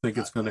I don't think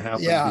it's going to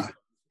happen. Yeah.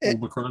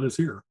 Omicron is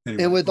here.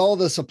 Anyway. And with all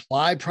the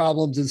supply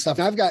problems and stuff,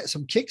 I've got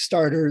some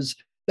Kickstarters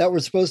that were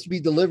supposed to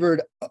be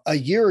delivered a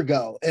year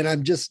ago, and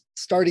I'm just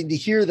starting to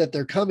hear that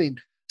they're coming.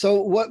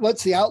 So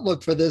what's the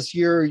outlook for this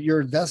year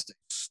you're investing?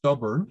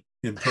 Stubborn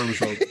in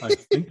terms of, I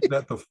think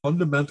that the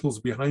fundamentals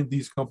behind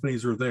these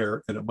companies are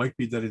there, and it might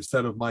be that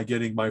instead of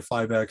getting my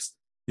 5X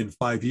in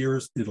 5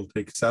 years, it'll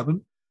take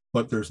 7.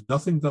 But there's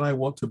nothing that I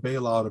want to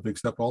bail out of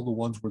except all the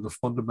ones where the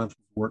fundamentals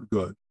weren't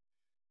good.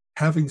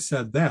 Having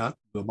said that,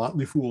 the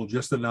Motley Fool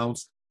just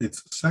announced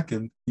its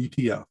second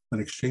ETF, an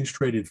exchange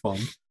traded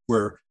fund,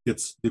 where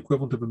it's the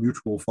equivalent of a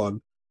mutual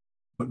fund,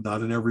 but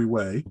not in every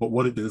way. But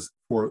what it is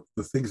for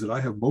the things that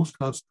I have most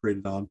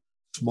concentrated on,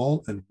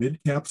 small and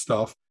mid-cap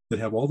stuff that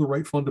have all the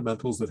right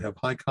fundamentals, that have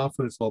high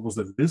confidence levels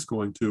that it is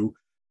going to,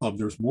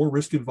 There's more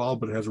risk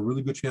involved, but it has a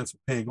really good chance of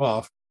paying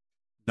off.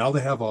 Now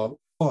they have a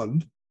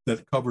fund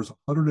that covers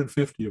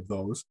 150 of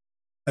those.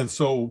 And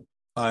so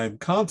I'm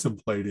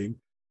contemplating,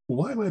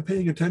 why am I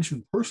paying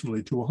attention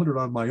personally to 100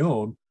 on my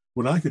own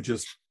when I could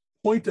just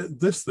point at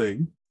this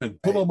thing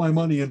and put all my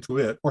money into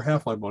it, or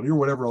half my money, or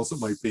whatever else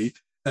it might be,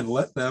 and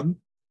let them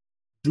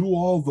do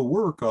all the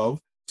work of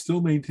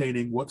still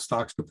maintaining what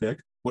stocks to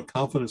pick, what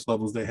confidence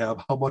levels they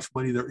have, how much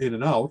money they're in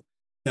and out,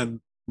 and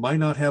my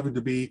not having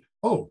to be,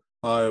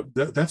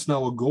 that's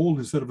now a gold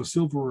instead of a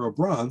silver or a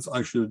bronze.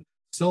 I should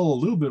sell a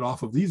little bit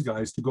off of these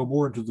guys to go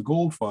more into the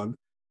gold fund.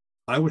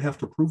 I would have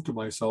to prove to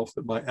myself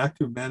that my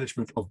active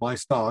management of my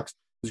stocks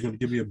is going to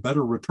give me a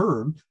better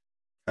return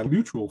at a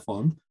mutual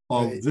fund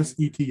of this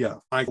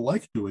ETF. I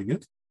like doing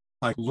it.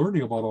 I like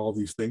learning about all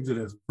these things. It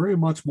has very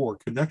much more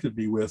connected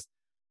me with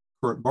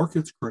current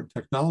markets, current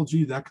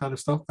technology, that kind of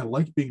stuff. I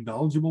like being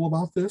knowledgeable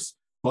about this,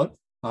 but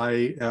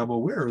I am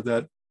aware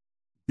that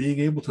being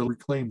able to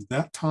reclaim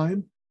that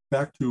time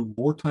back to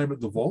more time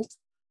at the vault,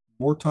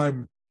 more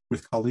time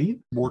with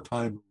Colleen, more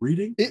time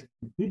reading,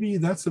 maybe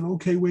that's an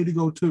okay way to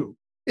go too.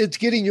 It's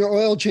getting your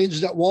oil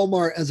changed at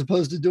Walmart as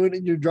opposed to doing it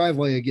in your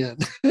driveway again.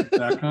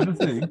 That kind of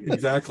thing,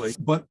 exactly.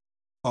 But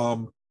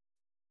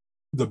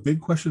the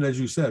big question, as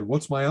you said,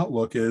 what's my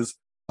outlook is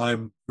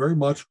I'm very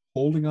much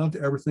holding on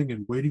to everything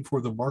and waiting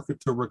for the market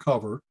to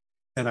recover.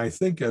 And I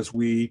think as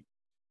we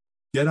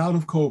get out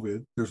of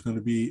COVID, there's going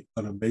to be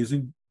an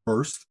amazing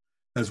burst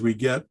as we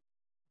get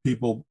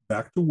people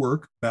back to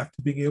work, back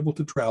to being able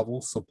to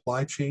travel,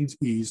 supply chains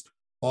eased.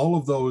 All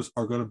of those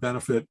are going to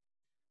benefit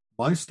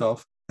my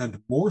stuff,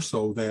 and more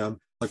so than,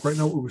 like right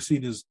now, what we've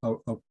seen is a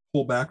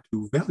pullback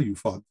to value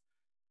funds.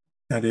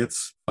 And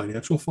it's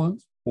financial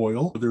funds,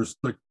 oil. There's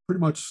like pretty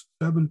much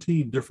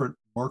 17 different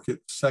market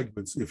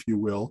segments, if you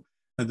will,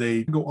 and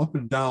they go up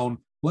and down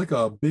like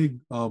a big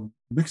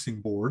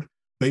mixing board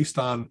based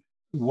on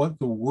what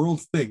the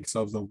world thinks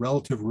of the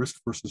relative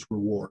risk versus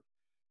reward.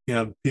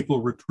 And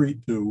people retreat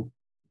to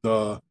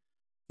the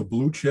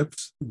blue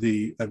chips,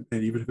 and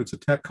even if it's a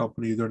tech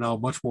company, they're now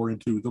much more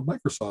into the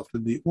Microsoft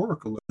and the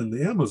Oracle and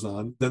the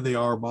Amazon than they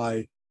are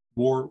my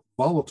more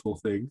volatile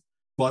things.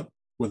 But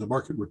when the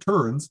market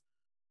returns,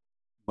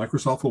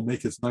 Microsoft will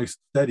make its nice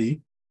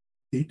steady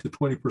 8 to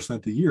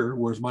 20% a year,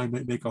 whereas mine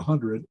might make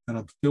 100, and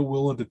I'm still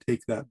willing to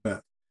take that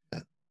bet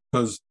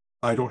because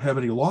I don't have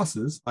any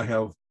losses. I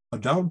have a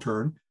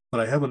downturn, but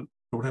I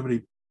don't have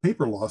any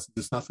paper losses.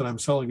 It's not that I'm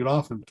selling it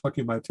off and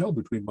tucking my tail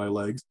between my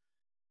legs.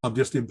 I'm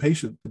just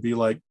impatient to be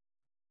like,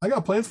 I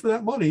got plans for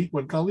that money.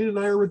 When Colleen and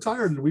I are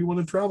retired and we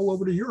want to travel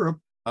over to Europe,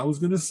 I was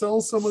going to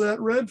sell some of that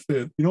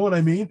Redfin. You know what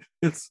I mean?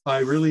 I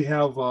really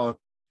have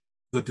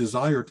the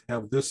desire to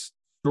have this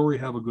story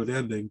have a good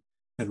ending.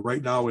 And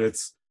right now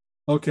it's,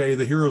 okay,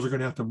 the heroes are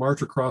going to have to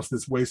march across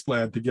this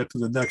wasteland to get to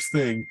the next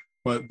thing,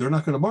 but they're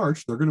not going to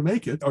march. They're going to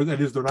make it. Or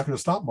that is, they're not going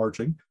to stop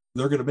marching.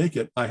 They're going to make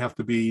it. I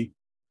haven't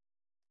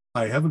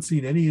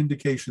seen any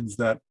indications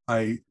that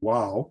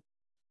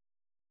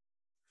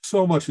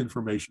so much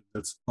information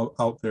that's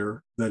out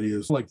there that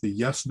is like the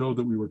yes, no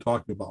that we were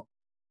talking about.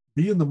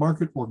 Be in the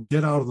market or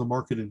get out of the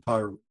market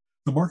entirely.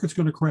 The market's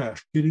going to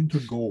crash. Get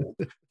into gold.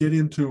 Get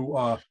into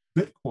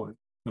Bitcoin.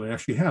 And I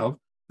actually have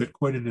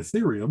Bitcoin and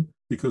Ethereum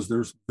because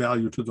there's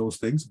value to those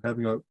things.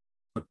 Having a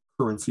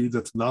currency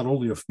that's not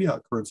only a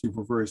fiat currency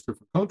for various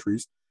different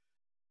countries,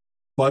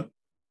 but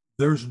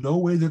there's no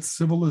way that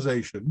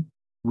civilization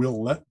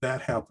will let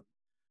that happen.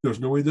 There's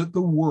no way that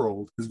the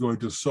world is going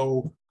to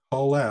so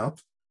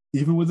collapse,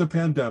 even with a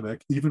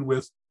pandemic, even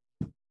with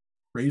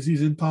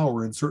crazies in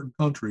power in certain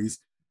countries.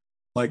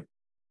 Like,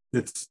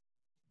 the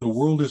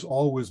world is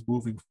always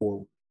moving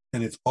forward,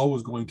 and it's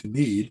always going to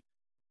need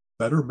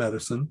better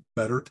medicine,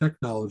 better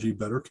technology,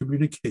 better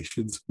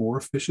communications, more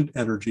efficient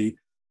energy,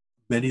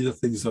 many of the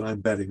things that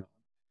I'm betting on.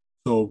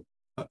 So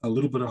a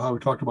little bit of how we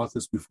talked about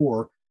this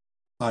before,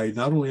 I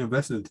not only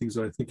invested in things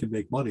that I think can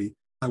make money,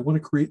 I want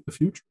to create the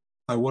future.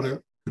 I want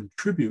to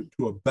contribute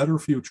to a better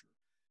future.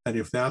 And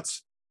if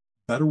that's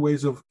better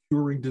ways of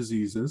curing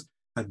diseases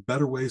and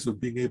better ways of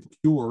being able to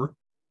cure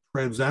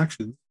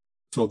transactions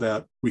so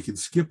that we can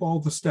skip all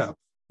the steps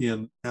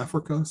in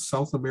Africa,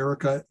 South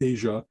America,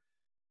 Asia,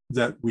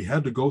 that we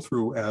had to go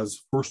through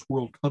as first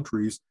world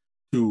countries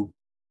to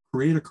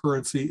create a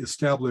currency,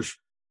 establish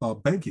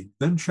banking,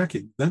 then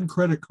checking, then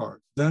credit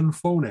cards, then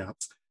phone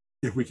apps.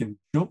 If we can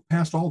jump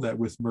past all that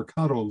with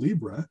Mercado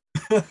Libre,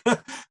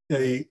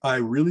 I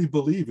really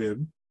believe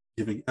in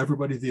giving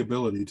everybody the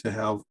ability to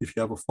have, if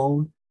you have a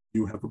phone,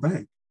 you have a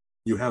bank.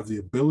 You have the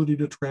ability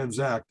to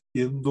transact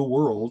in the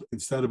world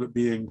instead of it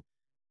being,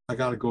 I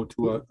got to go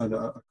to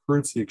a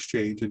currency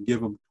exchange and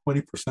give them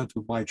 20%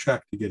 of my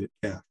check to get it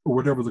cash or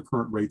whatever the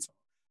current rates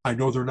are. I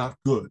know they're not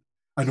good.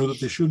 I know that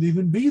they shouldn't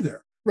even be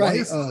there.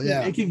 Right.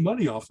 Making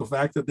money off the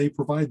fact that they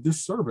provide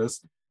this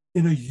service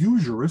in a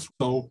usurious.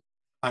 So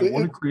I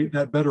want to create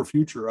that better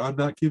future. I'm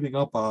not giving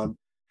up on,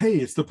 hey,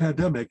 it's the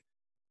pandemic.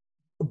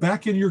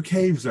 Back in your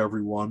caves,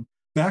 everyone.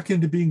 back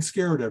into being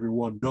scared,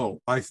 everyone. No,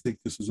 I think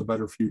this is a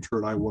better future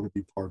and I want to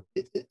be part of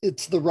it.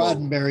 It's the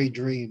Roddenberry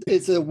dream.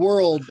 It's a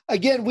world.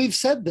 Again, we've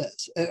said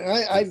this, and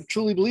I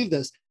truly believe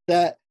this,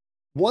 that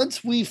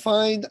once we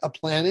find a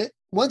planet,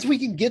 once we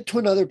can get to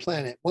another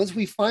planet, once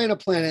we find a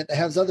planet that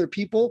has other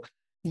people,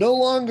 no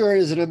longer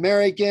is it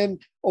American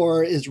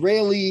or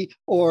Israeli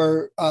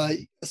or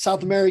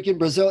South American,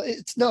 Brazil.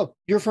 It's no,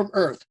 you're from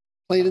Earth,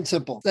 plain and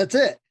simple. That's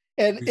it.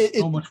 And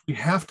so much we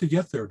have to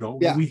get there, don't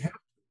we? Yeah. We have to.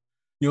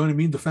 You know what I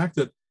mean? The fact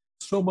that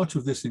so much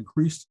of this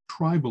increased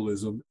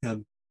tribalism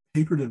and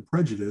hatred and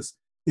prejudice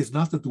is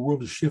not that the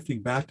world is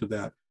shifting back to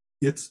that.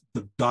 It's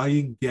the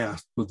dying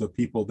gasp of the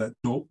people that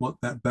don't want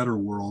that better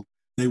world.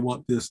 They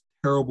want this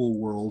terrible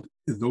world,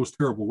 in those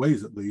terrible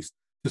ways at least,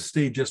 to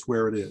stay just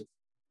where it is.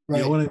 Right.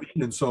 You know what I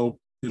mean? And so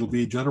it'll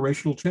be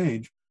generational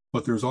change,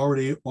 but there's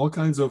already all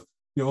kinds of,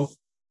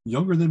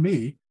 younger than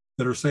me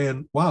that are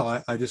saying,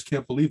 wow, I just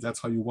can't believe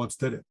that's how you once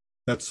did it.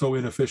 That's so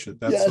inefficient.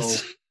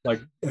 That's so,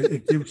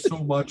 it gives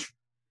so much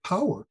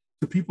power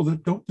to people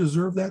that don't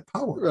deserve that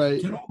power.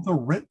 Right. Get all the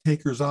rent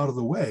takers out of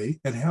the way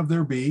and have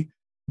there be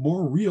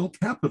more real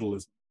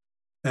capitalism.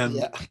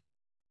 And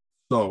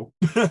so,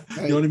 right.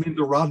 You know what I mean?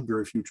 The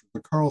Roddenberry future,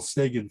 the Carl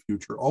Sagan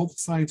future, all the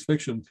science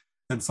fiction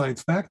and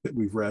science fact that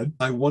we've read,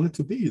 I want it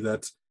to be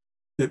that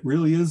it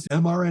really is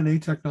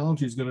mRNA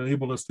technology is going to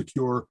enable us to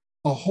cure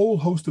a whole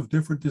host of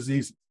different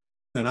diseases.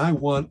 And I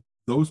want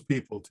those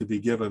people to be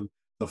given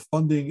the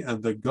funding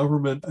and the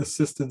government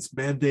assistance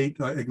mandate,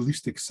 at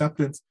least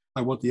acceptance.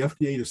 I want the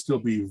FDA to still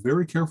be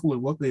very careful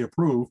in what they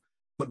approve,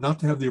 but not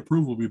to have the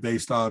approval be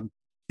based on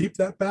keep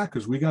that back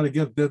because we got to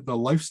get the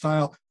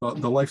lifestyle,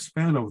 the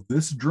lifespan of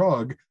this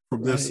drug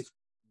from this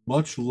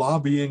much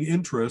lobbying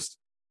interest.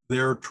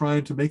 They're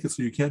trying to make it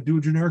so you can't do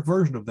a generic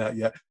version of that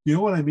yet. You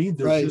know what I mean?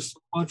 There's just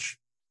so much.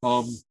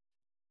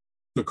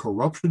 The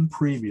corruption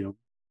premium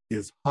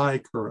is high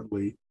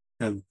currently,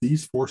 and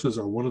these forces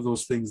are one of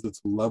those things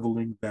that's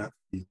leveling that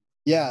field.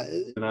 Yeah.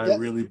 And I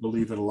really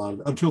believe in a lot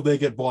of it until they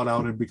get bought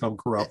out and become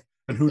corrupt.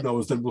 And who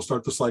knows, then we'll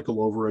start the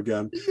cycle over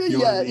again. You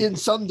know I mean? In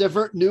some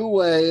different new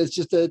way. It's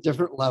just a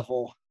different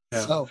level.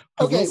 Yeah. So,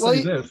 okay.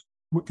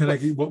 Can I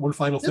get one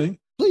final thing?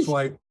 Please.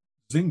 So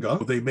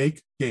Zynga, they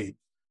make games.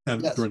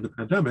 And during the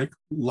pandemic,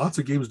 lots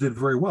of games did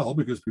very well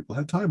because people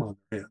had time on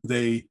their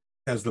hands.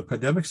 As the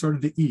pandemic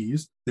started to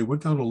ease, they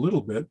went down a little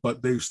bit,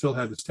 but they still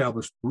had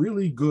established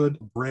really good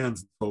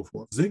brands and so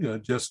forth.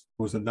 Zynga just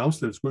was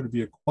announced that it's going to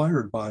be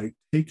acquired by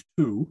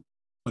Take-Two,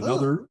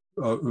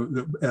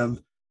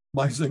 and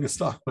my Zynga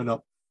stock went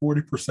up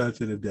 40%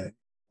 in a day.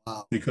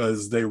 Wow.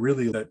 Because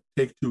that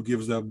Take-Two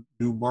gives them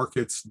new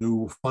markets,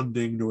 new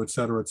funding, new et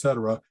cetera, et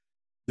cetera.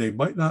 They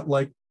might not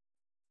like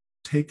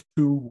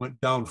Take-Two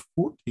went down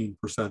 14%,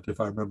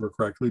 if I remember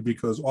correctly,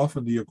 because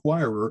often the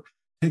acquirer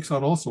takes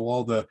on also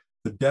all the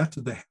debt,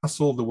 the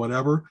hassle, the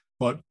whatever.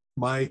 But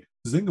my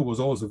Zynga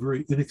was always a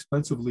very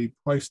inexpensively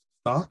priced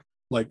stock,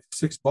 like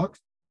 $6.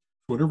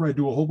 Whenever I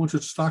do a whole bunch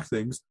of stock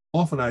things,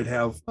 often I'd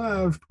have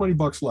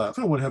 $20 left.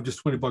 I don't want to have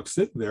just $20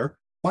 sitting there.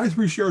 Buy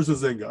 3 shares of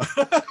Zynga.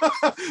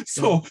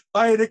 So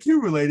I had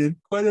accumulated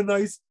quite a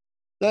nice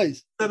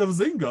set of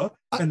Zynga,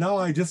 and now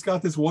I just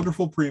got this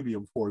wonderful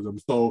premium for them.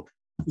 So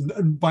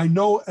by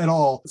no at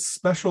all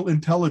special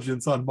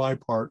intelligence on my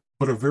part,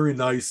 but a very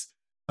nice,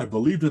 I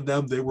believed in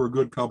them. They were a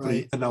good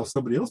company. And now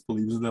somebody else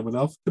believes in them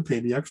enough to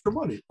pay me extra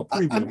money, a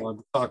premium on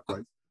the stock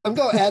price. I'm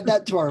going to add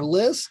that to our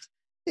list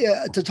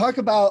to talk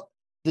about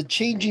the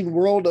changing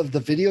world of the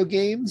video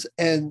games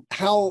and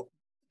how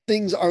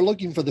things are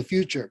looking for the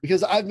future,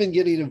 because I've been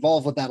getting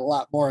involved with that a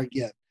lot more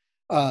again.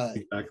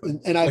 Exactly.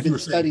 And I've been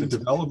studying the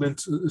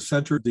development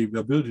center, the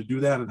ability to do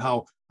that, and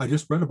how I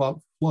just read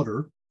about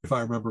Flutter, if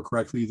I remember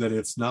correctly, that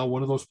it's now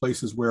one of those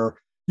places where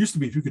used to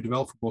be if you could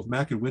develop for both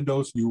Mac and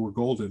Windows, you were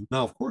golden.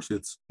 Now, of course,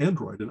 it's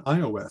Android and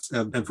iOS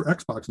and for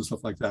Xbox and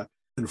stuff like that.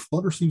 And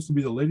Flutter seems to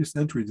be the latest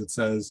entry that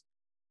says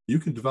you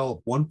can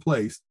develop one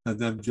place and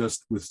then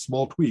just with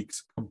small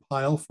tweaks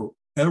compile for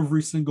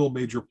every single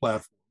major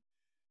platform.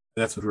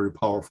 That's a very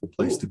powerful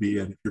place to be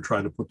in if you're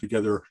trying to put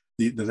together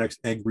the next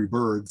Angry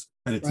Birds,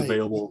 and it's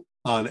available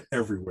on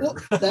everywhere.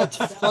 Well, that's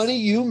funny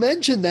you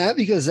mentioned that,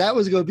 because that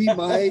was going to be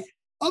my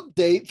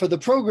update for the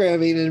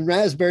programming and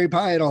Raspberry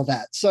Pi and all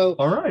that. So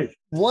all right.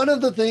 One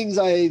of the things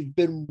I've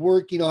been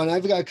working on,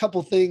 I've got a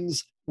couple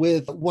things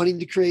with wanting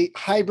to create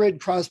hybrid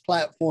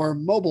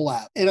cross-platform mobile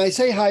app. And I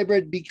say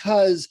hybrid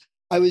because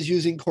I was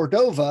using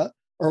Cordova,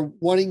 or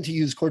wanting to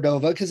use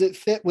Cordova, because it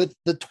fit with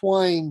the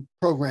Twine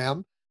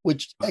program,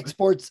 which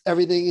exports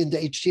everything into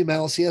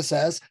HTML,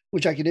 CSS,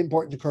 which I can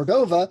import into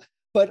Cordova.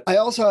 But I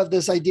also have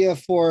this idea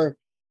for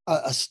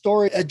a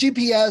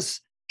GPS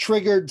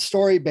triggered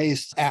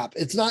story-based app.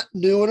 It's not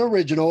new and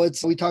original.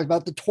 We talked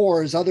about the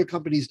Tors, other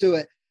companies do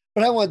it,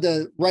 but I wanted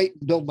to write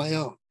and build my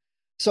own.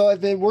 So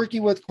I've been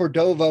working with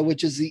Cordova,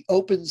 which is the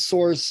open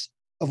source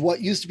of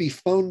what used to be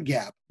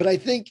PhoneGap, but I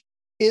think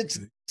it's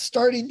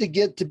starting to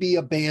get to be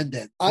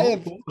abandoned. I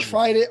have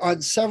tried it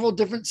on several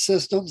different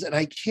systems and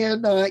I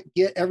cannot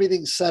get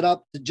everything set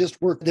up to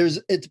just work.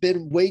 It's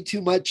been way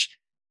too much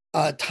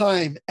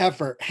time,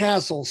 effort,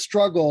 hassle,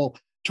 struggle,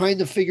 trying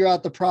to figure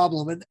out the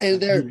problem.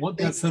 And you want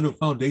that set of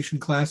foundation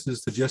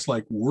classes to just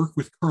like work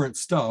with current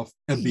stuff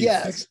and be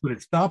fixed when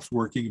it stops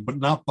working, but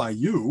not by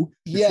you.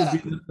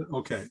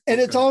 Okay.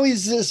 And it's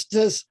always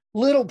this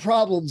little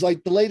problems,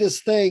 like the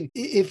latest thing.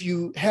 If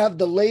you have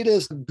the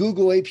latest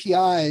Google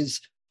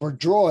APIs for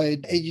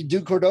Droid and you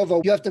do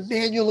Cordova, you have to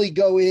manually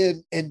go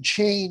in and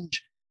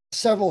change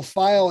several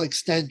file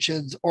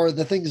extensions or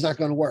the thing's not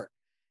going to work.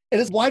 And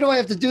it's, why do I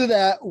have to do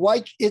that?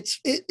 Why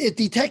it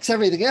detects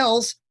everything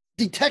else,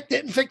 detect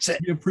it and fix it. There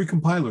should be a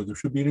pre-compiler. There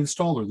should be an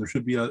installer. There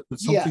should be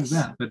something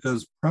that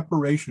does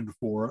preparation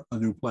for a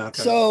new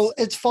platform. So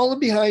it's fallen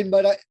behind,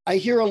 but I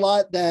hear a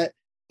lot that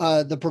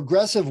the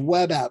progressive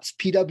web apps,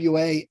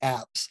 PWA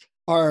apps,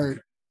 are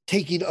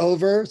taking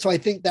over. So I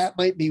think that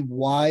might be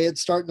why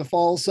it's starting to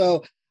fall.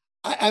 So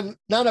I'm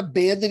not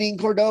abandoning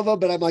Cordova,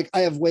 but I'm like,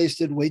 I have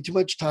wasted way too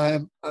much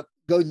time. I'm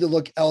going to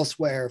look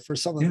elsewhere for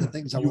some of the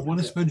things I want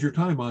to spend your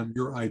time on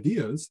your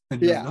ideas and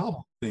your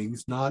novel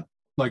things, not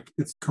like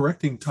it's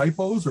correcting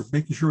typos or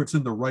making sure it's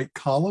in the right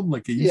column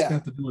like you used to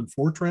have to do in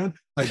Fortran.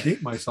 I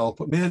date myself,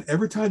 but man,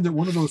 every time that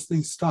one of those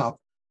things stopped,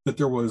 that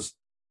there was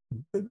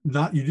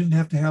you didn't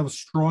have to have a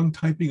strong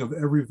typing of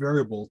every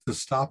variable to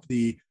stop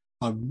the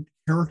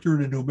character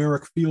in a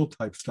numeric field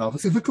type stuff. I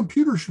said, the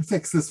computer should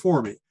fix this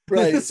for me.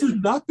 Right. This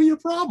should not be a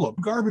problem.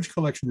 Garbage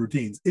collection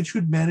routines. It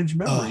should manage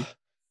memory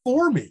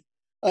for me.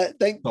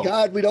 Thank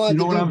God we don't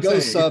have to do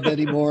Ghost Sub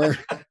anymore.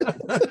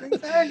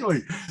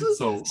 Exactly.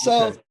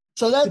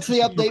 So that's the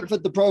update for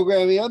the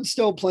programming. I'm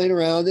still playing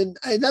around, and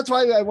that's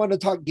why I want to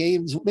talk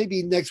games.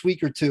 Maybe next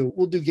week or two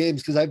we'll do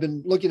games because I've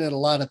been looking at a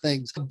lot of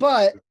things.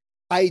 But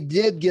I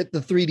did get the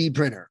 3D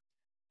printer,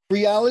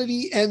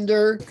 Reality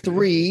Ender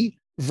 3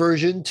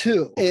 version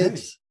 2. Okay.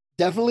 It's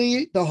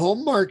definitely the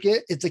home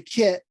market. It's a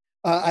kit.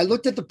 I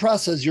looked at the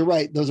presses. You're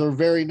right; those are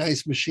very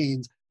nice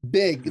machines.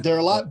 Big. They're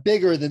a lot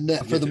bigger than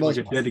that for the most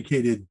part. Like a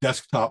dedicated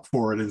desktop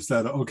for it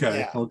instead of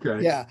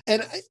Yeah.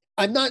 And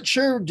I'm not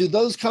sure. Do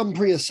those come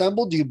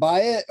pre-assembled? Do you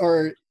buy it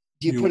or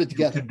do you put it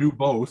together? You can do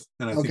both,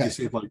 and I think you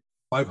save like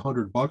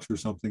 $500 or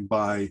something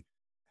by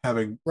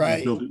having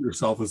you build it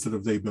yourself instead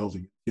of they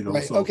building it.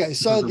 Right.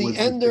 So the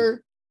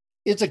Ender,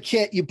 it's a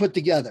kit you put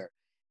together.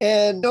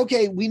 And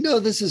we know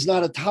this is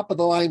not a top of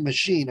the line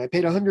machine. I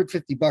paid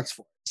 $150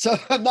 for it. So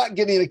I'm not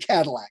getting a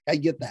Cadillac. I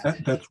get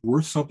that. That's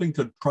worth something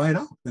to try it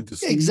out and to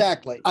see.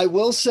 Exactly. I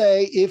will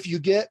say, if you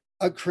get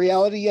a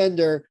Creality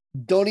Ender,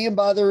 don't even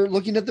bother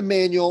looking at the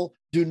manual.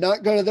 Do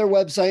not go to their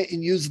website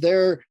and use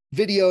their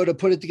video to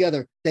put it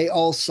together. They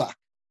all suck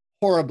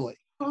horribly.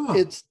 Oh.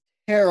 It's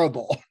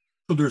terrible.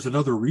 So there's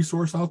another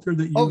resource out there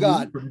that you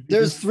God,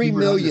 there's 3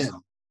 million.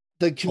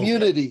 The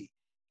community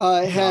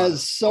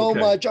has so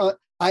much on.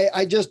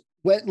 I just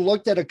went and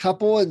looked at a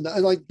couple and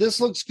I'm like,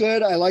 this looks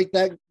good. I like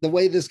that, the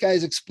way this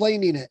guy's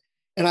explaining it.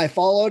 And I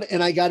followed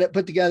and I got it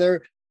put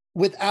together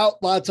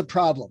without lots of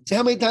problems.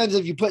 How many times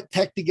have you put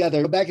tech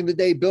together? Back in the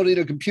day, building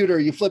a computer,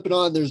 you flip it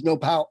on, there's no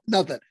power,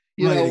 nothing.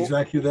 You know?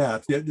 Exactly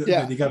that.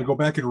 Yeah. You got to go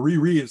back and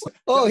reread it. It's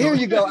like, here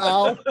you go,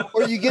 Al.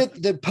 Or you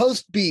get the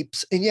post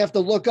beeps and you have to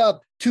look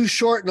up too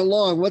short and a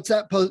long. What's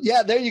that post?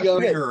 Yeah, there you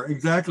go. There,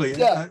 exactly.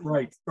 Yeah.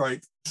 Right.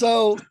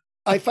 So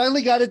I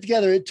finally got it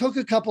together. It took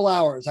a couple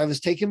hours. I was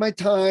taking my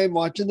time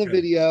watching the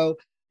video.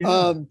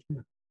 And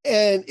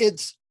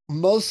it's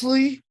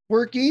mostly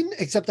working,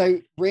 except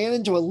I ran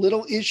into a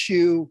little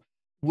issue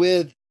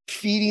with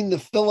feeding the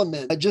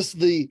filament.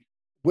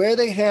 Where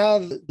they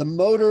have the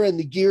motor and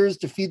the gears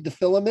to feed the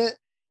filament,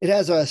 it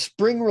has a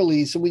spring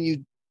release. And when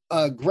you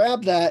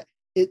grab that,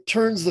 it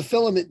turns the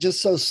filament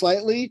just so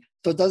slightly,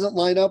 so it doesn't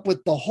line up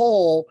with the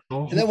hole.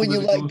 And then when you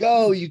let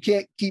go, you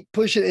can't keep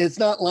pushing it. It's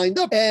not lined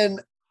up.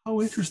 And how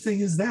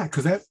interesting is that?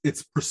 Because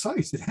it's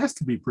precise. It has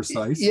to be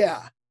precise.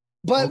 Yeah.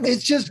 But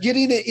it's just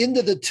getting it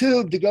into the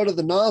tube to go to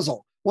the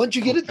nozzle. Once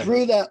you get it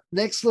through that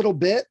next little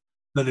bit,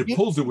 then it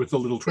pulls it with a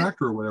little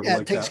tractor or whatever. Yeah,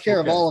 it takes care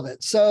of all of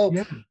it. So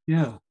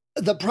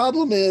the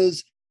problem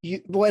is,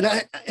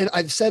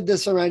 I've said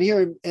this around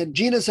here, and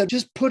Gina said,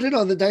 just put it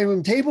on the dining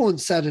room table and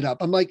set it up.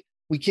 I'm like,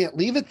 we can't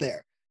leave it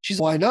there. She's,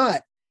 why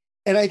not?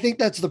 And I think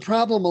that's the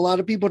problem a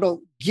lot of people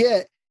don't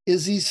get,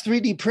 is these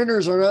 3D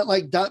printers are not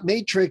like dot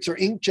matrix or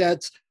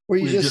inkjets where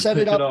you just set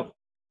it up.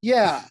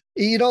 Yeah.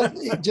 You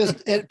don't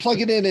just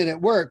plug it in and it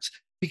works.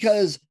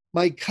 Because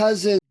my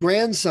cousin's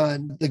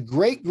grandson, the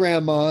great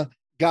grandma,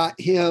 got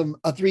him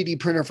a 3D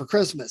printer for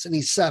Christmas, and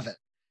he's 7.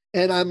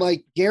 And I'm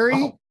like,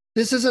 Gary,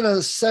 this isn't a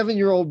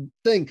 7-year-old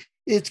thing.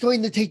 It's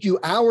going to take you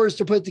hours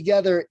to put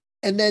together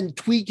and then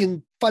tweak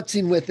and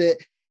futzing with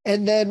it.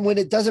 And then when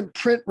it doesn't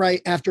print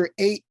right after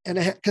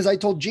 8.5, because I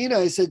told Gina,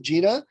 I said,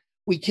 Gina,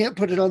 we can't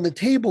put it on the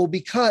table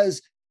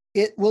because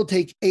it will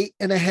take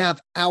 8.5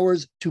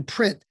 hours to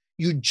print.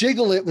 You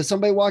jiggle it with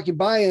somebody walking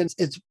by and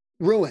it's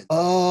ruined.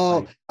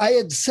 Oh, I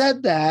had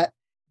said that,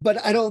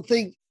 but I don't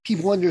think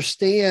people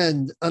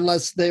understand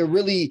unless they're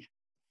really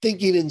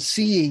thinking and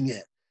seeing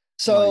it.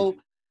 So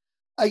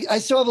I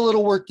still have a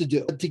little work to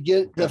do to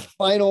get the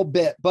final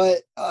bit.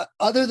 But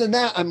other than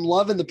that, I'm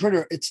loving the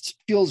printer. It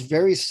feels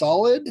very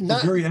solid.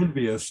 I'm very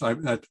envious.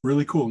 That's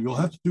really cool. You'll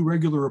have to do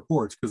regular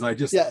reports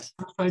because yes.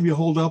 First time you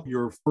hold up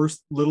your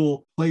first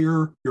little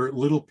player, your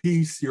little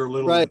piece, your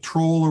little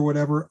troll or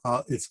whatever,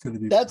 it's going to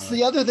be. That's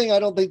the other thing I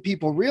don't think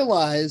people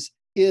realize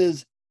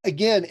is,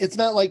 again, it's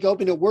not like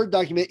opening a Word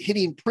document,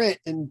 hitting print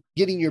and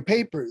getting your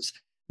papers.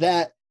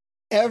 That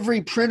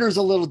every printer is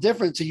a little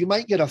different. So you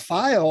might get a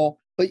file,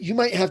 but you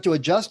might have to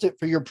adjust it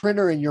for your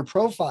printer and your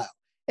profile.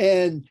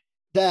 And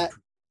that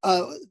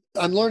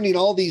I'm learning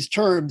all these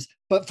terms.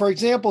 But for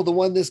example, the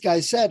one this guy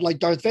said, like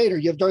Darth Vader,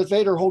 you have Darth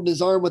Vader holding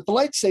his arm with the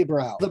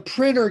lightsaber out. The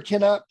printer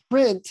cannot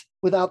print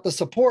without the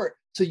support.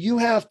 So you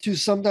have to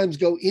sometimes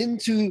go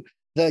into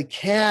the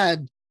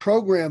CAD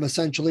program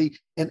essentially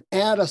and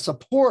add a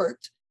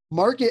support,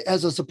 mark it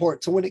as a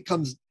support. So when it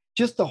comes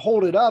just to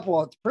hold it up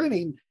while it's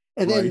printing,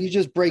 and then you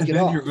just break it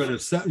off. You're going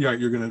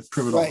to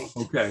trim it off.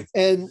 Okay.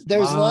 And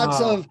there's lots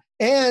of,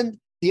 and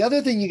the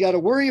other thing you got to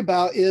worry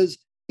about is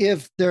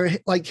if their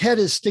like head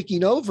is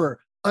sticking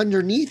over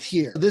underneath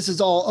here, this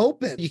is all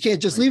open. You can't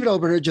just leave it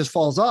open or it just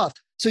falls off.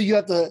 So you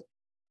have to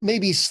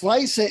maybe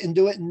slice it and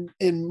do it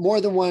in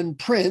more than one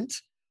print,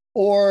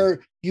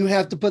 or you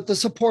have to put the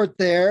support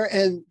there,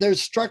 and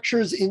there's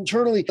structures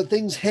internally, but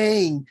things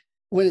hang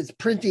when it's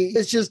printing.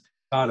 It's just,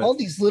 all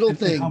these little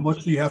things. How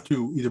much do you have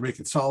to either make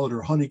it solid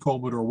or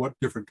honeycomb it, or what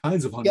different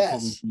kinds of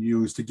honeycombing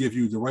you use to give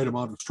you the right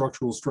amount of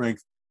structural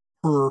strength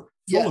per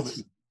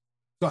filament?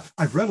 So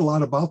I've read a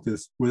lot about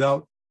this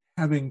without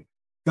having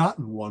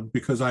gotten one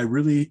because I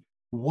really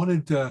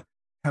wanted to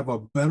have a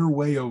better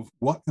way of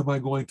what am I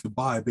going to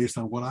buy based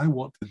on what I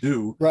want to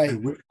do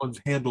and which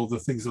ones handle the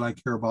things that I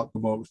care about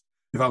the most.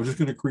 If I was just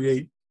going to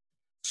create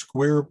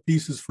square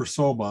pieces for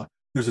Soma,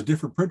 there's a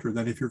different printer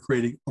than if you're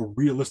creating a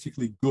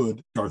realistically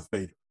good Darth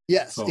Vader.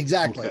 Yes,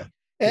 exactly.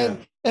 Okay.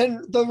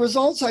 And the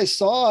results I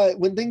saw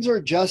when things are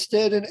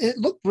adjusted, and it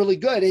looked really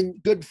good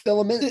and good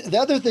filament. The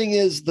other thing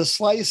is the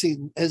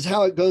slicing is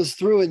how it goes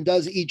through and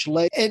does each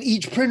layer. And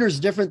each printer is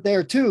different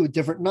there too.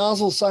 Different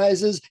nozzle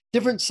sizes,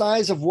 different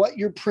size of what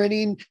you're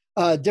printing,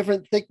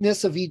 different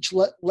thickness of each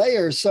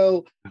layer.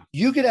 So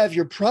you could have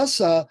your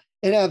Prusa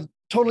and have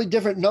totally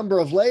different number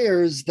of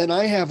layers than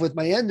I have with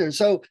my Ender.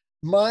 So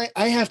I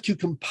have to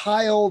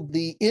compile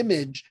the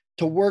image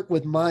to work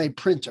with my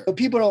printer. But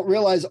people don't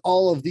realize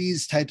all of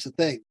these types of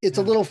things. It's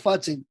a little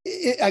futzing.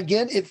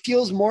 Again, it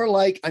feels more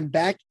like I'm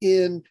back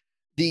in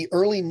the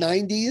early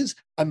 90s.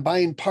 I'm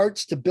buying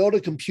parts to build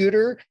a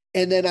computer,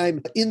 and then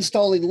I'm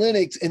installing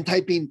Linux and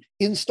typing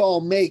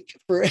install make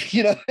for,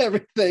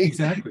 everything.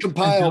 Exactly.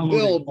 Compile,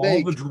 build, all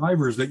make. The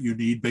drivers that you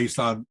need based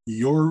on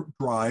your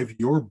drive,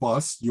 your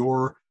bus, you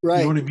know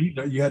what I mean?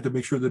 You had to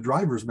make sure the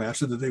drivers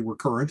matched and that they were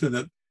current, and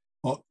that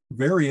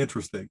very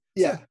interesting.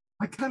 Yeah. So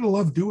I kind of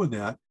love doing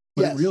that.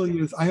 But it really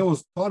is. I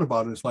always thought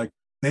about it. It's like,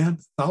 man,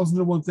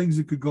 1,001 things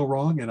that could go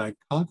wrong, and I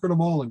conquered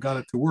them all and got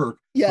it to work.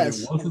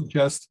 Yes. But it wasn't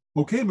just,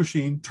 okay,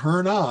 machine,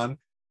 turn on.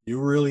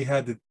 You really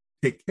had to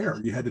take care.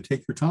 You had to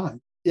take your time.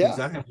 Yeah.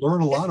 And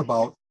learn a lot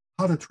about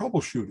how to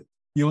troubleshoot it.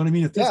 You know what I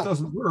mean? If this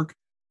doesn't work,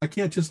 I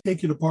can't just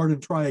take it apart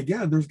and try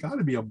again. There's got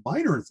to be a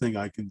minor thing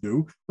I can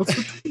do. What's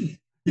the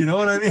You know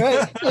what I mean?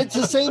 Right. It's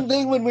the same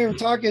thing when we were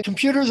talking.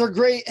 Computers are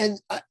great, and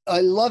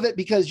I love it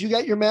because you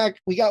got your Mac,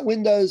 we got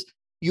Windows.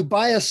 You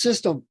buy a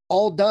system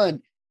all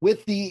done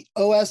with the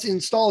OS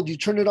installed, you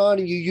turn it on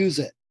and you use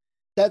it.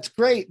 That's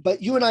great.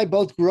 But you and I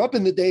both grew up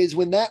in the days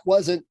when that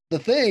wasn't the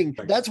thing.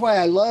 That's why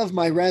I love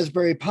my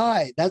Raspberry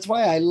Pi. That's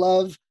why I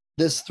love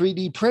this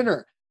 3D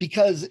printer,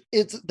 because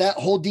it's that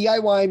whole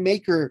DIY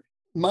maker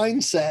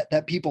mindset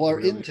that people are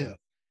into.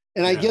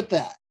 And I get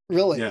that,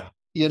 really. Yeah.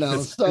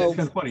 It's kind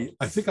of funny.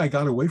 I think I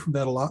got away from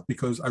that a lot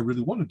because I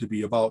really wanted to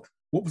be about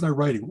what was I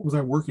writing? What was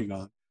I working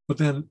on? But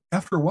then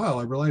after a while,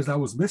 I realized I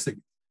was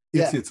missing.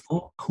 It's its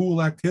own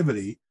cool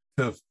activity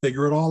to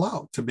figure it all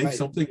out, to make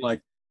something like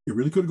it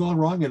really could have gone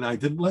wrong and I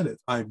didn't let it.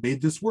 I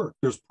made this work.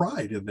 There's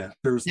pride in that.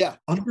 There's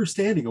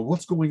understanding of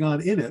what's going on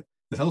in it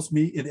that helps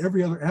me in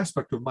every other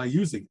aspect of my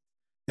using it.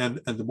 And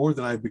the more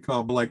that I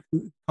become like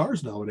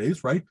cars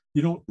nowadays, right?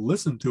 You don't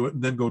listen to it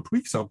and then go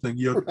tweak something.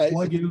 You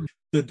plug in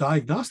the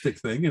diagnostic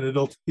thing and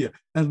it'll,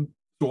 and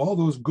so all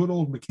those good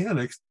old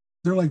mechanics,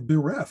 they're like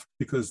bereft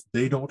because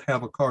they don't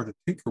have a car to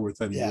tinker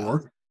with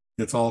anymore.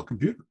 It's all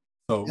computer.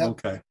 So,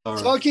 okay. All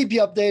right. So I'll keep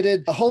you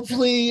updated.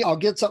 Hopefully I'll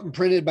get something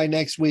printed by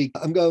next week.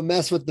 I'm going to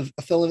mess with the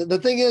filament. The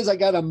thing is, I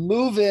got to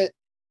move it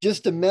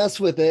just to mess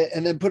with it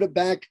and then put it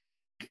back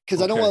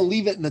because I don't want to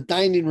leave it in the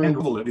dining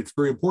room. It's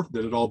very important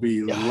that it all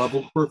be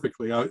leveled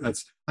perfectly.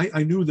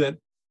 I knew that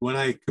when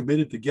I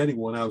committed to getting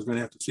one, I was going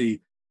to have to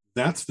see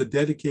that's the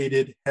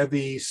dedicated,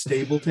 heavy,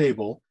 stable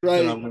table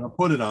that I'm going to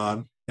put it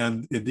on.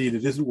 And indeed,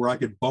 it isn't where I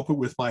could bump it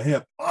with my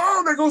hip.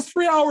 Oh, there goes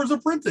 3 hours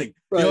of printing.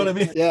 You know what I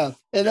mean? Yeah.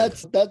 And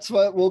that's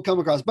what we'll come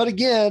across. But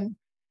again,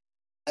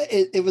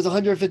 it was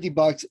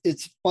 $150.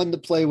 It's fun to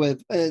play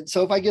with. And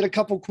so if I get a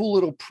couple cool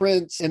little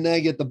prints and then I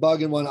get the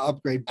bug and want to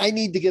upgrade, I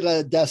need to get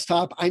a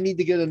desktop. I need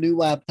to get a new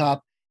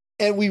laptop.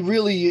 And we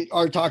really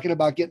are talking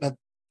about getting a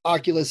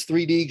Oculus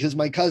 3D because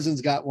my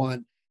cousin's got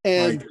one.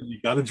 And right.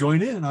 You got to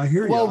join in. I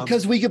hear you. well,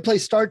 because we could play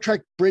Star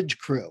Trek Bridge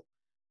Crew.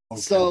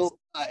 Okay. So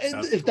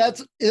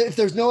if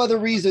there's no other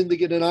reason to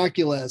get an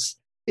Oculus,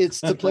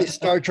 it's to play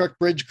Star Trek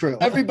Bridge Crew.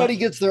 Everybody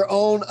gets their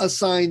own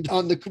assigned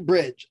on the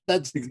bridge.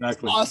 That's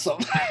exactly awesome.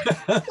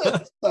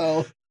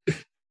 So,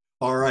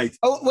 all right.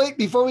 Oh, wait,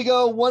 before we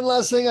go, one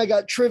last thing. I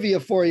got trivia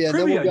for you.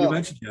 Trivia, then we'll go. you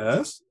mentioned,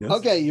 yes.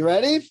 Okay, you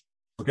ready?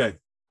 Okay.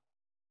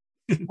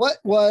 What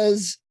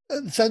was,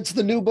 since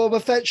the new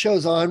Boba Fett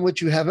show's on,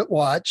 which you haven't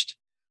watched,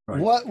 Right.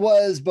 what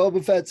was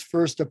Boba Fett's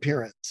first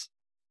appearance?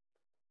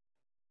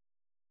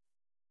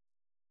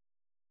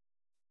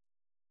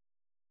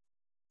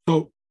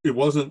 So it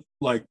wasn't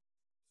like,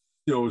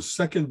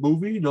 second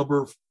movie,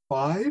 number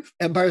 5?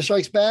 Empire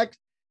Strikes Back?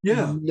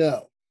 Yeah.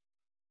 No.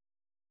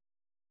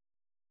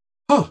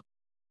 Huh.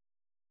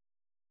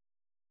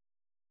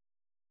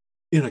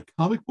 In a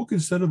comic book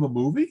instead of a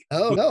movie?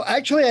 Oh, no.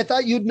 Actually, I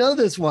thought you'd know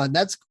this one.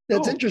 That's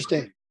Oh.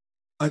 interesting.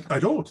 I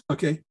don't.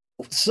 Okay.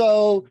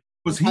 So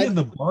Was he in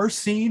the bar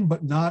scene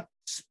but not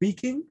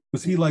speaking?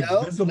 Was he like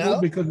No, visible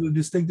no. because of the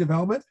distinctive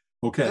helmet?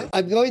 Okay.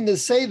 I'm going to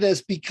say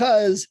this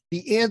because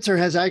the answer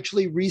has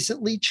actually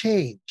recently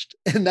changed.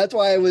 And that's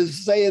why I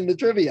was saying the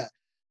trivia.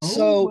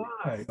 So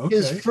my. Okay.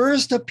 his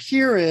first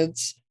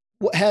appearance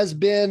has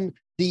been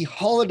the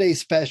holiday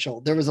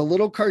special. There was a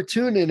little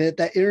cartoon in it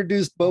that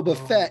introduced Boba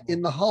Fett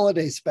in the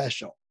holiday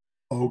special.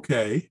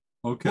 Okay.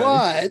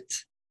 But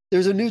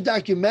there's a new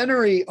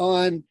documentary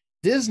on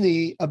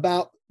Disney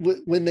about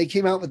when they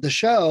came out with the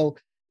show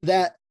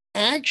that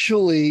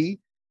actually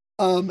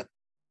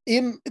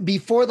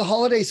before the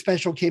holiday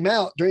special came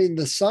out during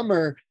the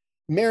summer,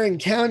 Marin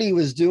County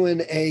was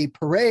doing a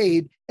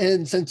parade.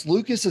 And since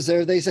Lucas is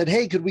there, they said,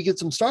 hey, could we get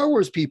some Star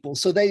Wars people?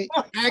 So they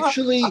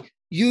actually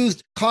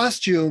used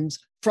costumes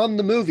from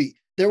the movie.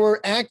 There were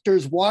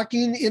actors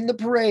walking in the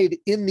parade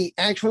in the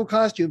actual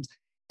costumes,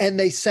 and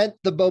they sent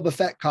the Boba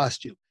Fett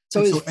costume.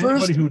 So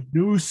anybody who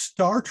knew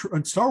Star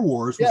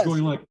Wars was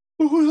going like,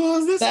 who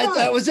is this guy?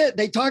 That was it.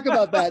 They talk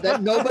about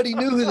that nobody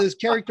knew who this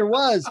character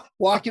was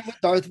walking with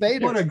Darth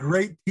Vader. What a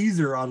great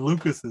teaser on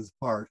Lucas's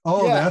part.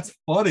 Oh, yeah. That's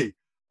funny.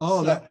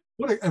 Oh,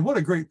 what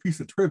a great piece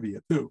of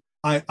trivia too.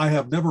 I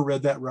have never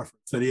read that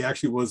reference that he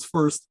actually was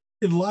first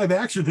in live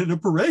action in a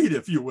parade,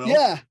 if you will.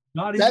 Yeah.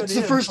 Not that's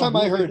the first time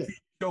I heard it.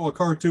 Show, a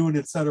cartoon,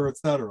 et cetera, et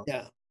cetera.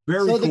 Yeah.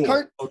 Very cool.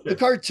 The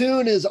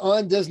cartoon is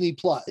on Disney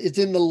Plus. It's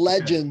in the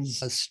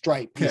Legends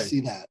stripe. You see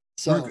that.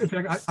 So in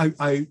fact,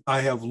 I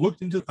have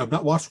looked into. I've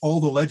not watched all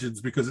the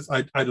Legends because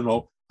I don't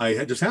know.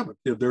 I just haven't.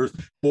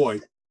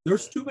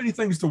 There's too many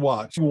things to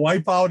watch.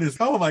 Wipeout is,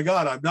 oh my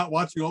God, I'm not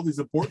watching all these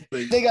important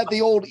things. They got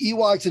the old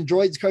Ewoks and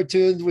Droids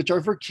cartoons, which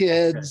are for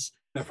kids.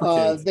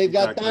 They've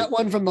got that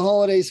one from the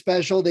holiday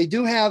special. They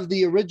do have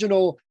the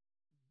original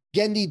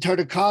Genndy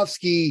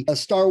Tartakovsky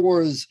Star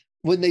Wars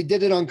when they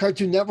did it on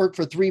Cartoon Network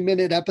for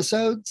 3-minute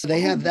episodes.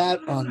 They have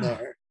that on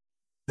there.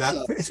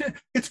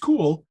 It's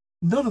cool.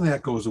 None of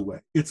that goes away.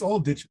 It's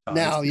all digitized.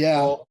 Now, It's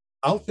all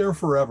out there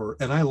forever.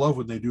 And I love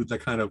when they do that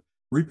kind of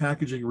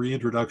repackaging,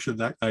 reintroduction.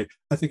 That I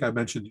think I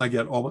mentioned, I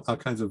get all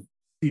kinds of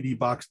CD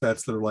box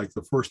sets that are like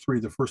the first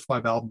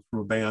 5 albums from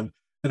a band.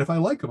 And if I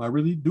like them, I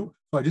really do.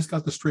 So I just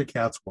got the Stray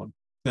Cats one.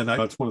 And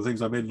that's one of the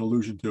things I made an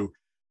allusion to.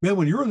 Man,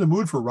 when you're in the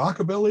mood for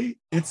rockabilly,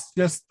 it's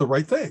just the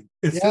right thing.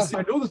 Just,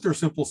 I know that they're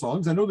simple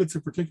songs. I know that's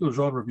a particular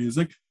genre of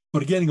music,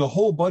 but getting a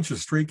whole bunch of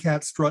Stray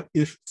Cat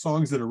strut-ish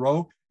songs in a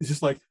row is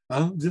just like,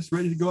 I'm just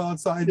ready to go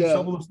outside and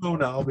shovel the snow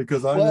now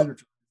because I'm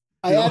energized.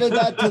 I added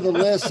that to the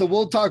list, so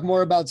we'll talk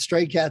more about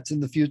Stray Cats in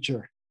the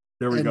future.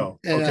 There we go.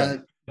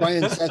 And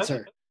Brian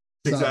Setzer.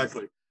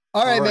 Exactly.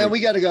 All right, man,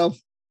 we got to go.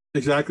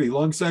 Exactly.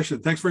 Long session.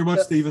 Thanks very much,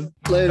 Stephen.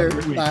 Later.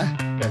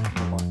 Bye. Okay.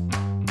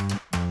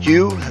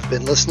 You have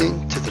been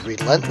listening to the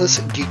Relentless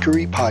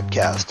Geekery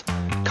Podcast.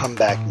 Come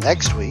back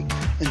next week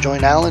and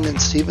join Alan and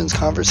Stephen's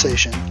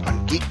conversation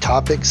on geek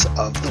topics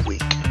of the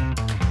week.